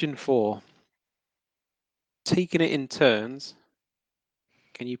 question 4. Taking it in turns,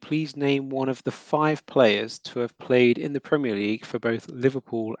 can you please name one of the 5 players to have played in the Premier League for both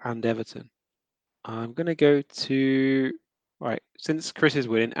Liverpool and Everton? I'm going to go to... Right, since Chris is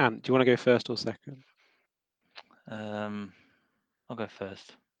winning, Ant, do you want to go first or second? I'll go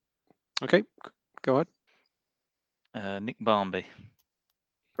first. Okay, go ahead. Nick Barmby.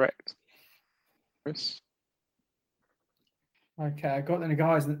 Correct. Chris? Okay, I got the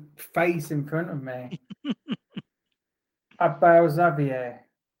guy's face in front of me. Abel Xavier.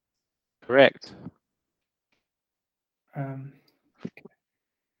 Correct. How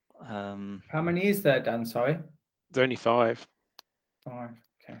many is there, Dan? Sorry. There's only 5. 5.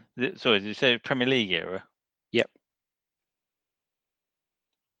 Okay. Sorry, did you say Premier League era? Yep.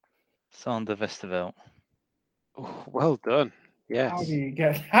 Sander Westerveld. Oh, well done. Yes. How do you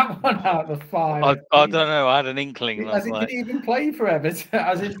get that one out of the 5? I don't know. I had an inkling. Did he even play for Everton?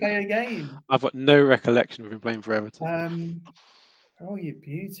 As in play a game? I've got no recollection of him playing for Everton. Oh, you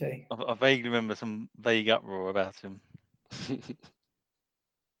beauty. I vaguely remember some vague uproar about him.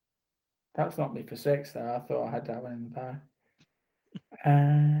 That's not me for 6, though. I thought I had that one in the bag.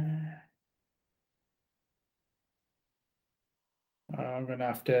 I'm going to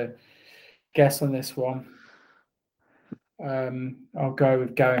have to guess on this one. I'll go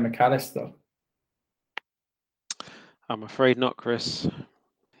with Gary McAllister. I'm afraid not, Chris.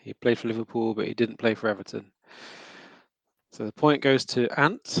 He played for Liverpool, but he didn't play for Everton. So the point goes to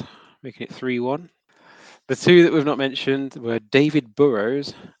Ant, making it 3-1. The 2 that we've not mentioned were David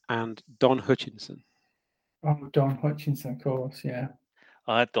Burrows and Don Hutchinson. Oh, Don Hutchinson, of course, yeah.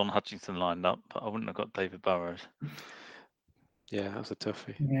 I had Don Hutchinson lined up, but I wouldn't have got David Burrows. Yeah, that's a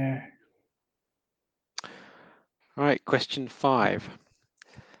toughie. Yeah. All right, question 5.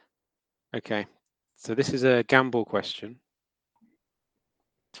 Okay, so this is a gamble question.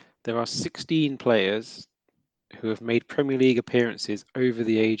 There are 16 players who have made Premier League appearances over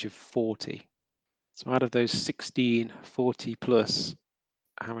the age of 40. So out of those 16, 40 plus,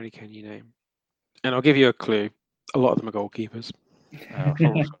 how many can you name? And I'll give you a clue. A lot of them are goalkeepers. In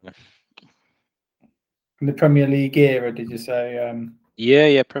the Premier League era, did you say?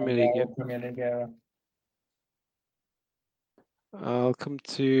 Yeah, Premier League. Yeah. Premier League era. I'll come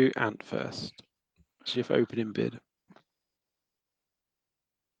to Ant first. See if opening bid.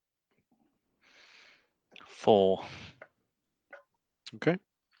 4. Okay.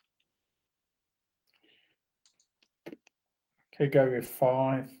 Could go with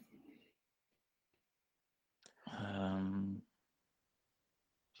 5.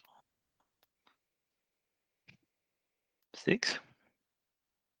 6.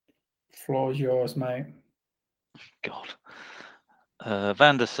 Floor's yours, mate. God.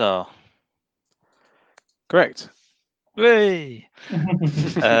 Van der Sar. Correct. Hey.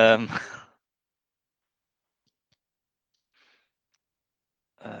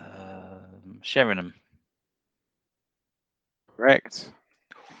 Sheringham. Correct.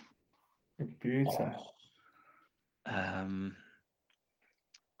 Beauty.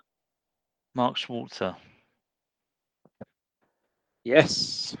 Mark Schwarzer.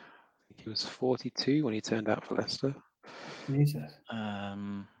 Yes. He was 42 when he turned out for Leicester. Jesus.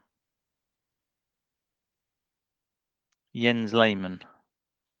 Jens Lehmann.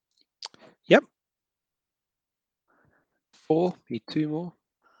 Yep. 4. Need 2 more.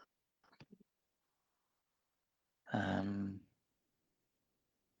 Brad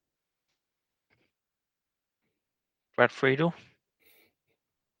Friedel.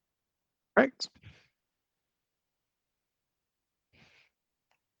 Correct.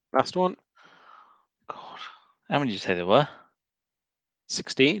 Last one. God, how many did you say there were?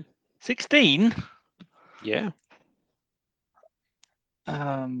 16. 16. Yeah.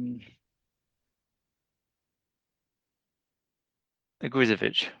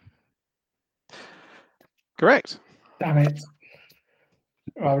 Grizovic. Correct. Damn it.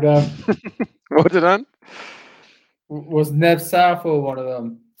 Well done. Well done. Was Ned Southall one of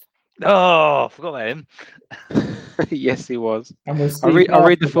them? Oh, I forgot about him. Yes, he was. And was I'll Steve read the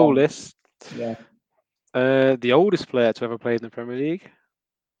Marshall full one? list. Yeah. The oldest player to ever play in the Premier League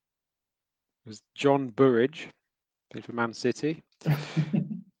was John Burridge, played for Man City.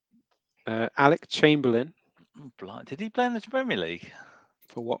 Alec Chamberlain Did he play in the Premier League?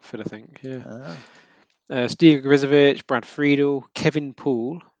 for Watford, I think. Yeah. Oh. Steve Grizovic, Brad Friedel, Kevin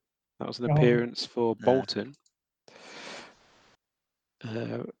Poole. That was an Oh. appearance for Yeah. Bolton.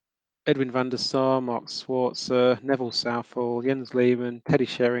 Edwin van der Sar, Mark Schwarzer, Neville Southall, Jens Lehmann, Teddy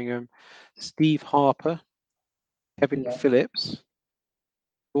Sheringham, Steve Harper, Kevin Phillips,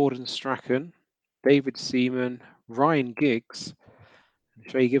 Gordon Strachan, David Seaman, Ryan Giggs,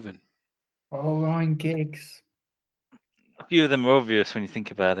 and Shay Given. Oh, Ryan Giggs. A few of them are obvious when you think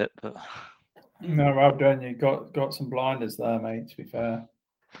about it, but No, well done. You got some blinders there, mate, to be fair.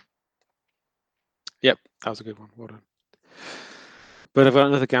 Yep, that was a good one. Well done. But I've got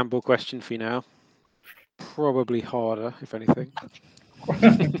another gamble question for you now. Probably harder, if anything.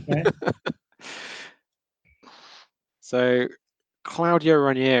 Okay. So, Claudio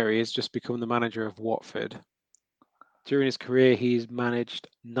Ranieri has just become the manager of Watford. During his career, he's managed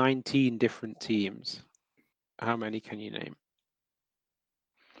 19 different teams. How many can you name?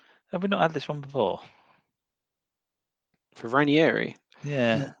 have we not had this one before? For Ranieri?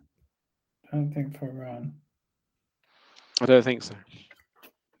 Yeah. I don't think for Ryan. I don't think so.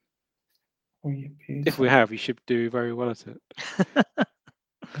 Oh, you If we have, you should do very well at it.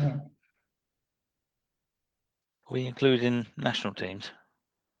 Yeah. Are we including national teams?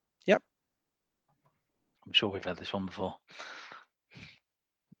 Yep. I'm sure we've had this one before.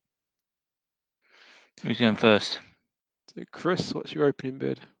 Who's going first? So, Chris, what's your opening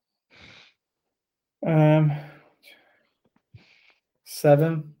bid? 7.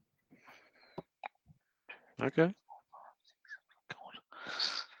 Okay. God,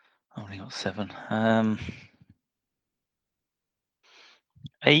 I've only got 7.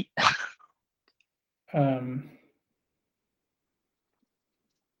 8.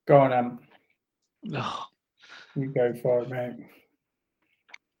 Go on, Em. Oh. You go for it, mate.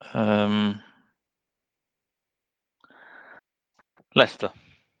 Leicester.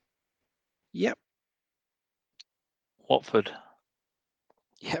 Yep. Watford.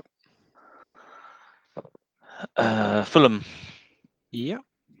 Yep. Fulham. Yep.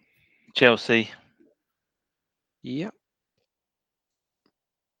 Chelsea. Yep.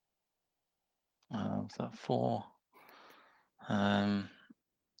 Was that 4?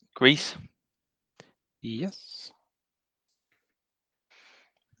 Greece. Yes.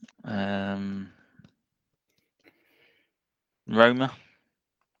 Roma.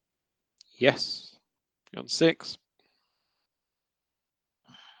 Yes. You're on 6.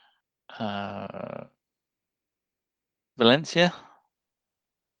 Valencia.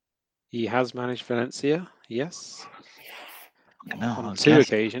 He has managed Valencia. Yes. No, On 2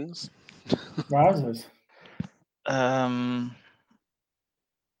 occasions. Wowzers.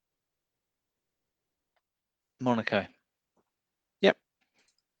 Monaco. Yep.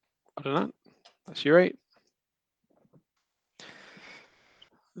 I don't know. That's your 8.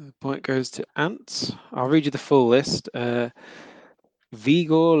 The point goes to Ant. I'll read you the full list. Vigor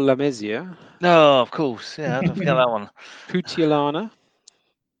Lamezia. No, of course. Yeah, I don't forget that one. Putilana.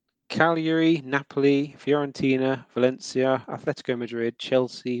 Cagliari, Napoli, Fiorentina, Valencia, Atletico Madrid,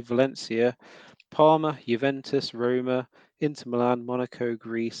 Chelsea, Valencia, Parma, Juventus, Roma, Inter Milan, Monaco,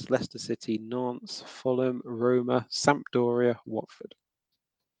 Greece, Leicester City, Nantes, Fulham, Roma, Sampdoria, Watford.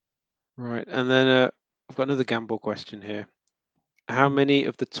 Right, and then I've got another gamble question here. How many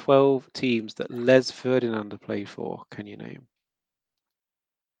of the 12 teams that Les Ferdinand played for can you name?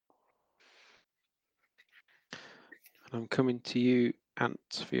 And I'm coming to you,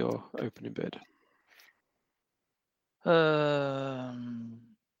 Ant, for your opening bid. 3.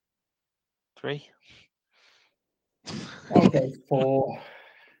 I'll go 4.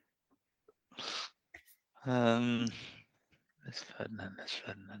 Let's Ferdinand.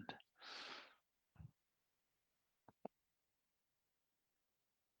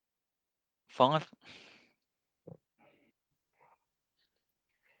 5.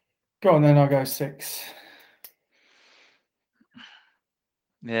 Go on then, I'll go 6.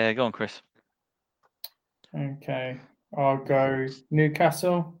 Yeah, go on, Chris. Okay, I'll go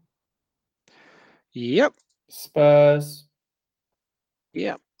Newcastle, Yep. Spurs,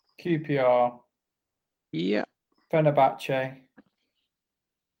 Yep. QPR, Yep. Fenerbahce.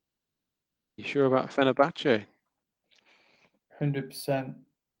 You sure about Fenerbahce? 100%.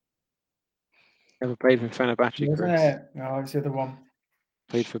 Never played for Fenerbahce, Wasn't Chris. it? No, it's the other one.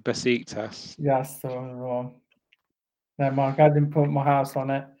 Played for Besiktas. Yeah, that's the other one. No, Mark, I didn't put my house on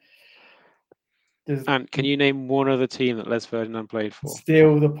it. And can you name one other team that Les Ferdinand played for?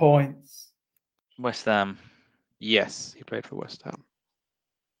 Steal the points. West Ham. Yes, he played for West Ham.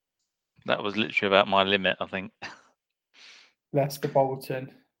 That was literally about my limit, I think. Leicester,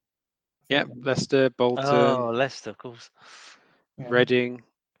 Bolton. Yep, Leicester, Bolton. Oh, Leicester, of course. Yeah. Reading,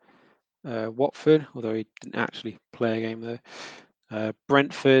 Watford, although he didn't actually play a game there.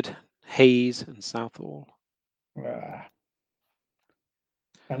 Brentford, Hayes, and Southall.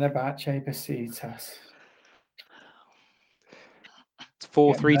 Fenerbahce, Besiktas. It's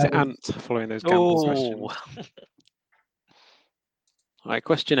 4-3 to Ant following those gamble questions. All right,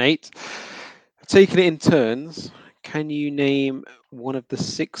 question 8. Taking it in turns, can you name one of the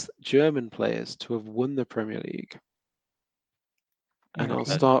 6 German players to have won the Premier League? And I'll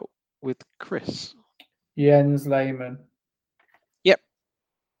start with Chris. Jens Lehmann. Yep.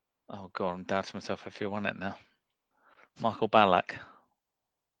 Oh, God, I'm doubting myself if he won it now. Michael Ballack.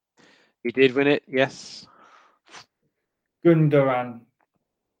 He did win it, yes. Gundogan.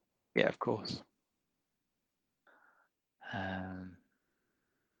 Yeah, of course.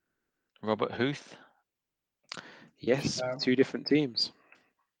 Robert Huth. Yes, 2 different teams.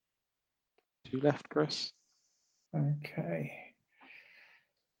 2 left, Chris. Okay.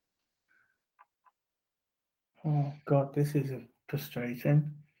 Oh, God, this is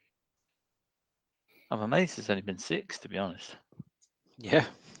frustrating. I'm amazed there's only been 6, to be honest. Yeah.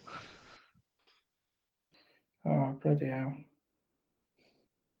 Oh, bloody hell.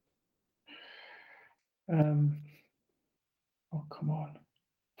 Oh, come on.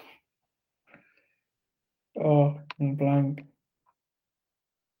 Oh, I'm blank.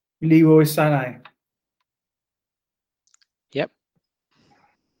 Leroy Sané. Yep.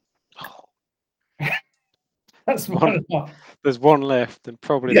 That's one left. There's one left, and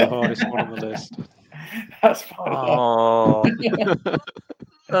probably the hardest one on the list. That's Oh, that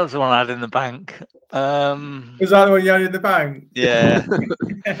was the one I had in the bank. Was that the one you had in the bank? Yeah.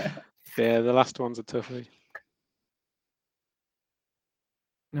 Yeah, the last one's a toughie.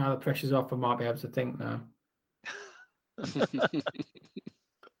 Now the pressure's off, I might be able to think now.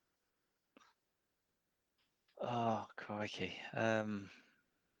 Oh, crikey.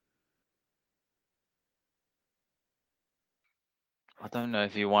 I don't know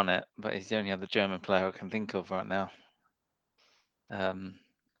if he won it, but he's the only other German player I can think of right now. Can't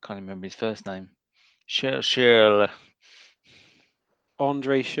remember his first name. Schürrle.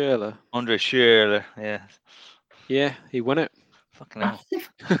 Andre Schürrle. Andre Schürrle, yeah. Yeah, he won it. Fucking hell.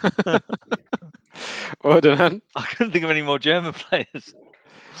 Well done, Han. I couldn't think of any more German players.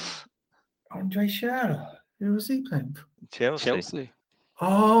 Andre Schürrle. Who was he playing for? Chelsea.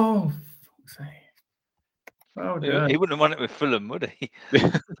 Oh, fuck's sake. Well done. He wouldn't have won it with Fulham, would he?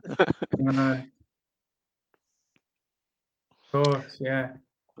 No. Of course, yeah.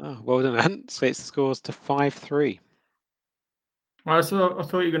 Oh, well done, Han. So it scores to 5-3. I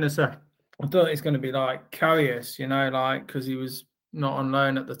thought you were going to say, I thought it's going to be like Karius, you know, like because he was not on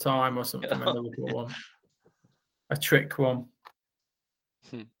loan at the time or something. One. A trick one.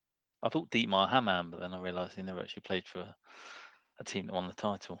 I thought Dietmar Hamann, but then I realised he never actually played for a team that won the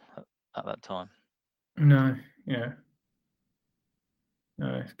title at that time. No, yeah.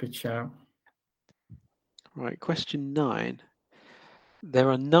 No, it's a good shout. Right, question 9.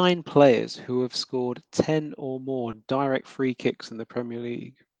 There are 9 players who have scored 10 or more direct free kicks in the Premier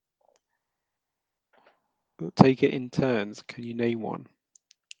League. We'll take it in turns. Can you name one?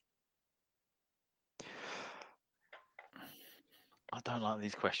 I don't like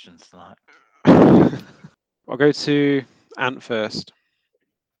these questions tonight. I'll go to Ant first.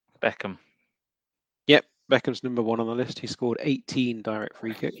 Beckham. Yep, Beckham's number 1 on the list. He scored 18 direct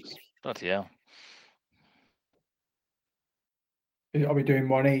free kicks. Bloody hell. I'll be doing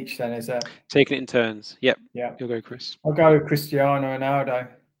one each then, is it? Taking it in turns. Yep. Yeah. You'll go, Chris. I'll go with Cristiano Ronaldo.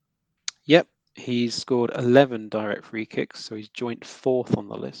 Yep. He's scored 11 direct free kicks, so he's joint 4th on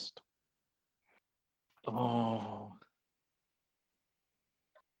the list. Oh.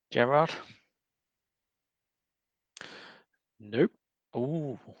 Gerrard? Nope.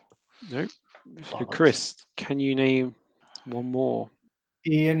 Oh. Nope. So Chris, can you name one more?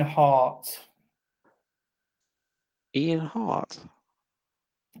 Ian Hart, Ian Hart.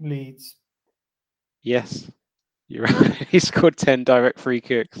 Leeds. Yes, you're right. He scored 10 direct free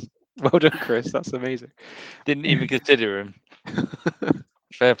kicks. Well done, Chris. That's amazing. Didn't even consider him.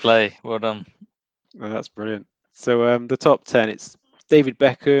 Fair play. Well done. Oh, that's brilliant. So the top 10, it's David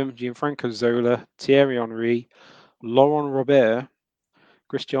Beckham, Gianfranco Zola, Thierry Henry, Laurent Robert,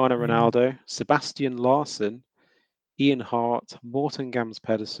 Cristiano Ronaldo, Sebastian Larsson, Ian Hart, Morten Gams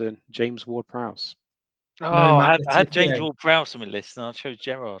Pedersen, James Ward-Prowse. Oh, I Matt had James Letizia. Ward-Prowse on my list, and I chose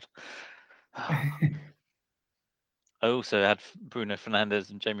Gerrard. I also had Bruno Fernandes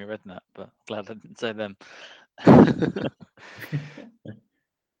and Jamie Redknapp, but glad I didn't say them.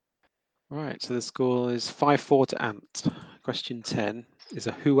 Right, so the score is 5-4 to Ant. Question 10 is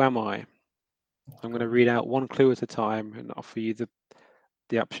a Who Am I? I'm going to read out one clue at a time and offer you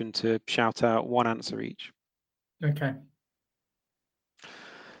the option to shout out one answer each. Okay.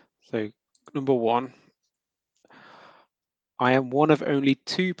 So, number 1. I am one of only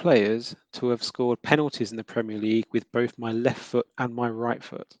 2 players to have scored penalties in the Premier League with both my left foot and my right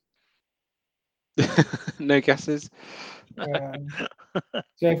foot. No guesses? So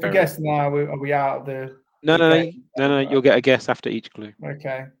if we guess now, are we out of the No, game? you'll get a guess after each clue.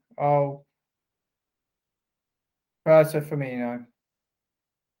 Okay. Oh. Roberto Firmino.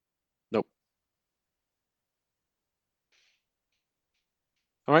 Nope.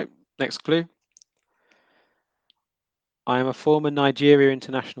 All right, next clue. I am a former Nigeria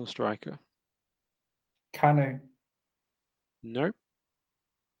international striker. Kanu. Nope.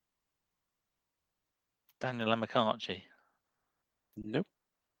 Daniel Amakarchi. Nope.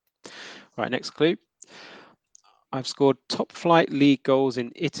 All right, next clue. I've scored top flight league goals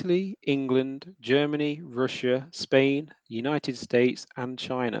in Italy, England, Germany, Russia, Spain, United States, and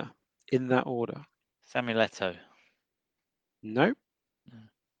China, in that order. Samuel Eto'o. Nope.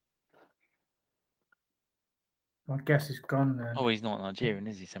 I guess he's gone then. Oh, he's not Nigerian,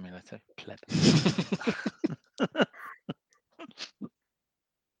 is he, Samuel Eto'o? Pleb.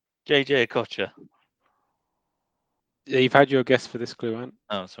 JJ Okocha. Yeah, you've had your guess for this clue, Ant.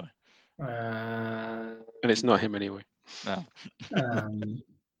 Oh, sorry. And it's not him anyway. No.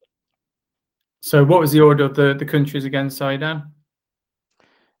 So what was the order of the countries again, sorry, Dan?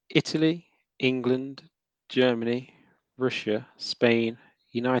 Italy, England, Germany, Russia, Spain,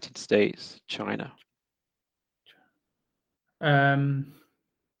 United States, China. Panidi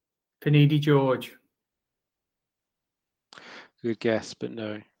George. Good guess, but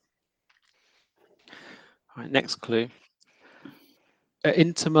no. All right, next clue. At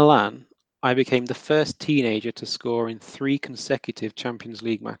Inter Milan, I became the first teenager to score in 3 consecutive Champions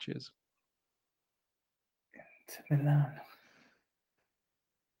League matches. Milan.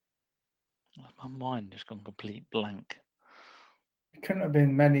 My mind just gone complete blank. It couldn't have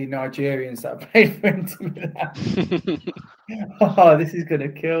been many Nigerians that played for Inter Milan. Oh, this is going to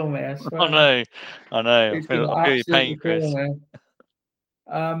kill me, I swear. I know. I It's feel gonna your pain, absolutely Chris. kill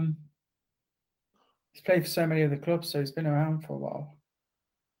me. He's played for so many other clubs, so he's been around for a while.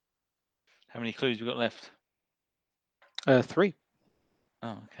 How many clues we got left? 3. Oh,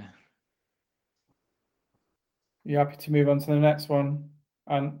 okay. You happy to move on to the next one?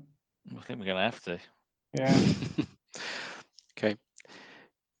 And I think we're going to have to. yeah. Okay.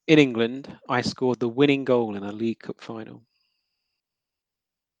 In England, I scored the winning goal in a League Cup final.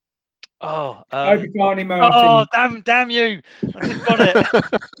 Oh, Obi Martin. Oh, damn you! I just got it.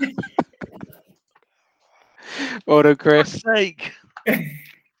 Well done, Chris. For sake.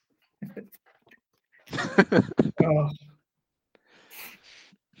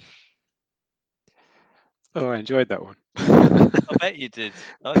 Oh, I enjoyed that one. I bet you did.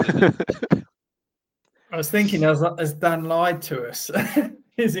 I didn't. I was thinking, has Dan lied to us?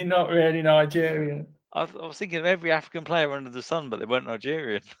 Is he not really Nigerian? I was thinking of every African player under the sun, but they weren't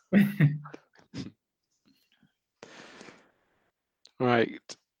Nigerian. Right,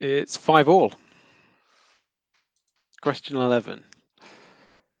 it's 5-all. Question 11.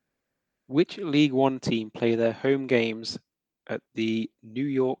 Which League One team play their home games at the New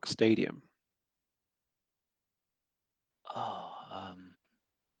York Stadium? Oh,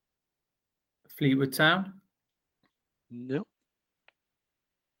 Fleetwood Town? No.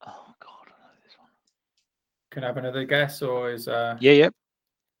 Oh, God, I know this one. Can I have another guess, or is Yeah.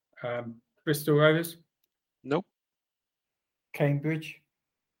 Bristol Rovers? Nope. Cambridge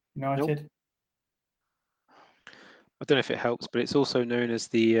United? Nope. I don't know if it helps, but it's also known as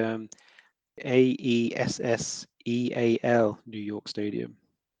the AESSEAL New York Stadium.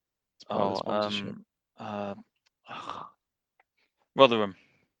 It's part of the sponsorship. Rotherham.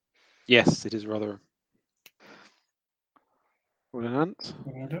 Yes, it is Rotherham. Well done, Ant.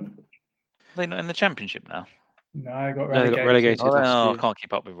 Well done. Are they not in the championship now? No, I got No, they relegated. got relegated Oh, last I year. can't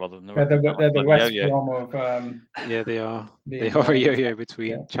keep up with Rotherham. They're the Bloody West yo-yo. Brom of Yeah, they are. They League are a One. yo-yo between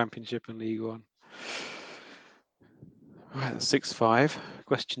Yeah. Championship and League One. Right, 6-5.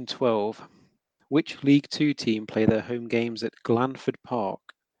 Question 12. Which League Two team play their home games at Glanford Park,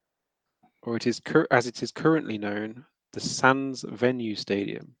 or as it is currently known, the Sands Venue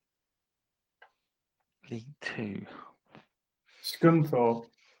Stadium? League Two. Scunthorpe.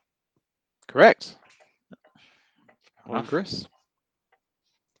 Correct. Well done, Enough. Chris.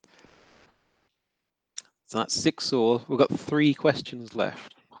 So that's 6-all. We've got 3 questions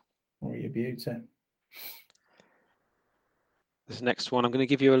left. Oh, you beauty. This next one, I'm going to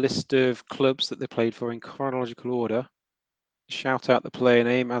give you a list of clubs that they played for in chronological order. Shout out the player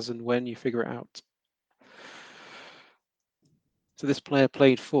name as and when you figure it out. So this player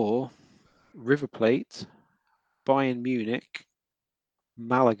played for River Plate, Bayern Munich,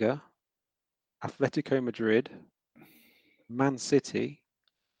 Malaga, Atletico Madrid, Man City,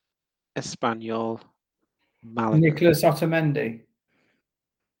 Espanyol, Malaga. Nicholas Otamendi.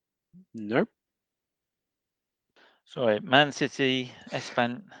 Nope. Sorry, Man City,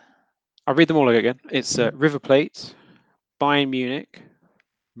 I'll read them all again. It's River Plate, Bayern Munich,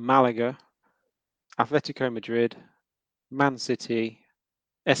 Malaga, Atletico Madrid, Man City,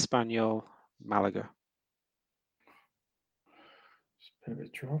 Espanyol, Malaga. It's a bit of a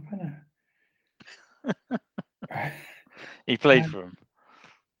drop, isn't it? He played for him.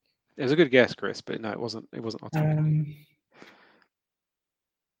 It was a good guess, Chris, but no, it wasn't. It wasn't Otamendi.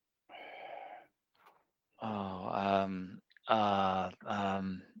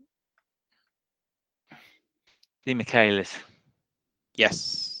 Di Michaelis.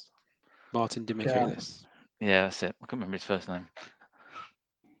 Yes, Martin Di Michaelis. Yeah, that's it. I can't remember his first name.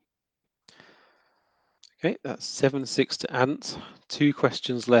 Okay, that's 7-6 to Ant. 2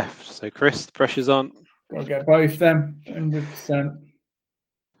 questions left. So, Chris, the pressure's on. Got to get both them, 100%.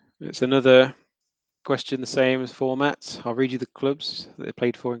 It's another question, the same as format. I'll read you the clubs that they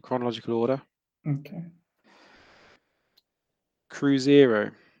played for in chronological order. Okay.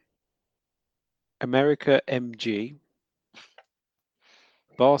 Cruzeiro, America MG,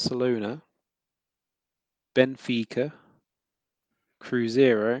 Barcelona, Benfica,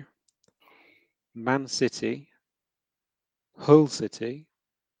 Cruzeiro, Man City, Hull City,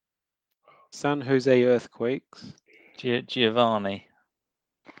 San Jose Earthquakes. Giovanni.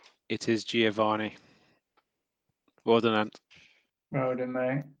 It is Giovanni. Well done, Ant. Well done,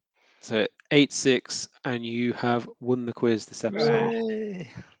 mate. So 8-6, and you have won the quiz this episode.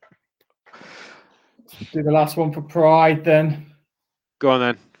 Do the last one for pride then. Go on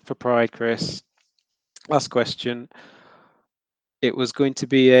then, for pride, Chris. Last question. It was going to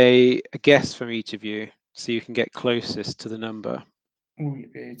be a guess from each of you, so you can get closest to the number. Oh, you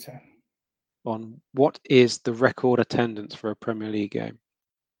beauty. On what is the record attendance for a Premier League game?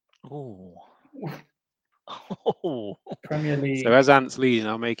 Oh. Premier League. So as Ant's leading,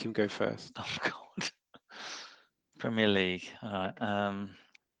 I'll make him go first. Oh God. Premier League. All right.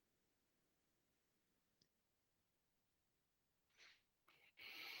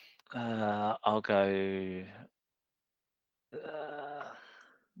 I'll go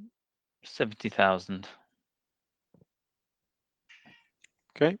 70,000.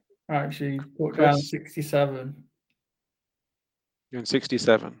 Okay. Actually, put Chris? down 67. You're in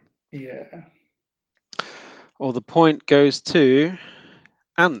 67. Yeah. Well, the point goes to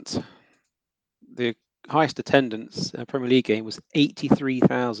Ant. The highest attendance in a Premier League game was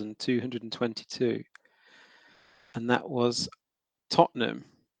 83,222. And that was Tottenham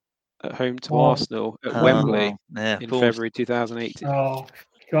at home to Arsenal at Wembley in February 2018. Oh,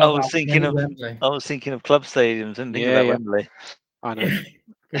 I was thinking of club stadiums and thinking about Wembley. I know.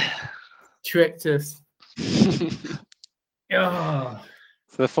 Tricked us. Oh.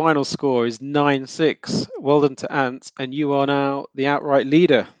 So the final score is 9-6. Well done to Ant, and you are now the outright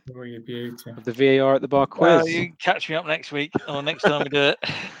leader of the VAR at the Bar quiz. You can catch me up next week or next time we do it.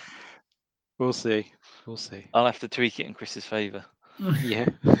 We'll see. We'll see. I'll have to tweak it in Chris's favour. Yeah.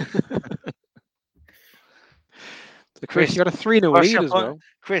 So Chris, you got a 3-0 lead as well.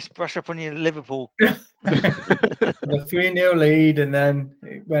 Chris, brush up on your Liverpool. A 3-0 lead, and then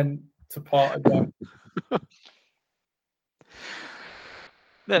it went to part again.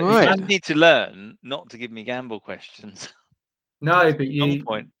 No, Right. you need to learn not to give me gamble questions. No, but you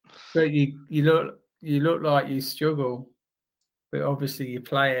look like you struggle. But obviously you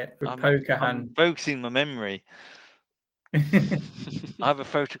play it with poker hand. I'm focusing my memory. I have a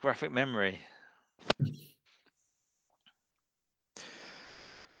photographic memory.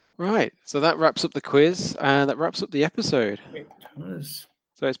 Right, so that wraps up the quiz and that wraps up the episode.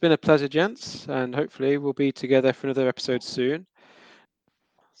 So it's been a pleasure, gents, and hopefully we'll be together for another episode soon.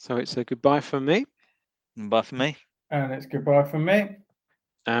 So it's a goodbye from me. Bye from me. And it's goodbye from me.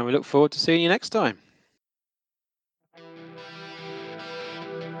 And we look forward to seeing you next time.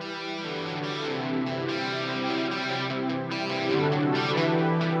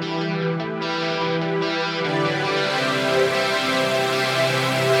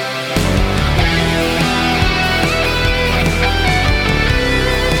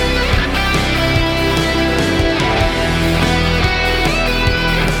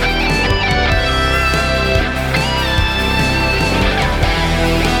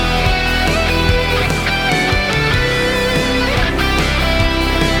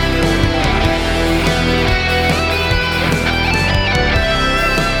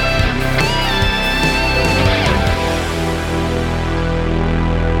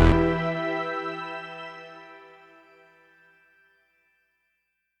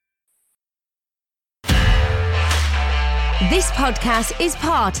 This podcast is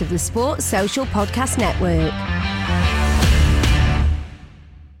part of the Sports Social Podcast Network.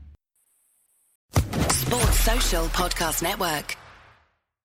 Sports Social Podcast Network.